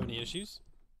 Shouldn't have any issues.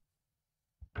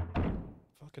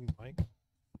 Fucking mic.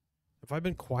 Have I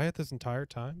been quiet this entire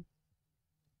time?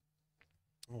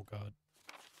 Oh god.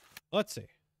 Let's see.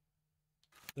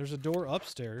 There's a door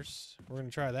upstairs. We're gonna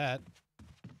try that.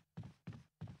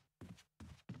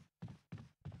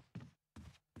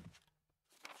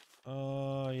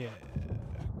 Yeah.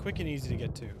 Quick and easy to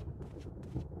get to.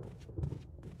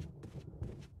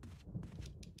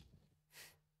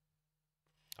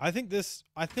 I think this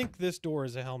door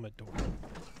is a helmet door.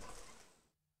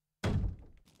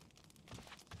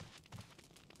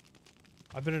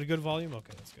 I've been at a good volume?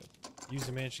 Okay, that's good. Use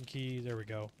the mansion key. There we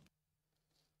go.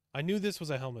 I knew this was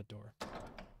a helmet door.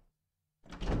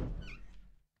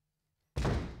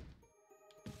 Oh,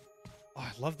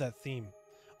 I love that theme.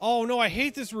 Oh no, I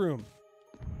hate this room.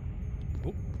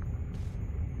 Oh.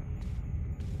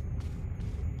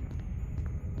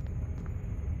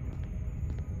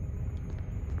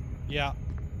 Yeah.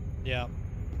 Yeah.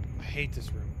 I hate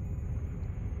this room.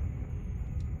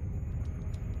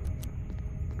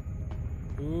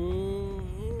 Ooh.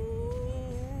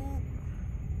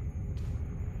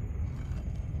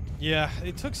 Yeah,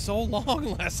 it took so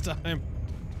long last time.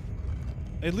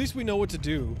 At least we know what to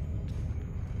do.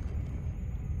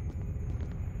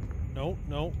 No,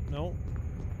 no, no.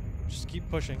 Just keep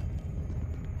pushing.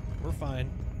 We're fine.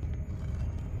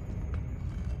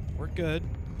 We're good.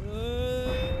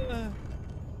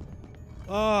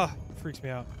 Freaks me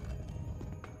out.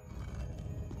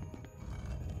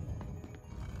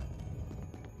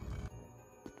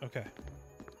 Okay.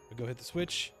 We go hit the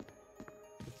switch.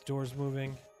 Get the doors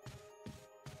moving.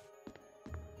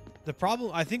 The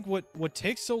problem, I think what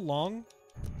takes so long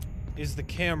is the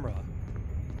camera.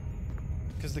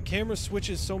 Because the camera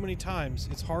switches so many times,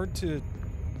 it's hard to,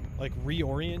 like,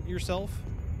 reorient yourself.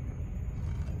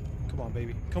 Come on,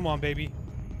 baby. Come on, baby.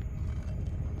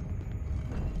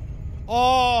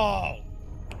 Oh!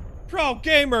 Pro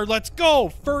gamer, let's go!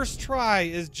 First try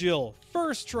is Jill.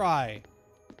 First try.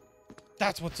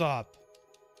 That's what's up.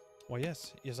 Well,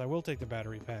 yes. Yes, I will take the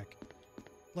battery pack.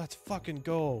 Let's fucking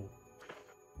go.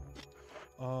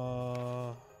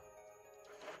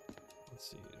 Let's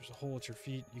see. There's a hole at your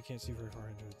feet. You can't see very far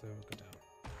into it, though. Go down.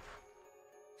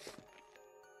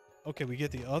 Okay, we get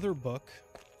the other book.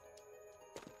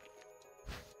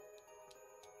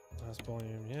 Last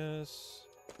volume, yes.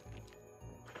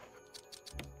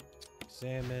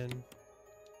 Examine.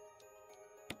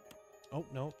 Oh,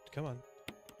 no. Come on.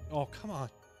 Oh, come on.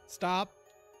 Stop.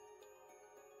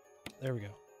 There we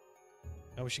go.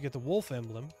 Now we should get the wolf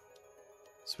emblem.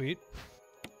 Sweet.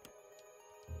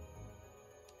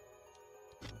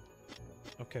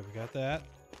 Okay, we got that.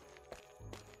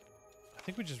 I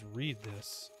think we just read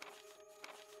this.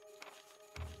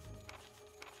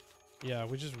 Yeah,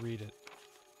 we just read it.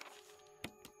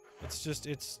 It's just,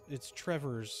 it's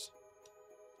Trevor's.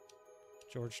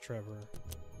 George Trevor.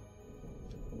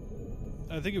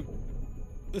 I think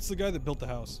it's the guy that built the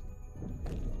house.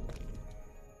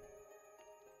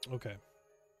 Okay.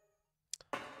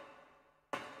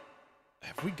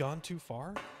 Have we gone too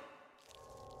far?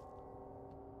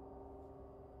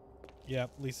 Yeah,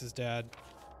 Lisa's dad.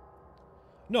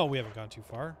 No, we haven't gone too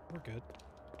far. We're good.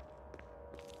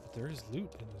 But there is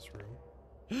loot in this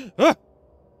room. Ah!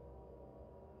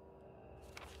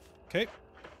 Okay.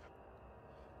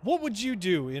 What would you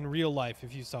do in real life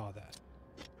if you saw that?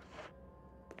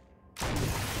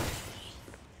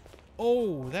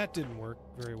 Oh, that didn't work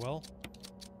very well.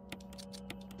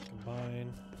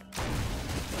 Combine.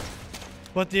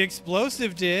 But the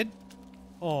explosive did.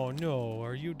 Oh no,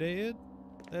 are you dead?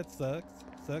 That sucks.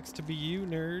 Sucks to be you,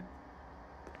 nerd.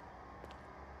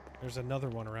 There's another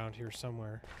one around here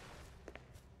somewhere.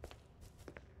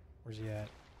 Where's he at?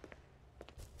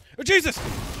 Oh, Jesus!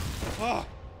 Oh!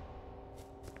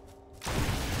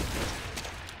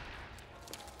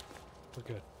 We're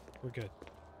good. We're good.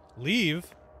 Leave?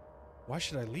 Why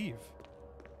should I leave?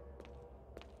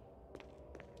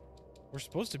 We're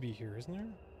supposed to be here, isn't there?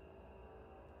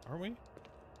 Aren't we?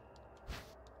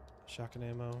 Shotgun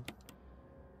ammo.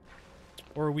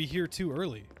 Or are we here too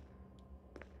early?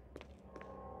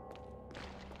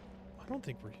 I don't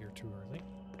think we're here too early.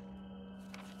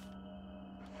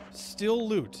 Still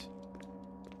loot.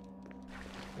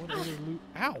 What other loot?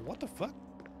 Ow, what the fuck?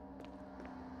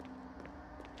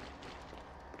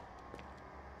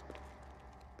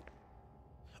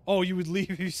 Oh, you would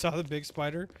leave if you saw the big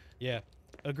spider? Yeah,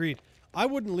 agreed. I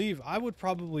wouldn't leave. I would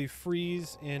probably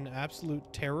freeze in absolute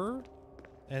terror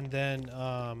and then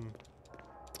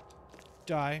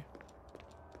die.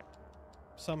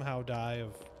 Somehow die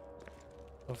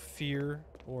of fear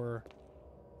or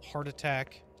heart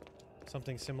attack,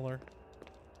 something similar.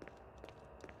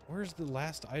 Where's the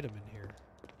last item in here?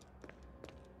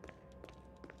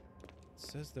 It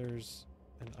says there's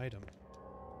an item.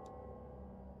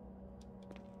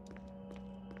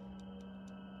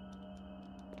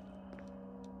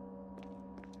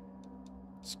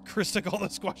 Chris took all the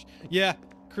squash. Yeah,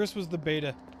 Chris was the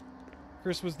beta.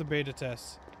 Chris was the beta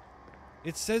test.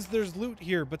 It says there's loot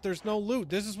here, but there's no loot.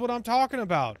 This is what I'm talking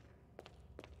about.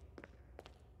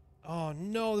 Oh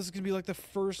no, this is gonna be like the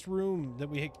first room that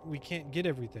we can't get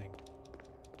everything.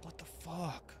 What the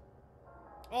fuck?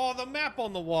 Oh, the map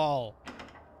on the wall.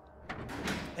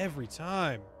 Every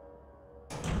time.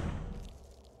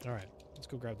 All right, let's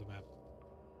go grab the map.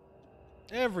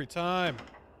 Every time.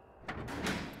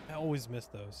 I always miss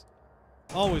those.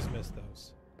 Always miss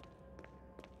those.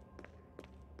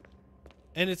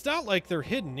 And it's not like they're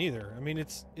hidden either. I mean,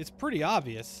 it's pretty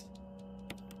obvious.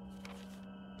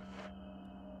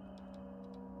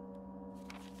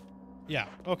 Yeah,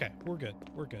 okay, we're good.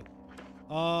 We're good.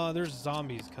 There's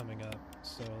zombies coming up.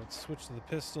 So let's switch to the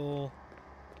pistol.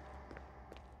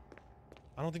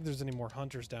 I don't think there's any more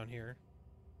hunters down here.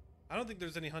 I don't think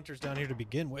there's any hunters down here to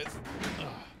begin with. Ugh.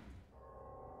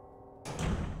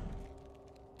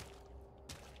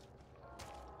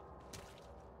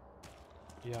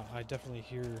 Yeah, I definitely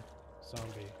hear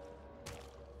zombie.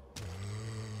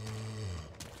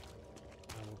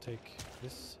 I will take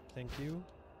this, thank you.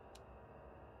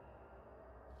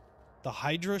 The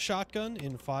Hydra shotgun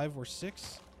in 5 or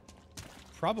 6?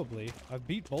 Probably. I've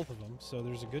beat both of them, so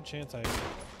there's a good chance I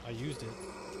used it.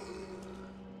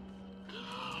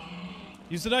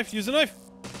 Use the knife! Use the knife!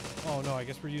 Oh no, I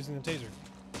guess we're using the taser.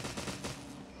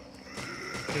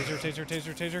 Taser, taser,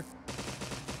 taser, taser.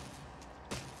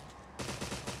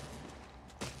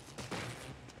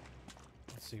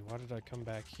 Let's see, why did I come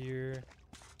back here?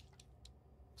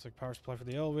 Looks like power supply for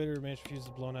the elevator. Managed fuse is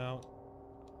blown out.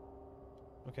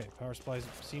 Okay, power supply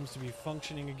seems to be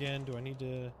functioning again. Do I need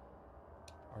to...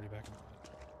 Already back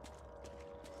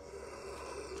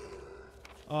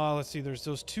on. Let's see, there's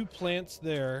those 2 plants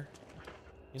there.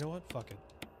 You know what? Fuck it.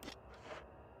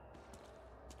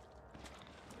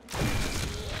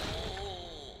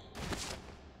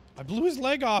 I blew his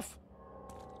leg off!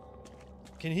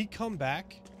 Can he come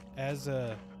back as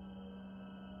a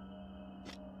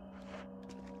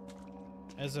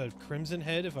Crimson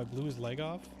Head if I blew his leg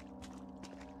off?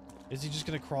 Is he just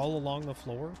gonna crawl along the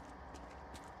floor?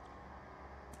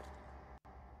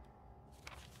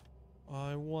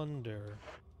 I wonder.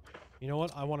 You know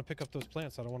what? I want to pick up those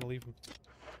plants. I don't want to leave them.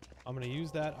 I'm gonna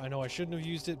use that. I know I shouldn't have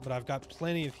used it, but I've got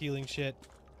plenty of healing shit.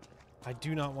 I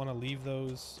do not want to leave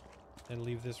those and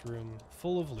leave this room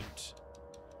full of loot.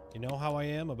 You know how I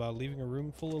am about leaving a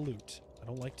room full of loot. I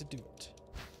don't like to do it.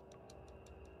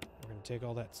 We're gonna take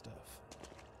all that stuff.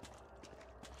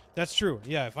 That's true.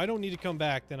 Yeah, if I don't need to come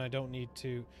back, then I don't need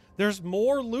to... There's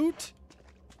more loot?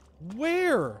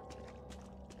 Where?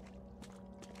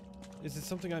 Is it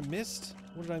something I missed?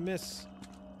 What did I miss?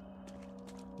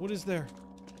 What is there?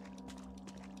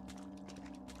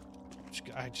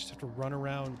 I just have to run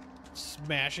around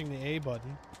smashing the A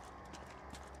button.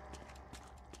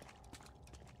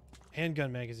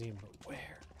 Handgun magazine, but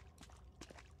where?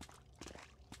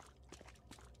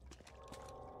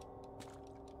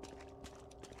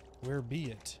 Where be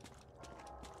it?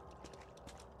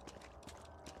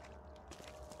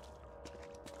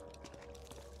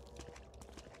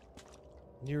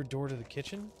 Near door to the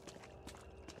kitchen?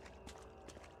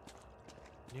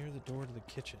 Near the door to the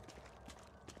kitchen.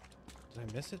 Did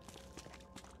I miss it?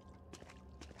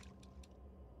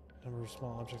 Number of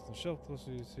small objects on the shelf.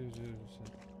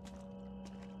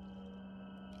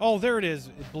 Oh, there it is.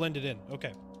 It blended in.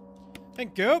 Okay.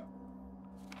 Thank you.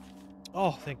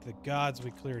 Oh, thank the gods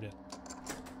we cleared it.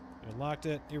 We unlocked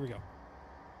it. Here we go.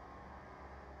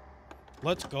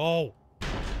 Let's go.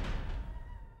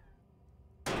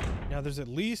 Now there's at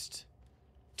least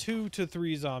 2 to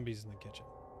 3 zombies in the kitchen.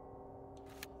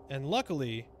 And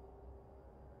luckily,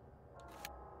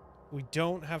 we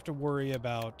don't have to worry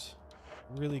about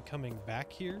really coming back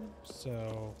here,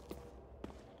 so...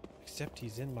 Except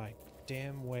he's in my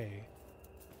damn way.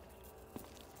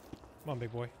 Come on,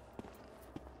 big boy.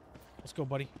 Let's go,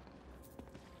 buddy.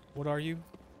 What are you?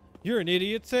 You're an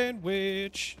idiot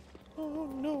sandwich! Oh,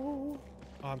 no.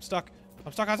 Oh, I'm stuck.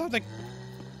 I'm stuck on something!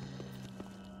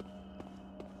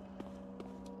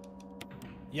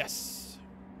 Yes!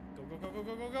 Go, go, go,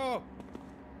 go, go, go, go!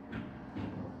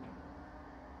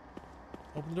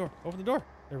 Open the door. Open the door.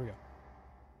 There we go.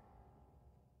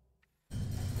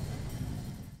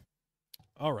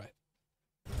 All right.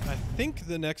 I think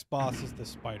the next boss is the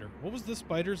spider. What was the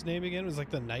spider's name again? It was like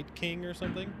the Night King or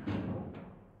something?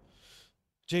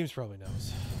 James probably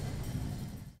knows.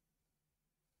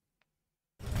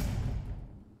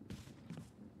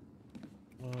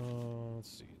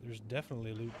 Let's see. There's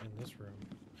definitely loot in this room.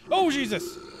 Oh,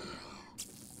 Jesus!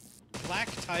 Black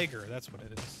Tiger. That's what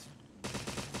it is.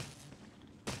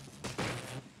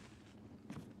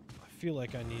 I feel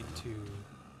like I need to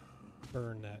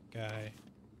burn that guy.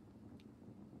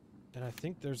 And I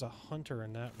think there's a hunter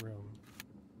in that room.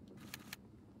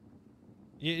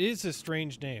 It is a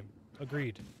strange name.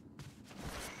 Agreed.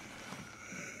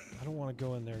 I don't want to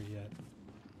go in there yet.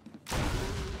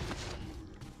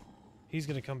 He's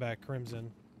gonna come back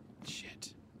crimson.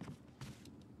 Shit.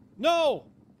 No!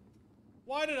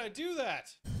 Why did I do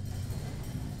that?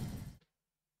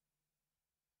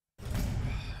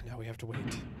 Now we have to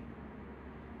wait.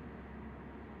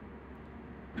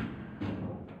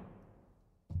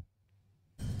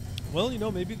 Well, you know,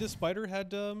 maybe this spider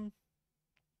had an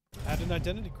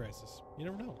identity crisis. You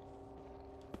never know.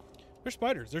 They're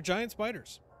spiders. They're giant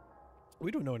spiders. We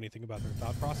don't know anything about their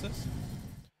thought process.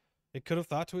 It could have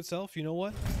thought to itself, you know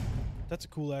what? That's a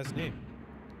cool ass name.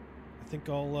 I think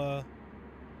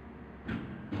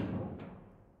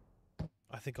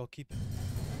I'll keep it.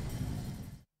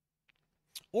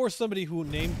 Or somebody who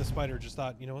named the spider just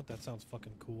thought, you know what, that sounds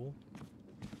fucking cool.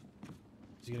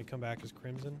 Is he gonna come back as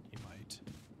Crimson? He might.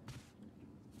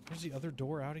 Where's the other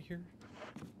door out of here?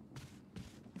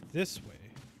 This way.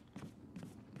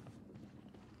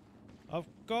 Of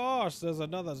course, there's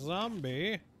another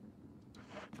zombie.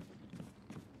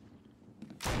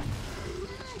 Did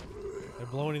I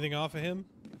blow anything off of him?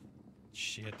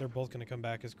 Shit, they're both gonna come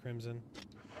back as Crimson.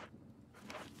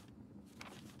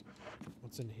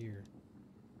 What's in here?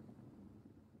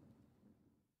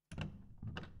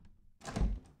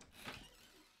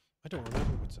 I don't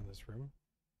remember what's in this room.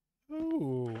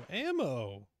 Ooh,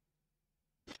 ammo.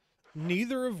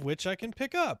 Neither of which I can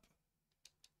pick up.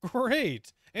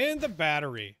 Great. And the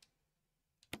battery.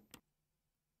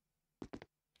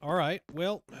 All right.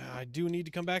 Well, I do need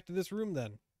to come back to this room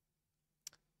then.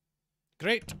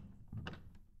 Great.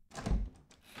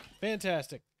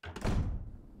 Fantastic.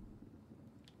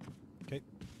 Okay.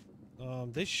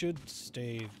 They should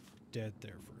stay dead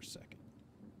there for a second.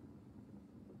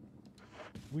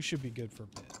 We should be good for a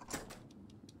bit.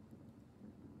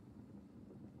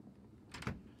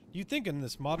 You'd think in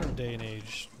this modern day and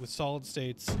age, with solid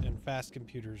states and fast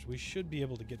computers, we should be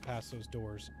able to get past those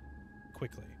doors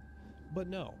quickly. But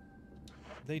no,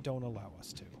 they don't allow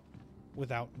us to,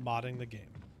 without modding the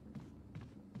game.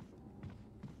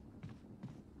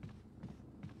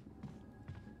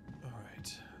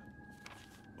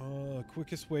 Alright.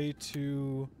 Quickest way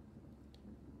to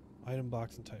item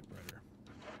box and typewriter.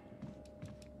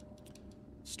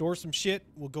 Store some shit.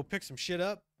 We'll go pick some shit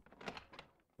up.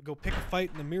 We'll go pick a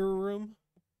fight in the mirror room.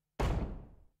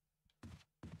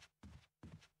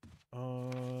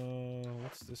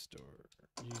 What's this door?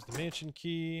 Use the mansion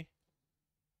key.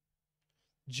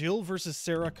 Jill versus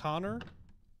Sarah Connor.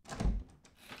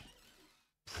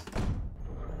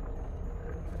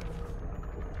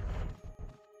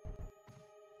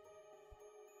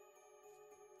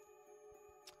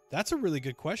 That's a really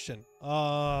good question.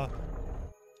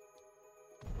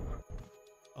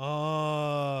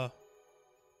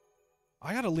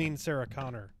 I gotta lean Sarah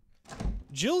Connor.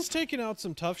 Jill's taken out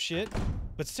some tough shit,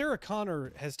 but Sarah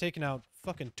Connor has taken out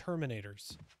fucking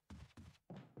Terminators.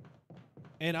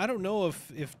 And I don't know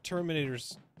if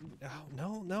Terminators...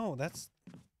 Oh, no, that's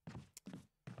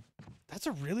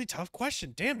a really tough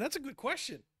question. Damn, that's a good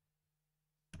question.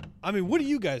 I mean, what do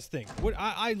you guys think?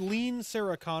 I lean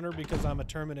Sarah Connor because I'm a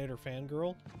Terminator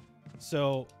fangirl.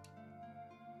 So,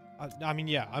 I mean,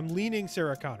 yeah, I'm leaning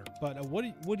Sarah Connor. But what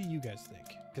do you guys think?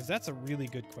 Because that's a really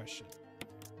good question.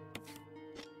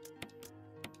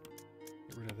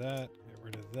 Get rid of that. Get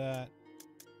rid of that.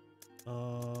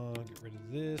 Get rid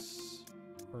of this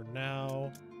for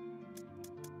now.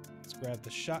 Let's grab the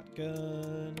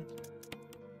shotgun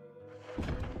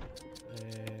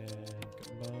and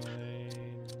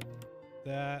combine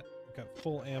that. Got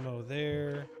full ammo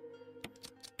there.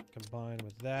 Combine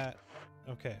with that.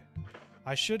 Okay.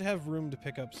 I should have room to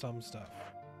pick up some stuff.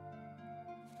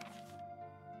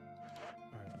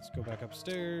 Alright, let's go back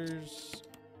upstairs.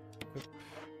 Equip.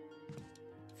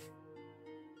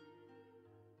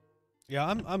 Yeah,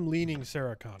 I'm leaning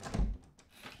Sarah Connor.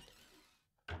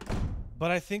 But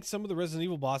I think some of the Resident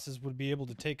Evil bosses would be able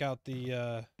to take out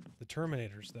the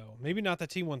Terminators, though. Maybe not the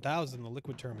T-1000, the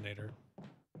Liquid Terminator.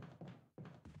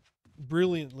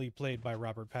 Brilliantly played by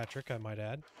Robert Patrick, I might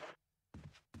add.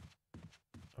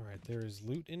 Alright, there is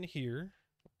loot in here.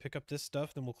 Pick up this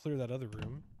stuff, then we'll clear that other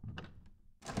room.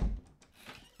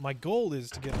 My goal is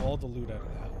to get all the loot out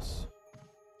of the house.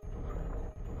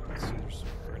 Let's see, there's some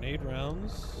grenade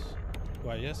rounds.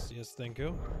 Why, yes, thank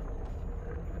you.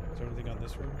 Is there anything on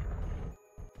this room?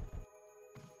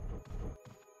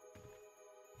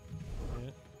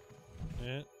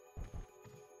 Yeah.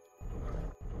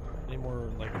 Any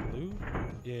more, like, loot?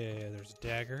 Yeah, there's a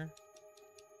dagger.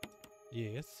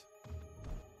 Yes.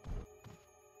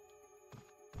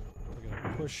 We're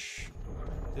gonna push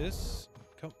this.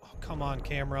 Come on,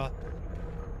 camera.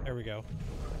 There we go.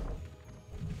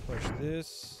 Push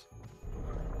this.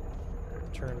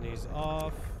 Turn these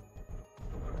off.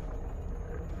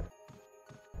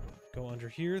 Go under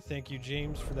here. Thank you,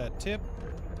 James, for that tip.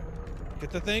 Get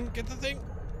the thing. Get the thing.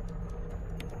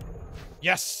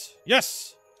 Yes!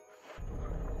 Yes!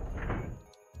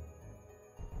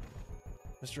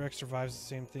 Mr. X survives the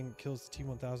same thing, kills the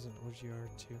T-1000 OGR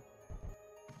too.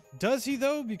 Does he,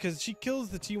 though? Because she kills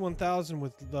the T-1000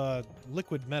 with the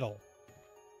liquid metal.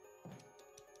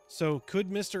 So, could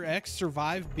Mr. X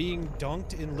survive being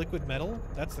dunked in liquid metal?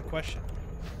 That's the question.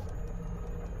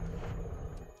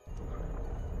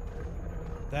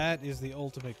 That is the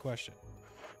ultimate question.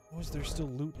 Was there still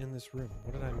loot in this room?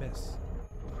 What did I miss?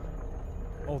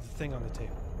 Oh, the thing on the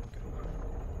table.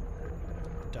 Okay.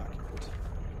 Document.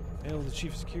 Mail to the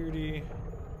chief of security.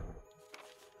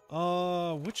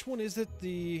 Which one is it?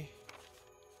 The...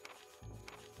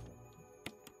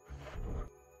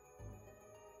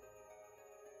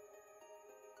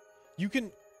 You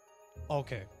can...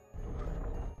 Okay.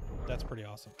 That's pretty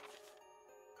awesome.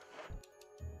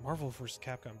 Marvel vs.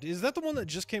 Capcom. Is that the one that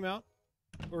just came out?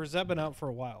 Or has that been out for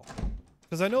a while?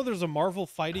 Because I know there's a Marvel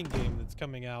fighting game that's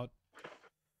coming out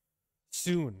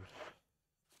soon.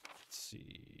 Let's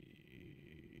see.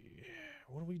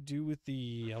 What do we do with the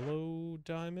yellow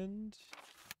diamond?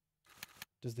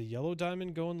 Does the yellow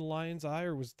diamond go in the lion's eye,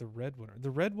 or was the red one? The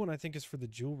red one, I think, is for the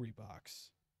jewelry box.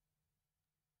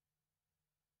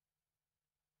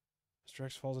 Mr.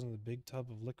 X falls into the big tub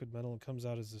of liquid metal and comes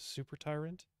out as a super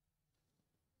tyrant.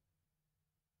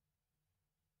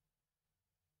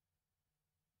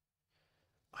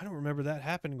 I don't remember that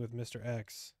happening with Mr.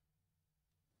 X.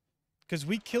 Because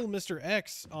we kill Mr.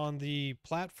 X on the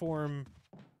platform,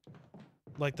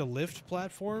 like the lift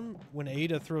platform, when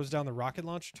Ada throws down the rocket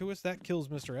launcher to us. That kills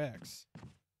Mr. X.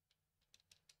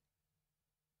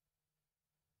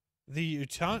 The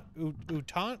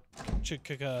Utant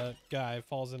guy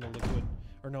falls into liquid.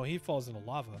 Or no, he falls into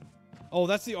lava. Oh,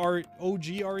 that's the OG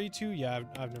RE2? Yeah,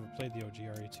 I've never played the OG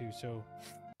RE2, so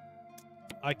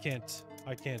I can't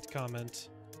comment.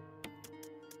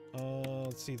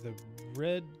 Let's see, the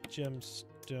red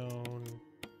gemstone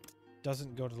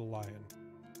doesn't go to the lion.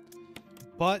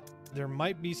 But there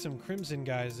might be some crimson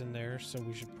guys in there, so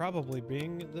we should probably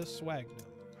bring the Swagnum.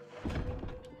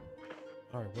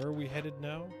 Alright, where are we headed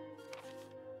now?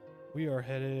 We are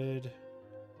headed...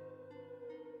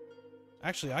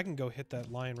 Actually, I can go hit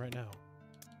that lion right now.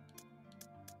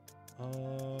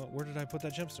 Where did I put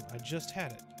that gemstone? I just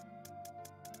had it.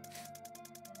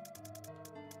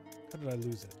 How did I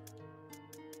lose it?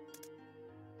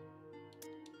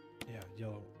 Yeah,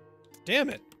 yellow. Damn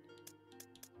it!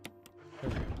 There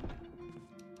we go.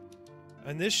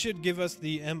 And this should give us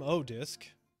the MO disc.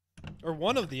 Or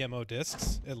one of the MO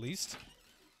discs, at least.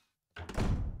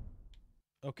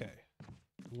 Okay.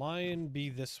 Lion be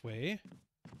this way.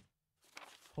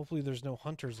 Hopefully there's no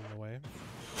hunters in the way.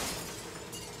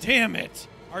 Damn it!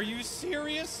 Are you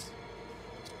serious?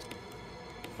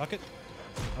 Fuck it.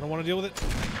 I don't want to deal with it.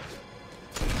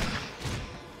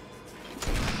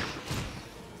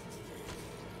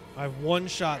 I have one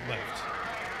shot left.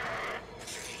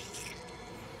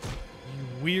 You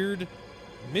weird,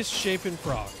 misshapen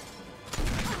frog.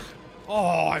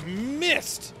 Oh, I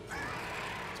missed!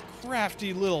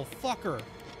 Crafty little fucker.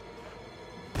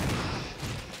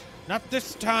 Not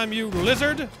this time, you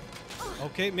lizard!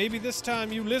 Okay, maybe this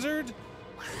time, you lizard.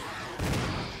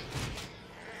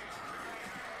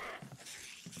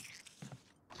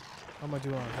 How am I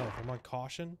doing on health? I'm on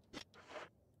caution.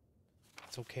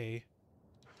 It's okay.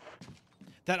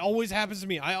 That always happens to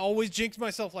me. I always jinx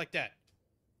myself like that.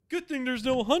 Good thing there's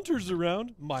no hunters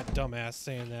around. My dumbass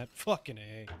saying that. Fucking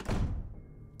A.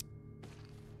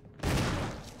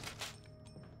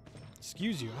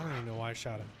 Excuse you. I don't even know why I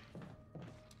shot him.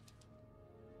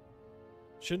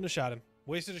 Shouldn't have shot him.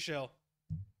 Wasted a shell.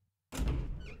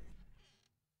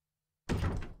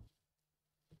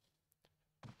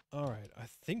 Alright, I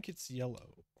think it's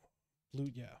yellow. Blue,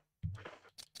 yeah.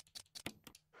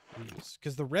 These.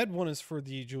 Because the red one is for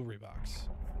the jewelry box.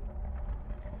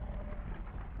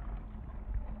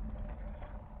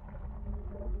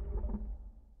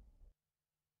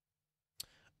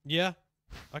 Yeah,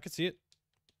 I could see it.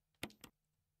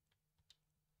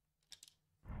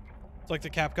 It's like the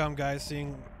Capcom guys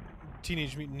seeing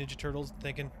Teenage Mutant Ninja Turtles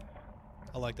thinking,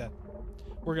 I like that.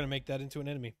 We're going to make that into an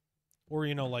enemy. Or,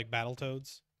 you know, like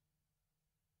Battletoads.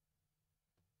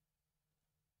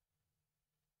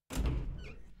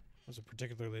 Was a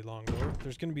particularly long door.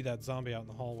 There's going to be that zombie out in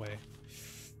the hallway.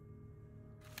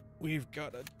 We've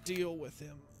got to deal with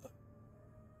him.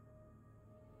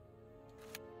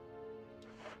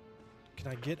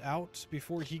 Can I get out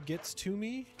before he gets to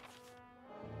me?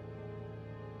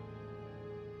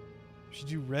 If you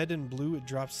do red and blue, it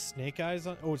drops snake eyes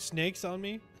on... Oh, snakes on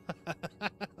me?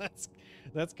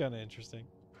 That's kind of interesting.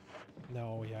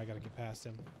 No, yeah, I got to get past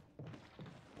him.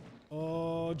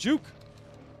 Oh, juke!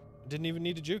 Didn't even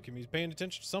need to juke him. He's paying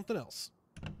attention to something else.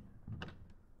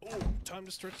 Oh, time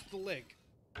to stretch the leg.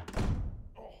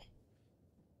 Oh.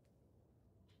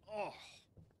 Oh.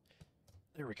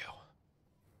 There we go.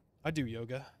 I do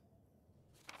yoga.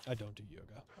 I don't do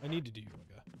yoga. I need to do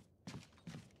yoga.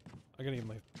 I gotta get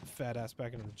my fat ass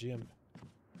back into the gym.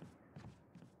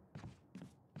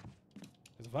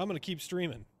 Because if I'm gonna keep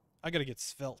streaming, I gotta get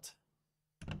svelte.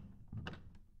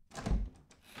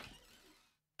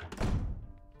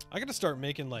 I gotta start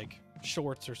making like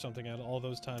shorts or something out of all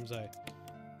those times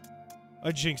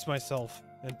I jinx myself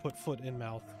and put foot in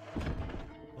mouth.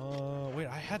 Wait,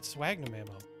 I had swagnum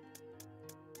ammo.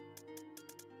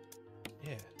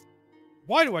 Yeah.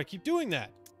 Why do I keep doing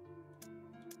that?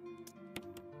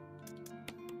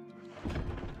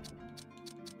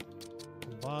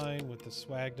 Combine with the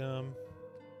swagnum.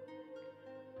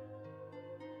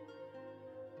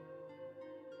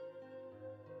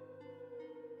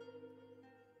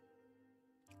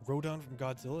 Rodon from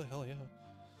Godzilla? Hell yeah.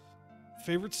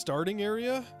 Favorite starting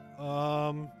area?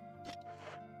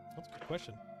 That's a good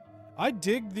question. I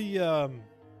dig the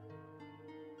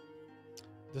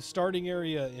starting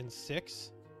area in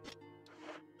 6.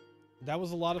 That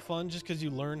was a lot of fun just because you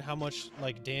learn how much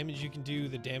like damage you can do.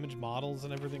 The damage models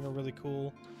and everything are really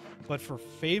cool. But for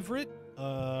favorite,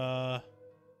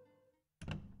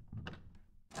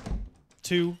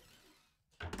 2.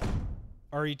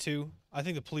 RE2. I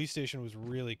think the police station was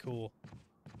really cool.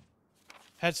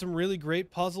 Had some really great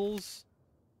puzzles,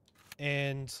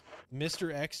 and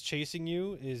Mr. X chasing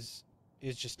you is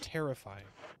just terrifying.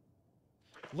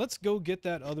 Let's go get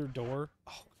that other door.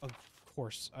 Oh, of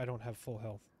course, I don't have full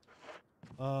health.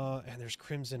 And there's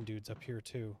Crimson dudes up here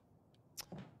too.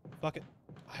 Fuck it.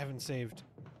 I haven't saved.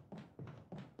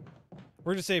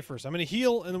 We're gonna save first. I'm gonna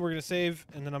heal, and then we're gonna save,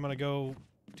 and then I'm gonna go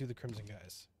do the Crimson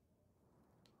guys.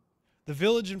 The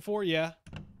village in 4, yeah.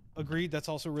 Agreed, that's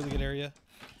also a really good area.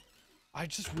 I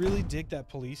just really dig that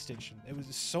police station. It was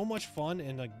so much fun,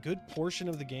 and a good portion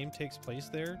of the game takes place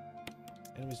there.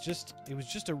 And it was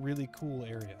just a really cool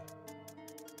area.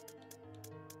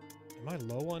 Am I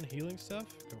low on healing stuff?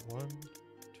 Got 1,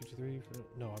 2, 3, 4.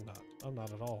 No, I'm not. I'm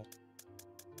not at all.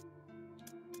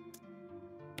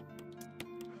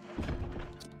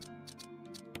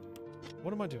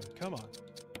 What am I doing? Come on.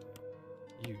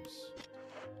 Use.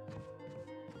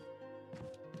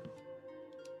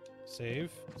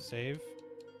 Save. Save.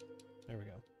 There we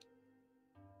go.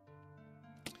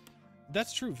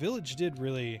 That's true. Village did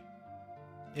really...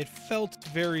 It felt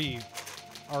very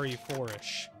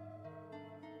RE4-ish.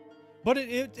 But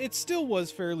it still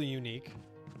was fairly unique.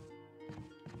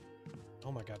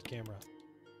 Oh my god, camera.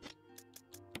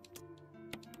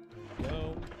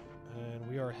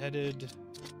 are headed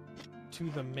to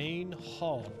the main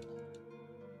hall.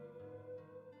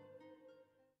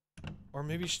 Or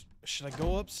maybe should I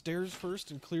go upstairs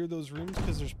first and clear those rooms?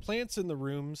 Because there's plants in the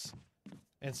rooms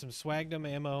and some swagnum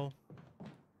ammo.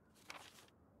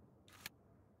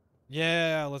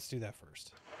 Yeah, let's do that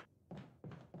first.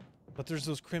 But there's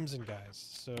those crimson guys,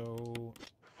 so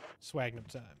swagnum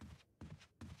time.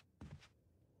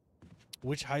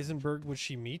 Which Heisenberg would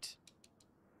she meet?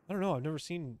 I don't know. I've never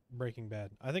seen Breaking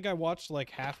Bad. I think I watched like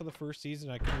half of the first season.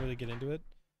 I couldn't really get into it.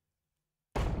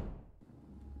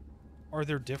 Are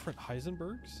there different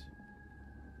Heisenbergs?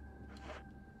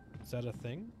 Is that a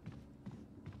thing?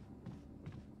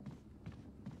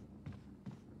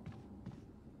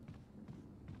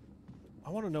 I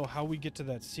want to know how we get to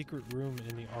that secret room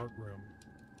in the art room.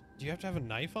 Do you have to have a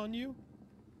knife on you?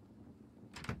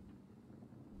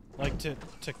 Like to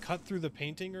cut through the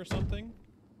painting or something?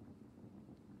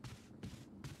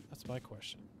 That's my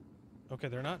question. Okay,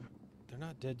 they're not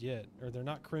dead yet, or they're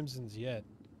not crimsons yet.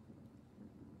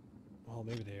 Well,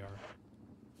 maybe they are.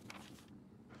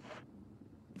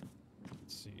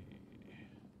 Let's see.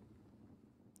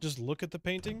 Just look at the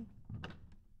painting.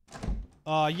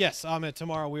 Yes, Ahmet,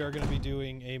 tomorrow we are going to be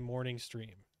doing a morning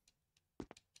stream.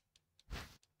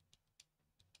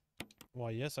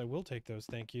 Why, yes, I will take those,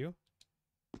 thank you.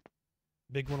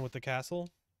 Big one with the castle.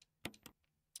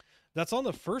 That's on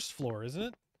the first floor, isn't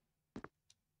it?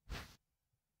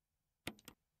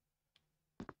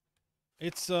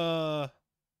 It's, I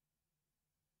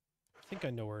think I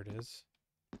know where it is.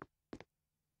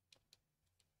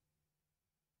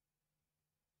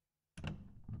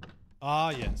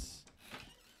 Ah, yes.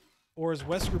 Or as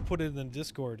Wesker put it in the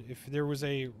Discord, if there was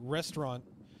a restaurant,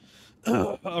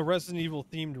 a Resident Evil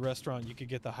themed restaurant, you could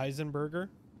get the Heisenberger.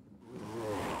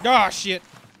 Ah, shit.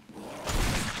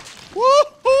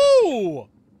 Woohoo!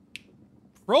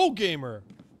 Pro gamer.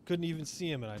 Couldn't even see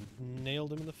him and I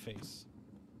nailed him in the face.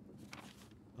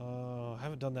 I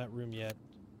haven't done that room yet.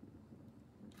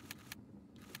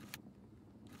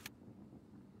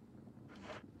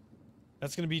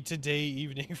 That's going to be today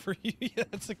evening for you. Yeah,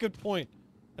 that's a good point.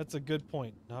 That's a good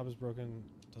point. Knob is broken.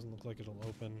 Doesn't look like it'll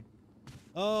open.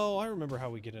 Oh, I remember how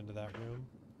we get into that room.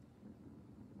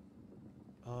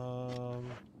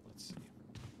 Let's see.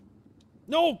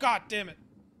 No, god damn it.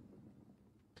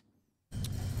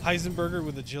 Heisenberger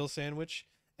with a Jill sandwich.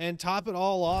 And top it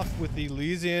all off with the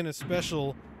Louisiana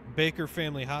Special Baker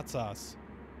Family Hot Sauce.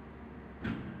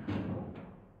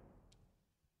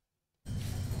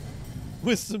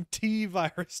 With some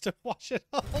T-virus to wash it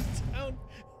all down.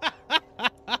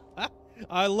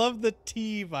 I love the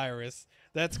T-virus.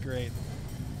 That's great.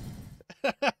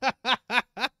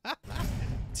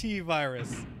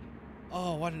 T-virus.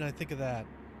 Oh, why didn't I think of that?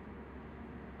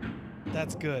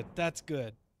 That's good. That's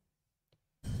good.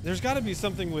 There's got to be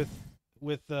something with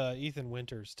Ethan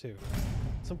Winters, too.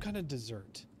 Some kind of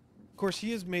dessert. Of course,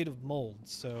 he is made of mold,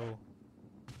 so...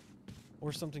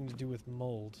 Or something to do with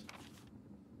mold.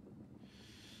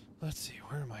 Let's see,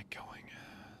 where am I going?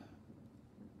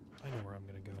 I know where I'm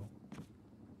gonna go.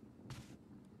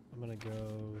 I'm gonna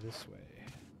go this way.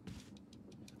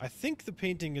 I think the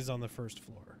painting is on the first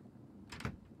floor.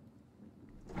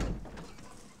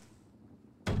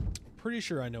 I'm pretty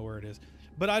sure I know where it is.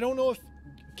 But I don't know if...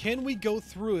 Can we go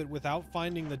through it without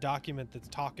finding the document that's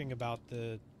talking about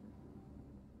the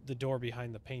door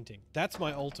behind the painting? That's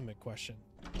my ultimate question.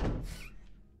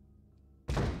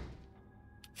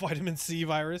 Vitamin C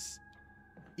virus.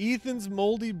 Ethan's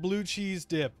moldy blue cheese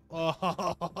dip.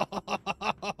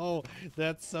 Oh,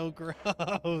 that's so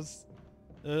gross.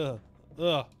 Ugh.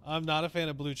 Ugh. I'm not a fan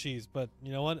of blue cheese, but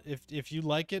you know what? If you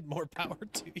like it, more power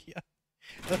to you.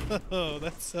 Oh,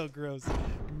 that's so gross.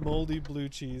 Moldy blue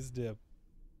cheese dip.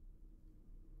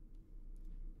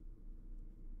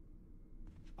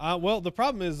 Well, the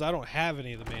problem is I don't have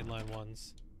any of the mainline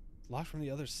ones. Locked from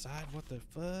the other side? What the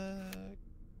fuck?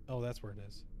 Oh, that's where it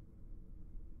is.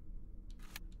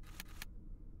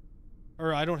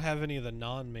 Or I don't have any of the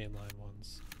non-mainline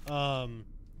ones.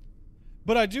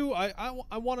 But I do,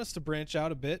 I want us to branch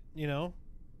out a bit, you know?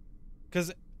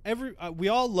 Because we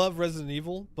all love Resident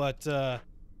Evil, but that's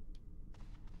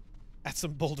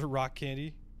some Boulder Rock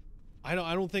candy. I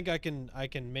don't think I can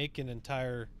make an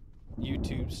entire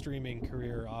YouTube streaming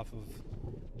career off of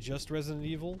just Resident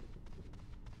Evil.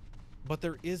 But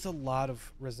there is a lot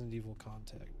of Resident Evil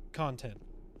content.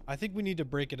 I think we need to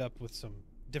break it up with some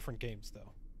different games,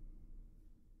 though.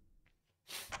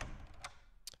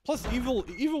 Plus,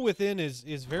 Evil Within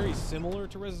is very similar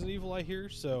to Resident Evil, I hear,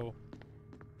 so...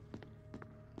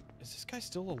 Is this guy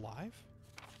still alive?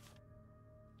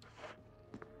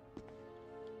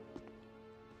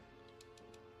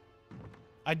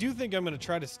 I do think I'm going to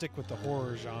try to stick with the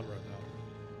horror genre, though.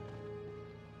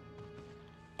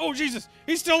 Oh, Jesus!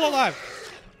 He's still alive!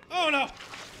 Oh, no!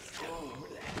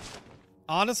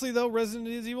 Honestly, though, Resident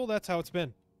Evil, that's how it's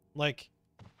been. Like,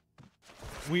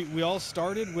 we all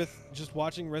started with just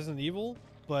watching Resident Evil,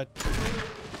 but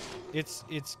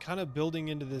it's kind of building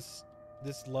into this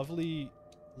lovely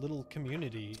little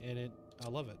community, and I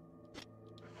love it.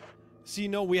 See,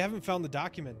 no, we haven't found the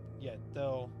document yet,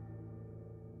 though.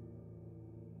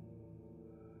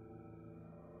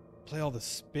 Play all the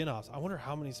spin-offs. I wonder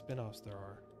how many spin-offs there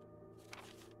are.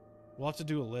 We'll have to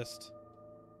do a list.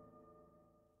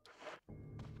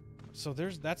 So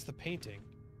that's the painting.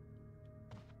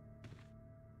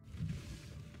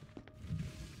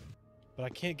 But I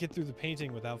can't get through the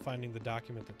painting without finding the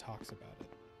document that talks about it.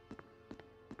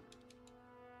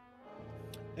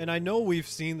 And I know we've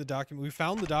seen the document. We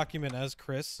found the document as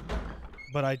Chris,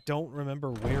 but I don't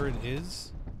remember where it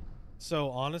is. So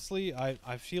honestly,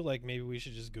 I feel like maybe we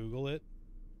should just Google it.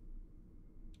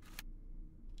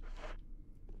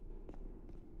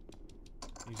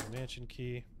 User mansion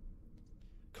key.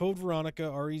 Code Veronica,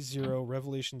 RE0,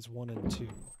 Revelations 1 and 2.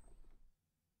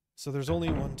 So there's only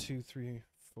 1, 2, 3,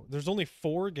 4. There's only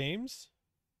 4 games?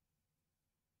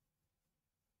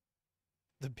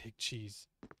 The big cheese.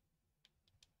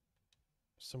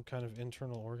 Some kind of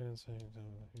internal organization.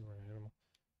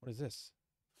 What is this?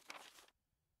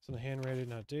 Something hand-rated,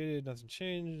 not dated, nothing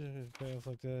changed. Payoff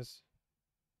like this.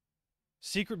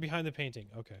 Secret behind the painting.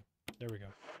 Okay, there we go.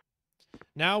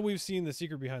 Now we've seen the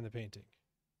secret behind the painting.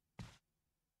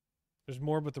 There's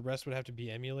more, but the rest would have to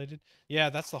be emulated. Yeah,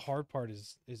 that's the hard part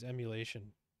is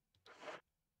emulation.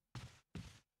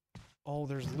 Oh,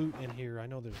 there's loot in here. I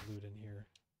know there's loot in here.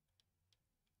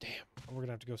 Damn, we're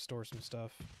gonna have to go store some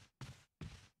stuff.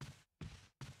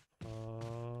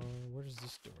 Where does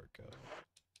this door go?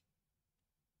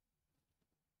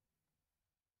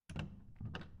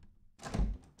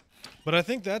 But I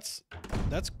think that's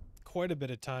quite a bit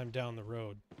of time down the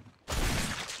road.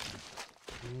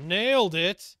 Nailed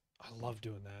it! I love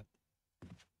doing that.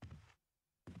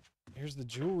 Here's the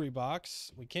jewelry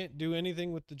box. We can't do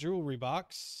anything with the jewelry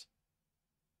box.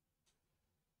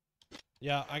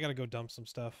 Yeah, I gotta go dump some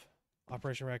stuff.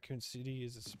 Operation Raccoon City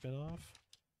is a spin-off.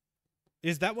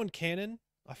 Is that one canon?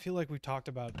 I feel like we talked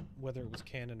about whether it was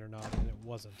canon or not, and it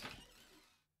wasn't.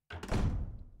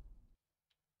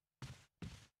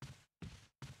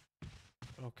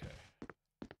 Okay.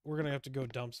 We're gonna have to go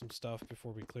dump some stuff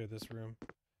before we clear this room.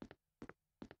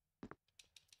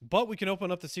 But we can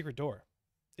open up the secret door.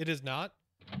 It is not.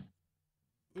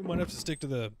 We might have to stick to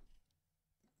the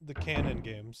canon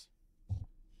games.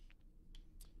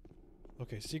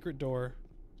 Okay, secret door.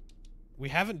 We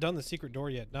haven't done the secret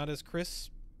door yet, not as Chris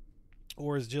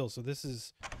or as Jill, so this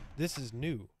is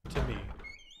new to me.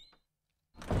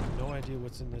 No idea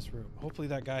what's in this room. Hopefully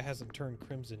that guy hasn't turned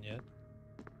crimson yet.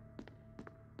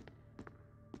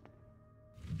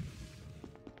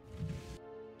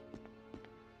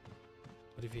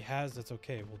 But if he has, that's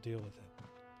okay. We'll deal with it.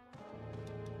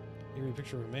 Eerie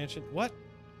picture of a mansion. What?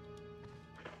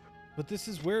 But this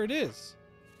is where it is.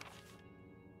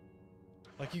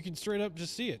 Like, you can straight up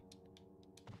just see it.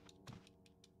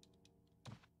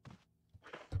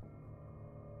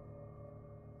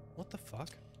 What the fuck?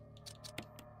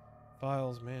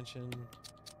 Files, mansion.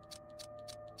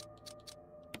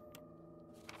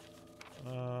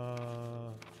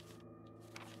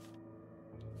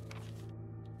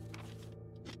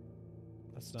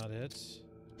 That's not it.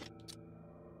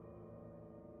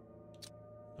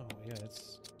 Oh, yeah,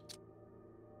 it's...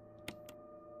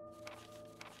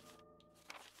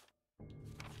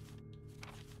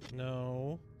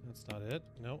 No, that's not it.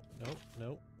 Nope, nope,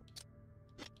 nope.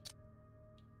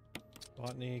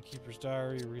 Botany, Keeper's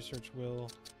Diary, Research Will.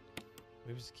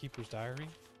 Maybe it's Keeper's Diary?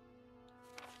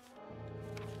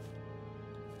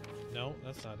 No,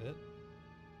 that's not it.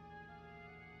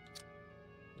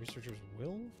 Researcher's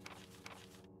Will?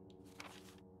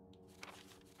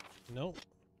 Nope.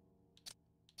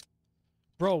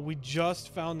 Bro, we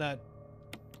just found that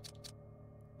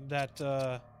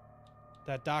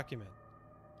document.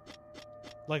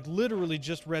 Like, literally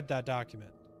just read that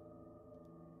document.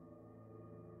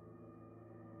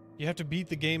 You have to beat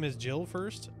the game as Jill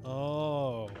first?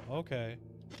 Oh, okay.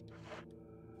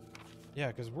 Yeah,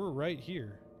 because we're right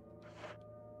here.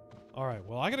 Alright,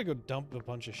 well, I gotta go dump a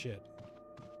bunch of shit.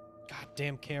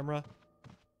 Goddamn camera.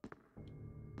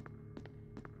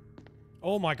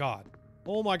 Oh my god.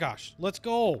 Oh my gosh. Let's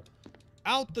go.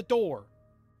 Out the door.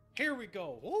 Here we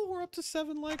go. Oh, we're up to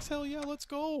 7 likes. Hell yeah, let's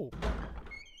go.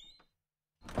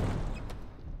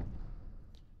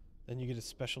 Then you get a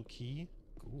special key.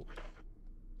 Cool.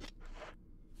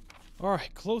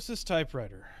 Alright, closest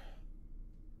typewriter.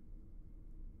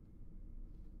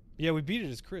 Yeah, we beat it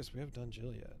as Chris. We haven't done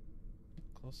Jill yet.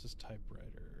 Closest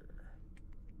typewriter.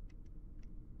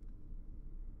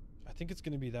 I think it's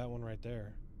going to be that one right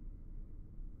there.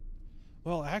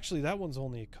 Well, actually, that one's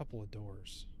only a couple of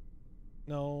doors.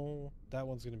 No, that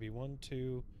one's going to be 1,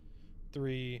 2,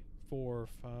 3, 4,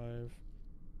 5.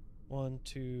 1,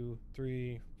 2,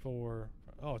 3, 4.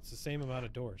 Oh, it's the same amount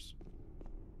of doors.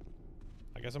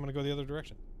 I guess I'm going to go the other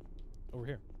direction. Over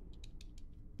here.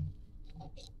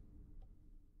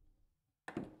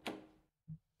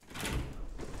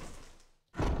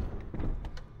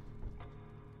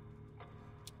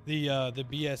 The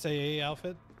BSAA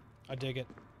outfit, I dig it.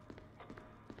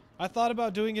 I thought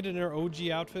about doing it in her OG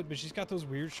outfit, but she's got those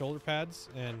weird shoulder pads,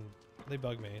 and they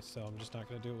bug me, so I'm just not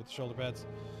going to do it with the shoulder pads.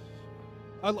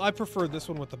 I prefer this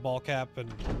one with the ball cap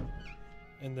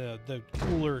and the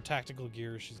cooler tactical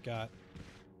gear she's got.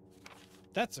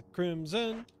 That's a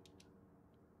Crimson.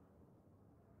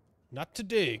 Not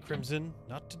today, Crimson.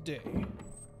 Not today.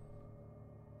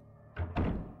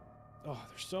 Oh,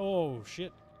 they're so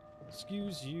shit.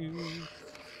 Excuse you.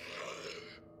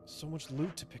 So much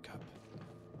loot to pick up.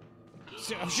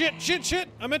 Oh, shit!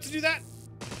 I meant to do that!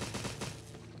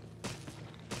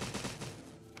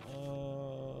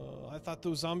 I thought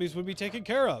those zombies would be taken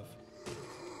care of.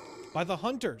 By the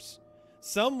hunters.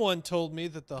 Someone told me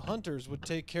that the hunters would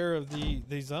take care of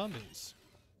the zombies.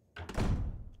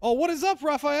 Oh, what is up,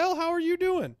 Raphael? How are you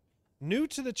doing? New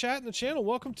to the chat and the channel.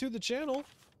 Welcome to the channel.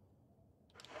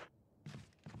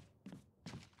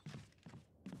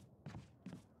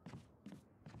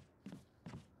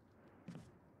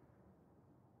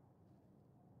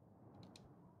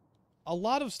 A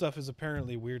lot of stuff is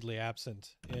apparently weirdly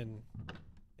absent in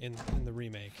the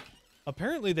remake.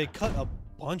 Apparently they cut a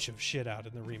bunch of shit out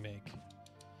in the remake,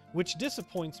 which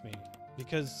disappoints me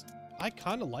because I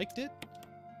kind of liked it,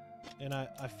 and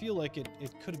I feel like it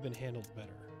could have been handled better.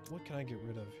 What can I get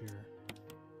rid of here?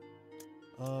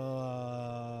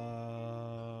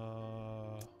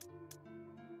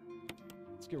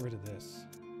 Let's get rid of this.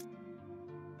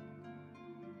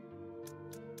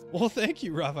 Well, thank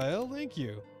you, Raphael. Thank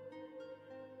you.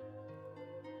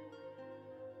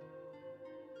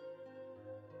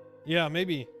 Yeah,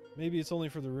 maybe it's only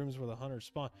for the rooms where the hunters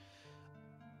spawn.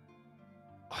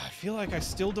 I feel like I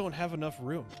still don't have enough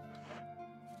room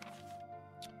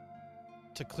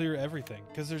to clear everything,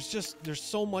 because there's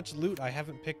so much loot I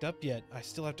haven't picked up yet. I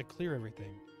still have to clear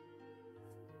everything.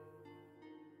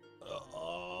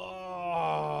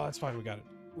 Oh, it's fine. We got it.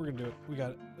 We're gonna do it. We got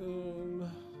it.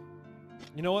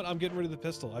 You know what? I'm getting rid of the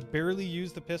pistol. I barely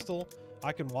use the pistol.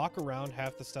 I can walk around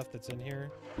half the stuff that's in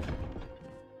here.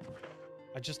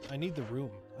 I need the room.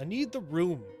 I need the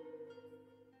room.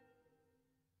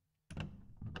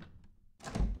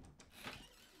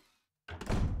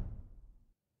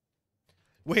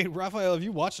 Wait, Raphael, have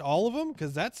you watched all of them?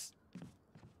 Because that's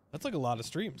like a lot of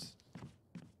streams.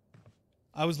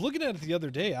 I was looking at it the other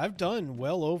day. I've done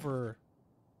well over,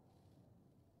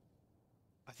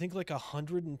 I think, like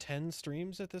 110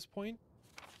 streams at this point.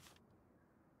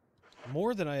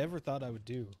 More than I ever thought I would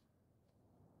do.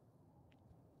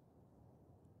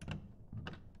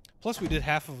 Plus, we did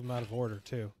half of them out of order,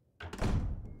 too.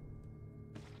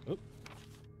 Oop.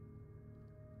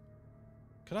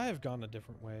 Could I have gone a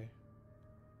different way?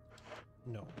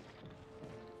 No.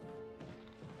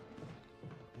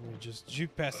 Let me just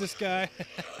juke past this guy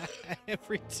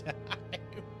every time.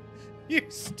 You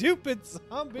stupid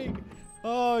zombie!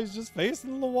 Oh, he's just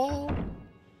facing the wall.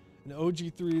 In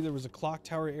OG3, there was a clock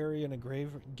tower area and a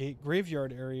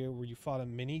graveyard area where you fought a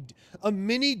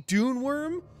mini dune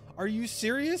worm? Are you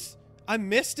serious? I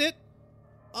missed it?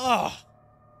 Oh,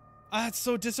 that's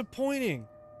so disappointing.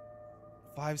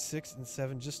 5, 6, and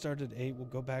 7 just started 8. We'll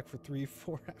go back for 3,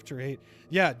 4 after 8.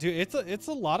 Yeah, dude, it's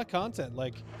a lot of content.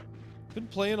 Like, been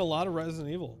playing a lot of Resident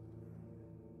Evil.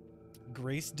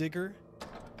 Grace Digger.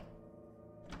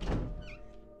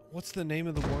 What's the name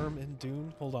of the worm in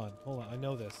Dune? Hold on. I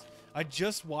know this. I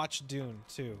just watched Dune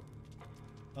too.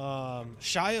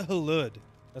 Shia Hulud.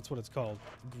 That's what it's called.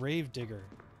 Grave Digger.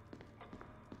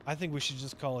 I think we should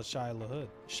just call it Shia LaHood.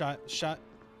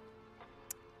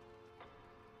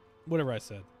 Whatever I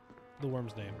said. The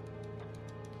worm's name.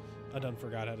 I done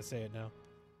forgot how to say it now.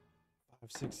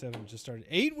 5, 6, 7 just started.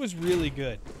 8 was really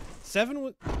good. 7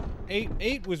 was...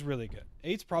 8 was really good.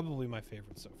 8's probably my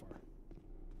favorite so far.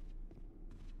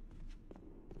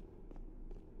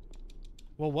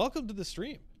 Well, welcome to the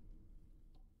stream.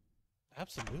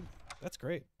 Absolutely. That's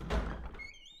great.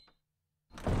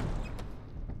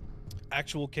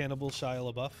 Actual cannibal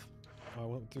Shia LaBeouf. Oh, I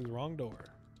went through the wrong door.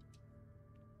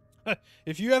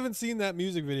 If you haven't seen that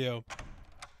music video,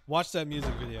 watch that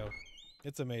music video.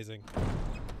 It's amazing.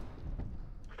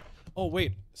 Oh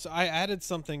wait, so I added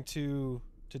something to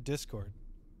Discord.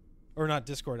 Or not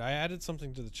Discord. I added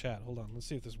something to the chat. Hold on, let's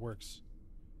see if this works.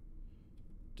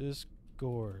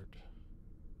 Discord.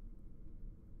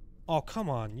 Oh, come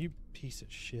on, you piece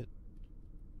of shit.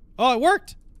 Oh, it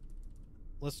worked!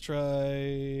 Let's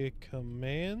try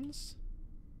commands.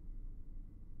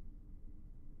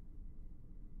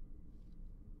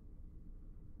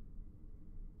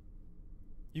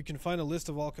 You can find a list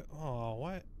of all... Oh,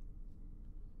 what?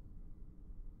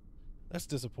 That's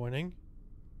disappointing.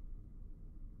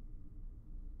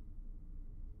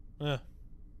 I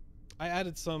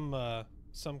added some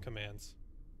commands.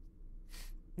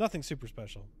 Nothing super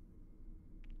special.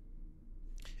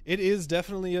 It is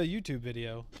definitely a YouTube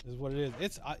video, is what it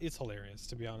is. It's hilarious,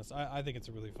 to be honest. I think it's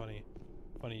a really funny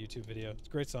YouTube video. It's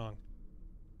a great song.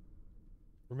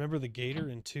 Remember the gator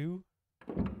in 2?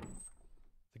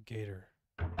 The gator.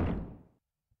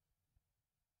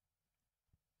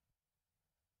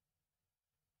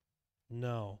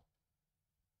 No.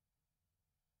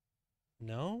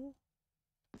 No?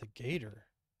 The gator.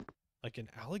 Like an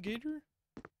alligator?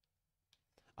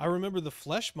 I remember the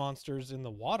flesh monsters in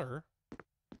the water,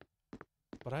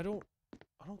 but I don't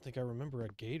think I remember a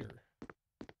gator.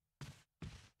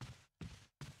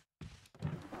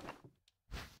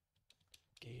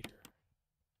 Gator.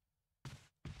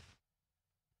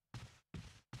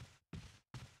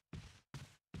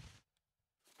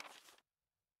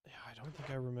 Yeah, I don't think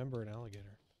I remember an alligator.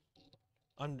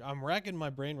 I'm racking my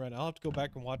brain right now. I'll have to go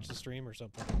back and watch the stream or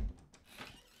something.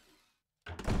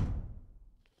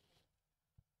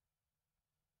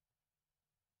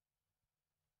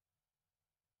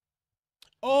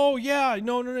 Oh yeah,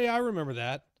 no, I remember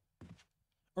that.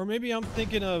 Or maybe I'm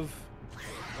thinking of...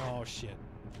 Oh shit.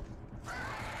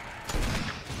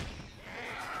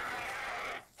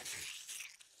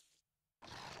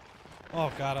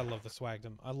 Oh god, I love the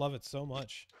Swagdom. I love it so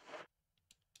much.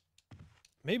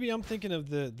 Maybe I'm thinking of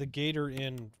the gator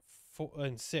in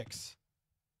 6.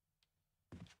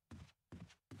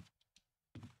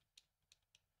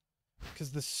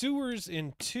 Because the sewers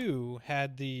in 2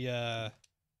 had the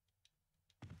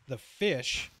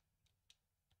fish.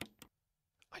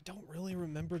 I don't really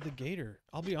remember the gator.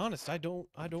 I'll be honest, I don't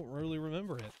really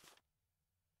remember it.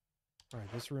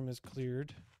 Alright, this room is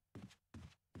cleared.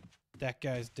 That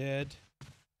guy's dead.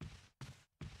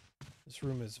 This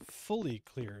room is fully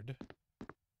cleared.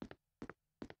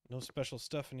 No special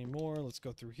stuff anymore. Let's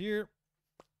go through here.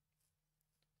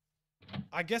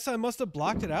 I guess I must have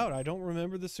blocked it out. I don't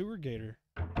remember the sewer gator.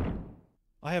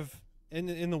 I have,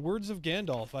 in the words of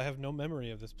Gandalf, I have no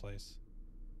memory of this place.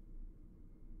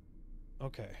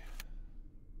 Okay.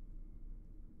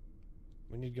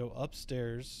 We need to go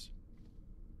upstairs.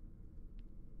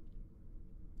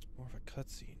 More of a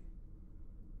cutscene.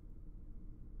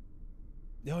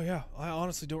 Oh yeah, I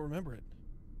honestly don't remember it.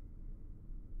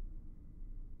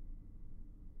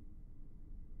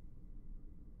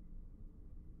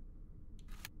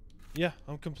 Yeah,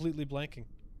 I'm completely blanking.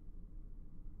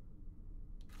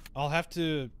 I'll have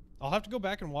to go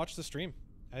back and watch the stream.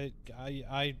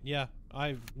 Yeah, I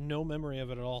have no memory of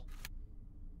it at all.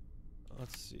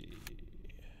 Let's see.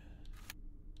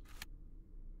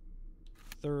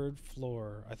 3rd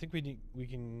floor. I think we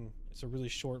can. It's a really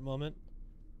short moment.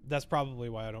 That's probably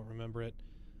why I don't remember it.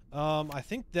 I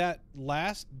think that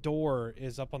last door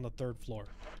is up on the 3rd floor.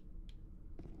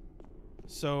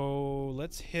 So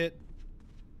let's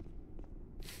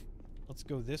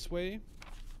go this way.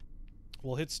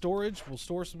 We'll hit storage. We'll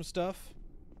store some stuff.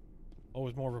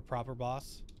 Always more of a proper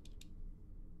boss.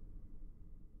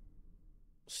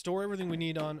 Store everything we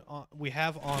need we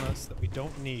have on us that we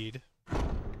don't need.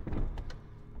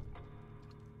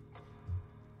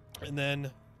 And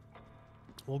then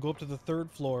we'll go up to the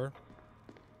 3rd floor.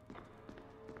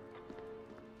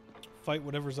 Fight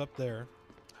whatever's up there.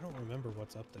 I don't remember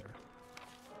what's up there.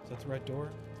 Is that the right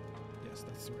door? Yes,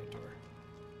 that's the right door.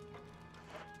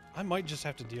 I might just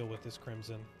have to deal with this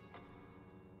Crimson.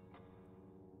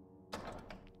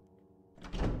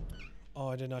 Oh,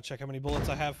 I did not check how many bullets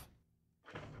I have.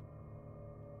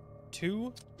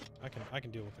 2? I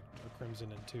can deal with the Crimson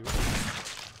in 2.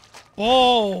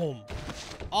 Boom!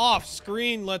 Off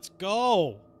screen, let's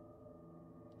go!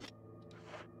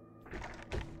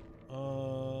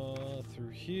 Through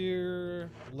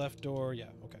here. Left door, yeah,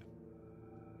 okay.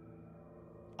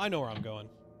 I know where I'm going.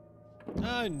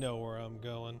 I know where I'm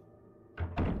going.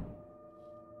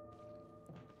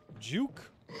 Juke?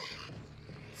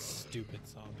 Stupid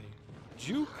zombie.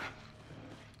 Juke?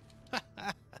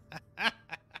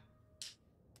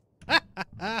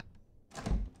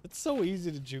 so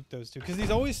easy to juke those two because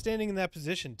he's always standing in that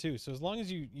position too. So as long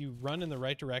as you run in the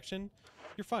right direction,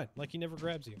 you're fine. Like he never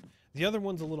grabs you. The other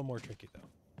one's a little more tricky though.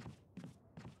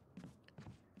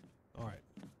 All right,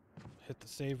 hit the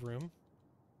save room.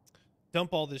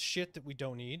 Dump all this shit that we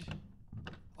don't need.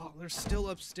 Oh, they're still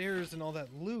upstairs and all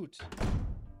that loot.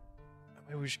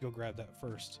 Maybe we should go grab that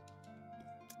first.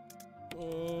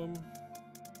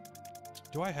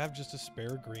 Do I have just a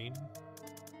spare green?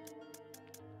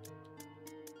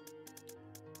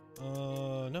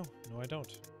 No, I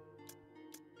don't.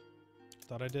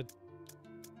 Thought I did.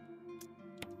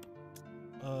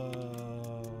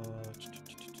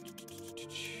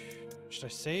 Should I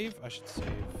save? I should save.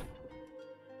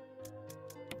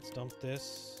 Let's dump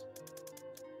this.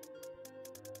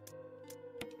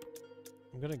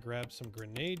 I'm gonna grab some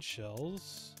grenade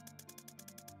shells.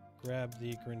 Grab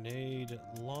the grenade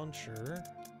launcher.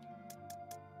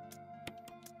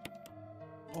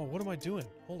 Oh, what am I doing?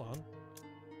 Hold on.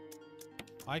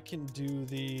 I can do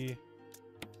the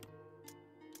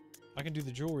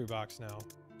jewelry box now.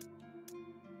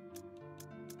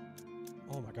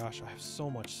 Oh my gosh, I have so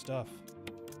much stuff.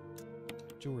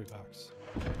 Jewelry box.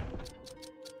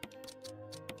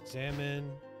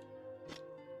 Examine.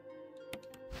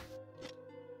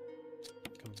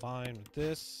 Combine with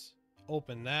this.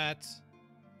 Open that.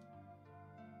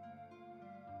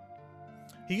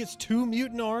 He gets 2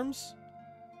 mutant arms?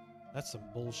 That's some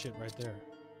bullshit right there.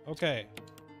 Okay.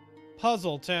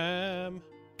 Puzzle time.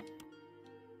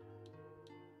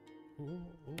 Ooh,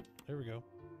 there we go.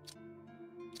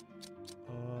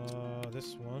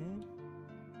 This one.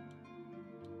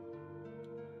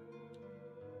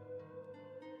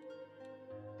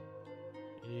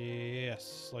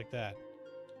 Yes, like that.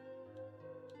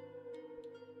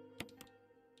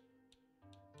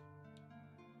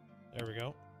 There we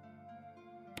go.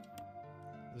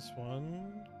 This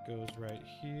one goes right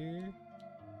here.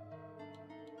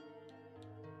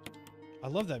 I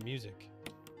love that music.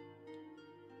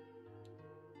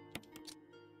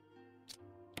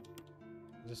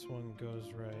 This one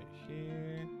goes right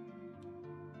here.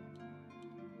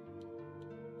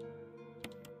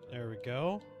 There we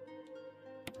go.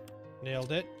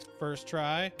 Nailed it. First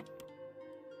try.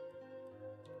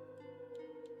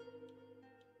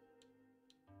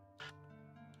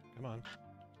 Come on.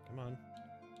 Come on.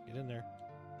 Get in there.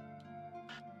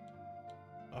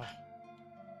 Oh.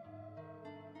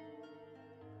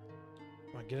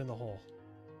 Come on, get in the hole.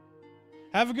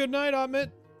 Have a good night,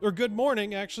 Ahmet. Or good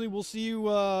morning, actually. We'll see you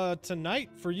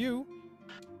tonight for you.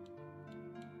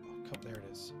 Oh, come, there it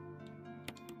is.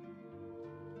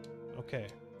 Okay.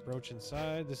 Brooch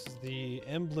inside. This is the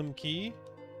emblem key.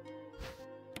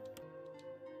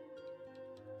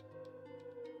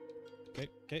 Okay,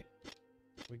 okay.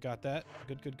 We got that.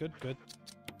 Good, good, good, good.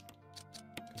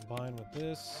 Combine with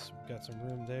this. We've got some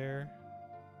room there.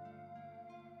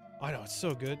 I know, it's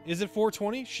so good. Is it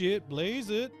 420? Shit, blaze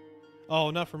it. Oh,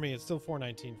 not for me. It's still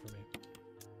 419 for me.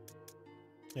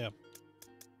 Yeah.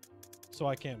 So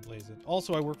I can't blaze it.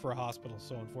 Also, I work for a hospital,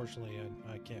 so unfortunately,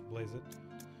 I can't blaze it.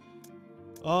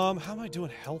 How am I doing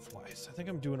health-wise? I think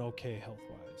I'm doing okay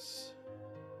health-wise.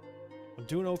 I'm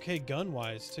doing okay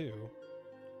gun-wise, too.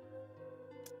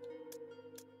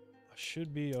 I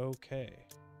should be okay.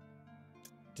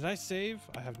 Did I save?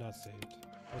 I have not saved.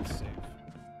 Let's save.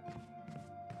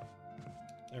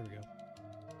 There we go.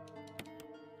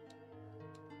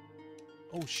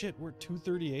 Oh shit, we're at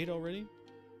 2:38 already?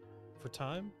 For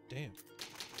time? Damn.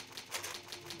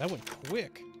 That went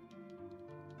quick.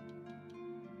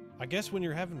 I guess when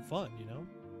you're having fun, you know?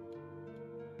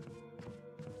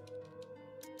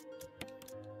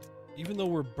 Even though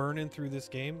we're burning through this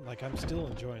game, like I'm still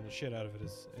enjoying the shit out of it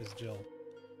as Jill.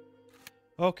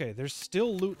 Okay, there's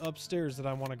still loot upstairs that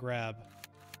I want to grab.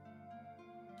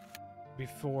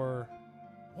 Before...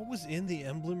 What was in the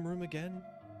emblem room again?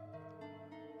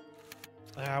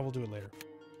 Ah, we'll do it later.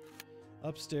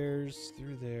 Upstairs,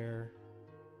 through there.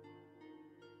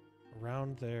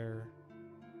 Around there.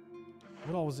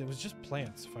 What all was it? It was just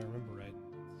plants, if I remember right.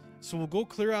 So we'll go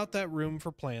clear out that room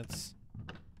for plants.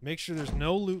 Make sure there's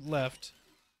no loot left.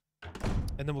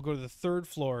 And then we'll go to the 3rd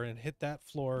floor and hit that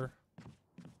floor.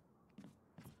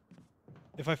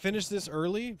 If I finish this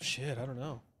early, shit, I don't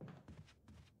know.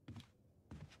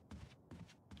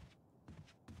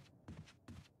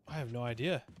 I have no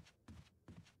idea.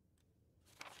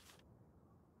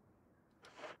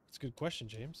 That's a good question,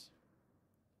 James.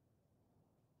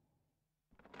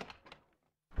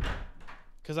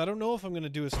 Because I don't know if I'm going to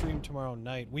do a stream tomorrow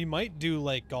night. We might do,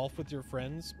 like, golf with your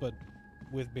friends, but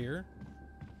with beer.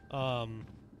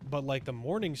 But, like, the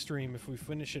morning stream, if we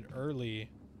finish it early...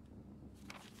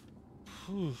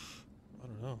 Whew, I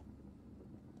don't know.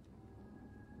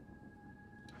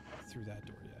 through that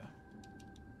door, yeah.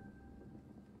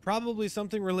 Probably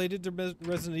something related to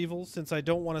Resident Evil, since I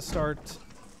don't want to start...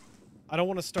 I don't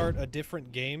want to start a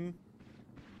different game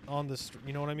on the...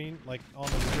 You know what I mean? Like, on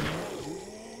the stream.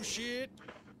 Oh, shit!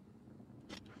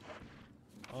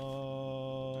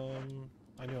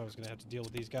 I knew I was going to have to deal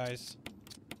with these guys.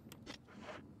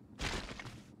 I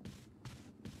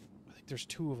think there's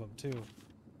 2 of them, too.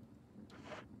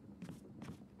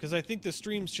 Because I think the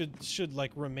streams should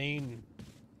like remain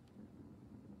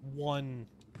one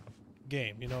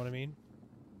game, you know what I mean?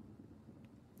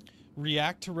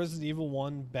 React to Resident Evil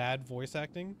 1 bad voice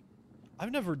acting?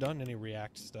 I've never done any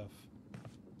React stuff.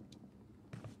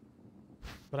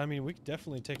 But I mean, we could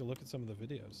definitely take a look at some of the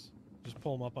videos. Just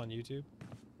pull them up on YouTube.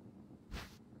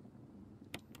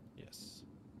 Yes.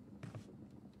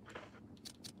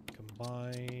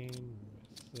 Combine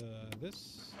with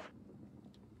this.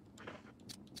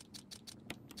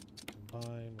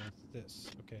 Combine with this.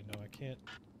 Okay, no, I can't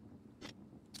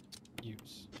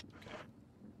use. Okay.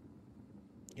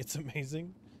 It's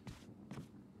amazing.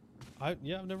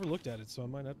 Yeah, I've never looked at it, so I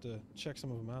might have to check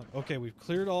some of them out. Okay, we've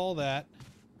cleared all that.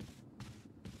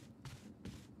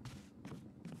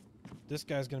 This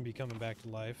guy's going to be coming back to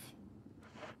life.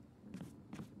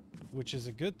 Which is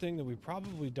a good thing that we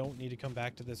probably don't need to come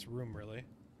back to this room, really.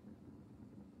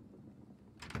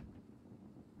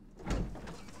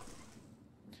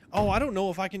 Oh, I don't know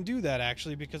if I can do that,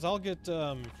 actually, because I'll get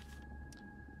a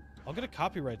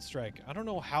copyright strike. I don't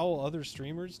know how other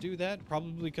streamers do that,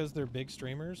 probably because they're big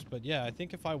streamers, but yeah, I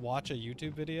think if I watch a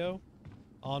YouTube video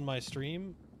on my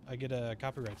stream, I get a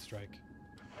copyright strike.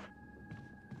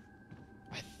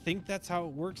 I think that's how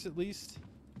it works, at least.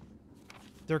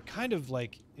 They're kind of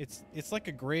like, it's like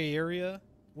a gray area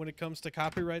when it comes to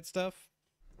copyright stuff.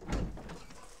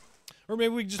 Or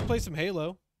maybe we can just play some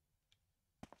Halo.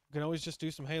 We can always just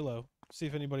do some Halo. See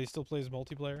if anybody still plays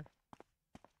multiplayer.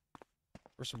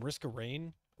 Or some Risk of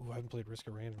Rain. Ooh, I haven't played Risk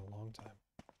of Rain in a long time.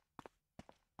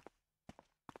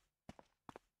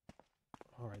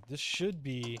 Alright, this should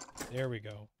be... There we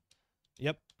go.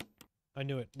 Yep. I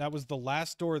knew it. That was the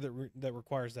last door that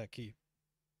requires that key.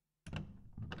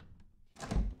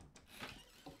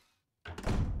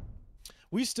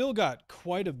 We still got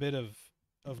quite a bit of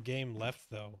game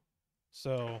left, though.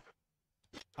 So,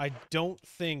 I don't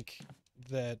think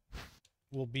that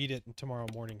we'll beat it in tomorrow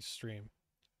morning's stream.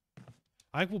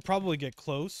 I think we'll probably get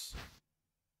close.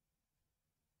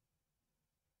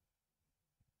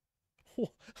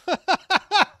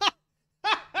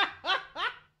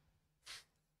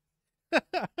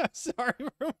 Sorry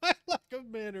for my lack of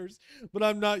manners, but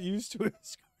I'm not used to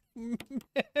it.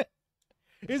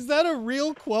 Is that a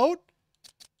real quote?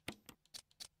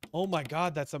 Oh my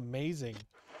god, that's amazing.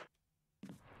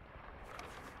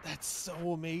 That's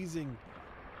so amazing.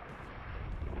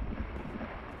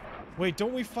 Wait,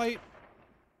 don't we fight...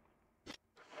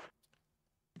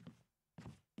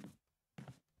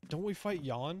 Don't we fight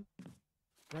Yawn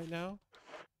right now?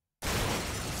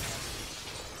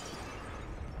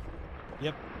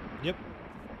 Yep, yep.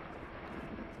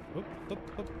 Oop,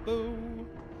 oop, oop, oop.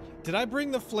 Did I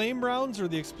bring the flame rounds or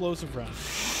the explosive rounds?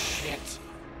 Shit.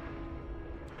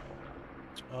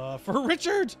 For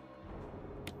Richard!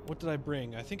 What did I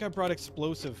bring? I think I brought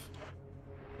explosive.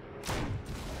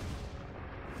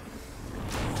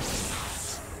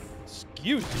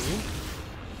 Excuse me.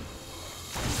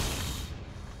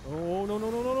 Oh, no, no,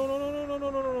 no, no, no, no, no, no, no, no,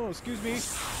 no, no, no, excuse me.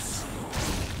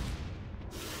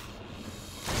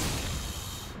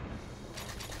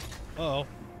 Uh-oh.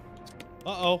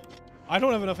 Uh-oh. I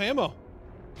don't have enough ammo.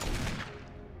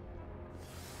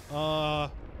 Oh,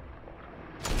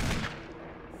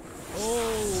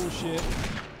 shit.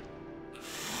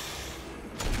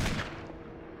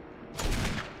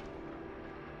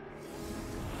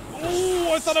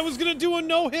 Oh, I thought I was gonna do a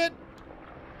no-hit.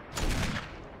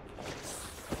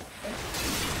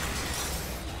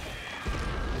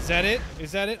 Is that it?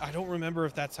 Is that it? I don't remember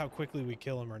if that's how quickly we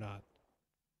kill him or not.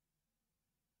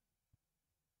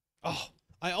 Oh,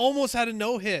 I almost had a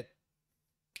no-hit.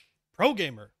 Pro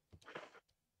gamer.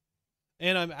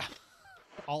 And I'm...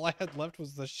 all I had left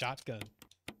was the shotgun.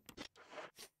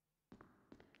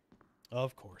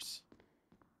 Of course.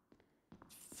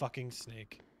 Fucking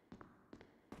snake.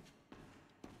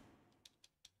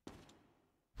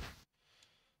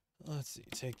 Let's see.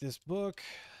 Take this book.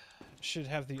 Should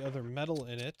have the other metal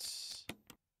in it.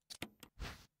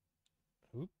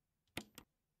 Oop.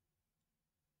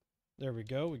 There we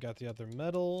go. We got the other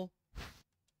metal.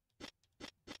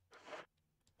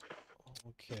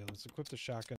 Okay, let's equip the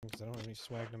shotgun because I don't have any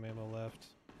swagnum ammo left.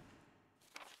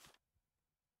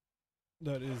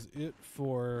 That is it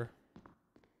for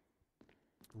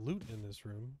loot in this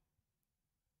room.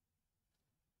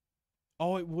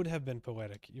 Oh, it would have been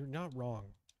poetic. You're not wrong.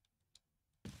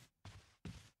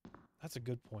 That's a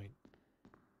good point.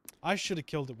 I should have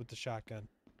killed it with the shotgun.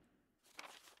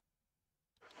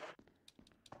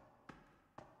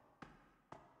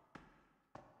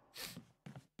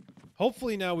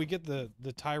 Hopefully now we get the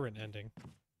tyrant ending.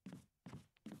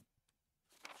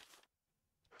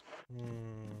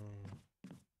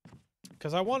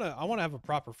 Because I wanna have a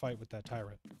proper fight with that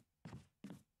tyrant.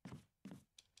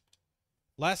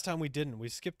 Last time we didn't. We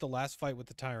skipped the last fight with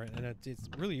the tyrant, and it's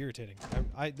really irritating.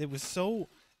 It was so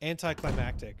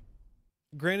anticlimactic.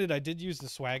 Granted, I did use the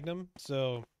swagnum,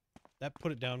 so that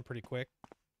put it down pretty quick.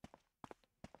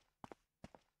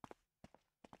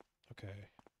 Okay.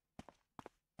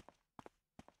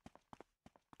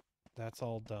 That's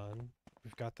all done.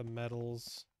 We've got the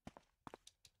medals.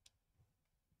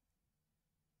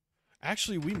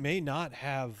 Actually, we may not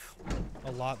have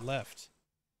a lot left.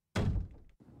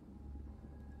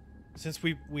 Since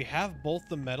we have both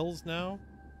the medals now.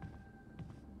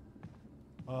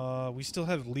 We still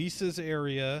have Lisa's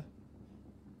area.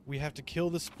 We have to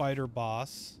kill the spider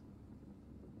boss.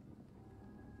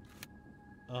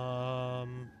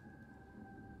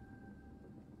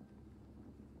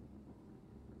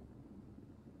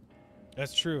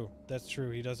 That's true. That's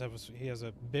true. He does have he has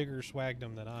a bigger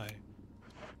swagnum than I.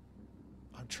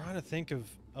 I'm trying to think of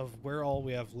where all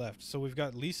we have left. So we've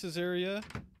got Lisa's area.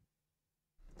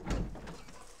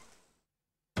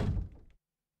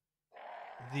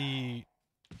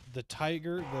 The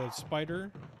tiger, the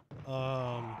spider.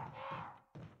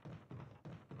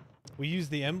 We use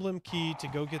the emblem key to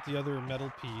go get the other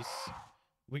metal piece.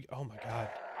 Oh my god.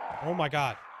 Oh my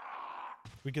god.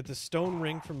 We get the stone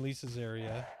ring from Lisa's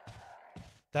area.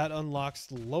 That unlocks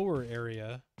the lower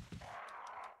area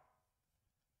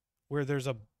where there's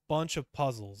a bunch of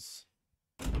puzzles.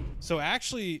 So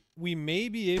actually, we may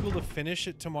be able to finish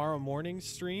it tomorrow morning's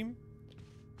stream,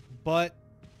 but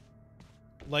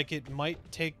like it might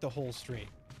take the whole stream.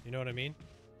 You know what I mean?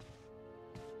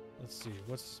 Let's see.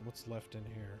 What's left in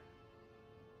here?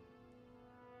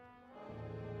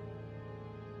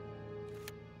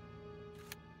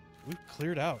 We've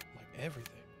cleared out like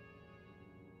everything.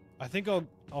 I think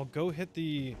I'll go hit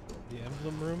the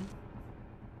emblem room.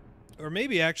 Or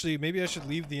maybe I should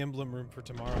leave the emblem room for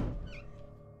tomorrow.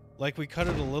 Like we cut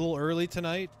it a little early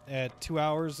tonight at 2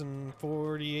 hours and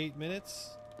 48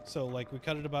 minutes. So like we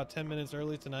cut it about 10 minutes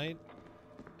early tonight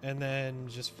and then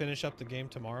just finish up the game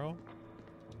tomorrow.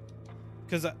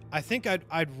 Cuz I think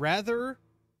I'd rather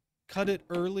cut it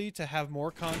early to have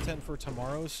more content for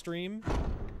tomorrow's stream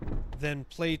than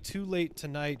play too late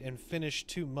tonight and finish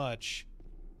too much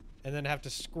and then have to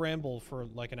scramble for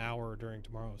like an hour during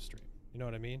tomorrow's stream. You know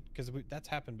what I mean? Because that's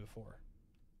happened before.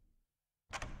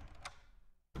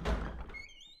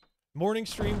 Morning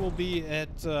stream will be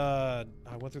at, I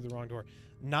went through the wrong door,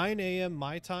 9 a.m.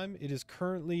 my time. It is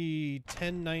currently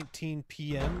 10:19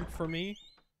 p.m. for me.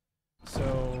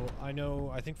 So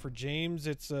I think for James,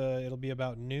 it'll be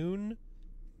about noon.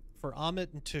 For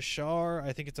Amit and Tushar,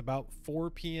 I think it's about 4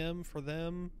 p.m. for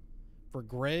them. For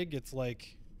Greg, it's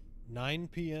like 9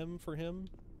 p.m. for him.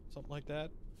 Something like that.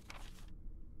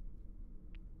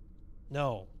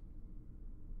 No.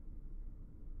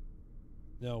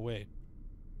 No, wait.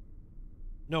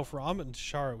 No, for Amit and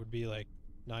Tushar, it would be like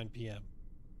 9 p.m.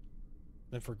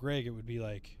 Then for Greg, it would be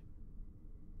like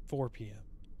 4 p.m.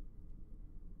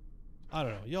 I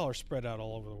don't know. Y'all are spread out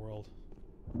all over the world.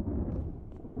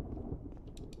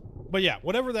 But yeah,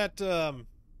 whatever that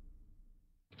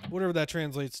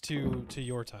translates to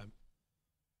your time.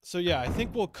 So yeah, I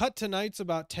think we'll cut tonight's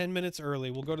about 10 minutes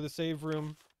early. We'll go to the save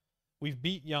room. We've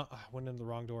beat Jan. I went in the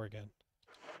wrong door again.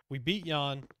 We beat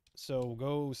Jan, so we'll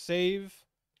go save,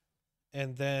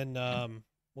 and then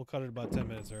we'll cut it about 10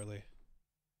 minutes early.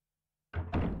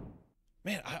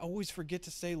 Man, I always forget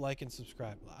to say like and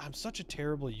subscribe. I'm such a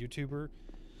terrible YouTuber.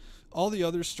 All the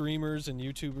other streamers and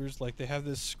YouTubers, like, they have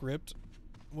this script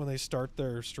when they start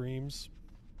their streams.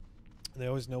 They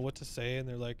always know what to say, and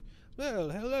they're like,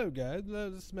 well, hello guys,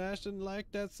 smash and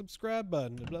like that subscribe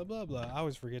button, blah blah blah. I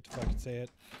always forget to fucking say it.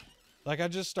 Like, I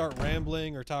just start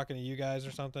rambling or talking to you guys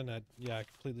or something. I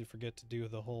completely forget to do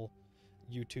the whole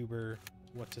YouTuber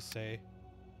what to say.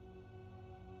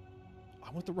 I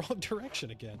went the wrong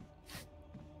direction again.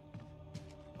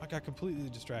 I got completely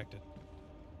distracted.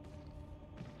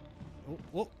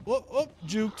 Oh,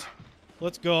 juked.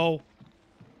 Let's go.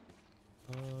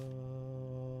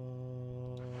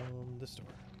 This door.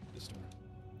 This door.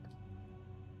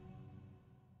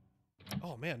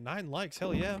 Oh man, 9 likes.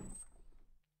 Hell yeah.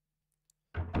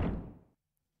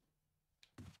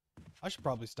 I should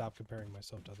probably stop comparing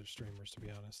myself to other streamers, to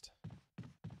be honest.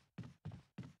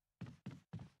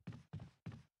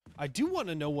 I do want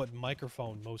to know what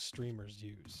microphone most streamers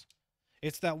use.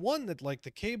 It's that one that like the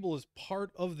cable is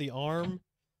part of the arm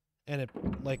and it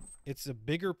like it's a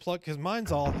bigger plug because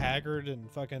mine's all haggard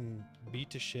and fucking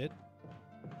beat to shit.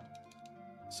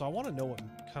 So I want to know what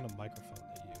kind of microphone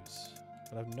they use,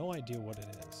 but I have no idea what it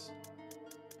is.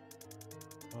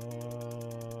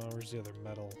 Where's the other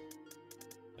metal?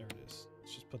 There it is.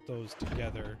 Let's just put those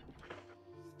together.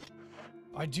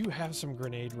 I do have some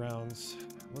grenade rounds.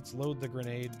 Let's load the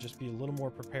grenade, just be a little more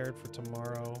prepared for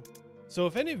tomorrow. So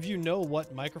if any of you know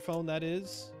what microphone that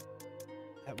is,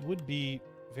 that would be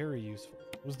very useful.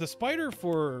 Was the spider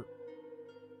for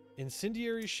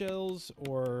incendiary shells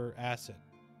or acid?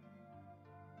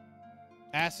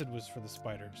 Acid was for the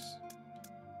spiders.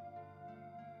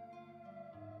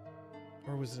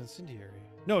 Or was it incendiary?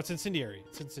 No, it's incendiary.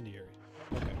 It's incendiary.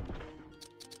 Okay.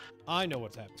 I know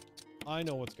what's happening. I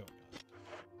know what's going on.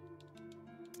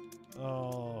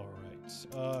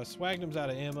 Alright. Swagnum's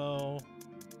out of ammo.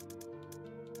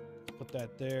 Put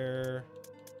that there.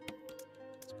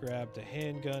 Let's grab the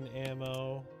handgun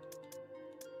ammo.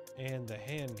 And the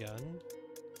handgun.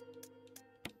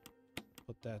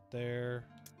 Put that there.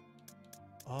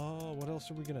 Oh, what else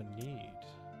are we gonna need?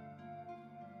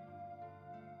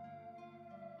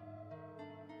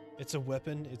 It's a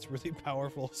weapon. It's really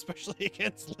powerful, especially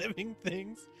against living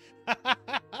things.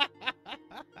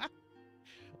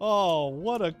 Oh,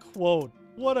 what a quote.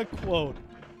 What a quote.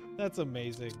 That's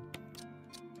amazing.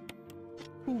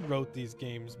 Who wrote these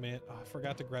games, man? Oh, I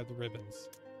forgot to grab the ribbons.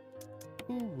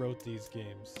 Who wrote these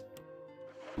games?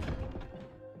 I'm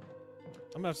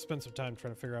gonna have to spend some time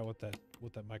trying to figure out what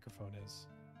that microphone is.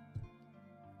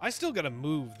 I still gotta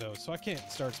move though, so I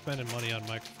can't start spending money on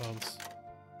microphones.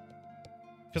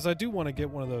 Because I do want to get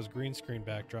one of those green screen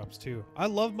backdrops too. I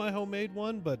love my homemade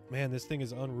one, but man, this thing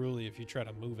is unruly if you try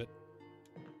to move it.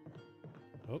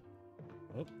 Oh.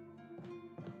 Oh.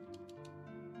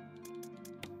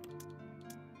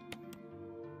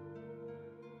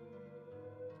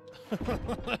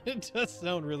 It does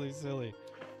sound really silly.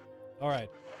 Alright.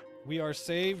 We are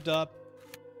saved up.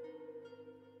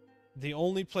 The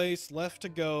only place left to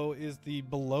go is the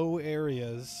below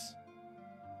areas.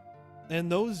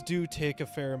 And those do take a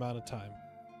fair amount of time.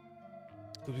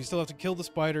 Because we still have to kill the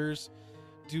spiders,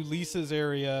 do Lisa's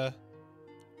area,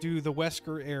 do the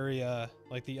Wesker area,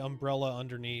 like the umbrella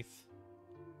underneath.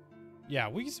 Yeah,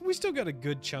 we still got a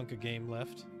good chunk of game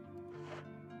left.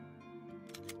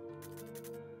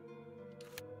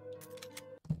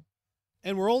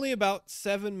 And we're only about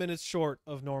 7 minutes short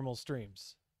of normal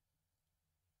streams.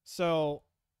 So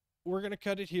we're going to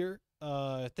cut it here.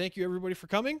 Thank you, everybody, for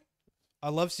coming. I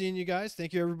love seeing you guys.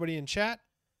 Thank you, everybody in chat.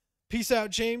 Peace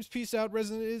out, James. Peace out,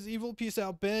 Resident is Evil. Peace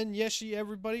out, Ben, Yeshi,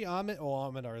 everybody. Ahmed. Oh,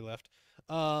 Ahmed already left.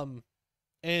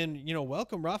 And, you know,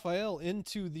 welcome, Raphael,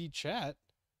 into the chat.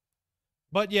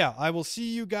 But, yeah, I will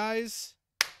see you guys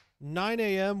 9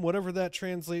 a.m., whatever that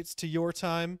translates to your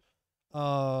time.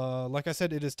 Like I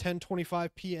said, it is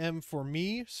 10:25 p.m. for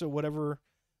me, so whatever,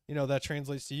 you know, that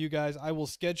translates to you guys. I will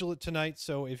schedule it tonight,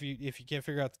 so if you can't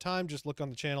figure out the time, just look on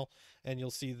the channel and you'll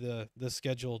see the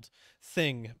scheduled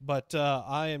thing. But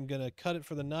I am gonna cut it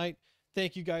for the night.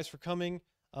 Thank you guys for coming.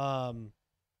 I'll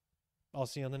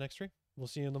see you on the next stream. We'll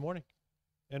see you in the morning,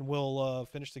 and we'll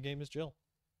finish the game as Jill.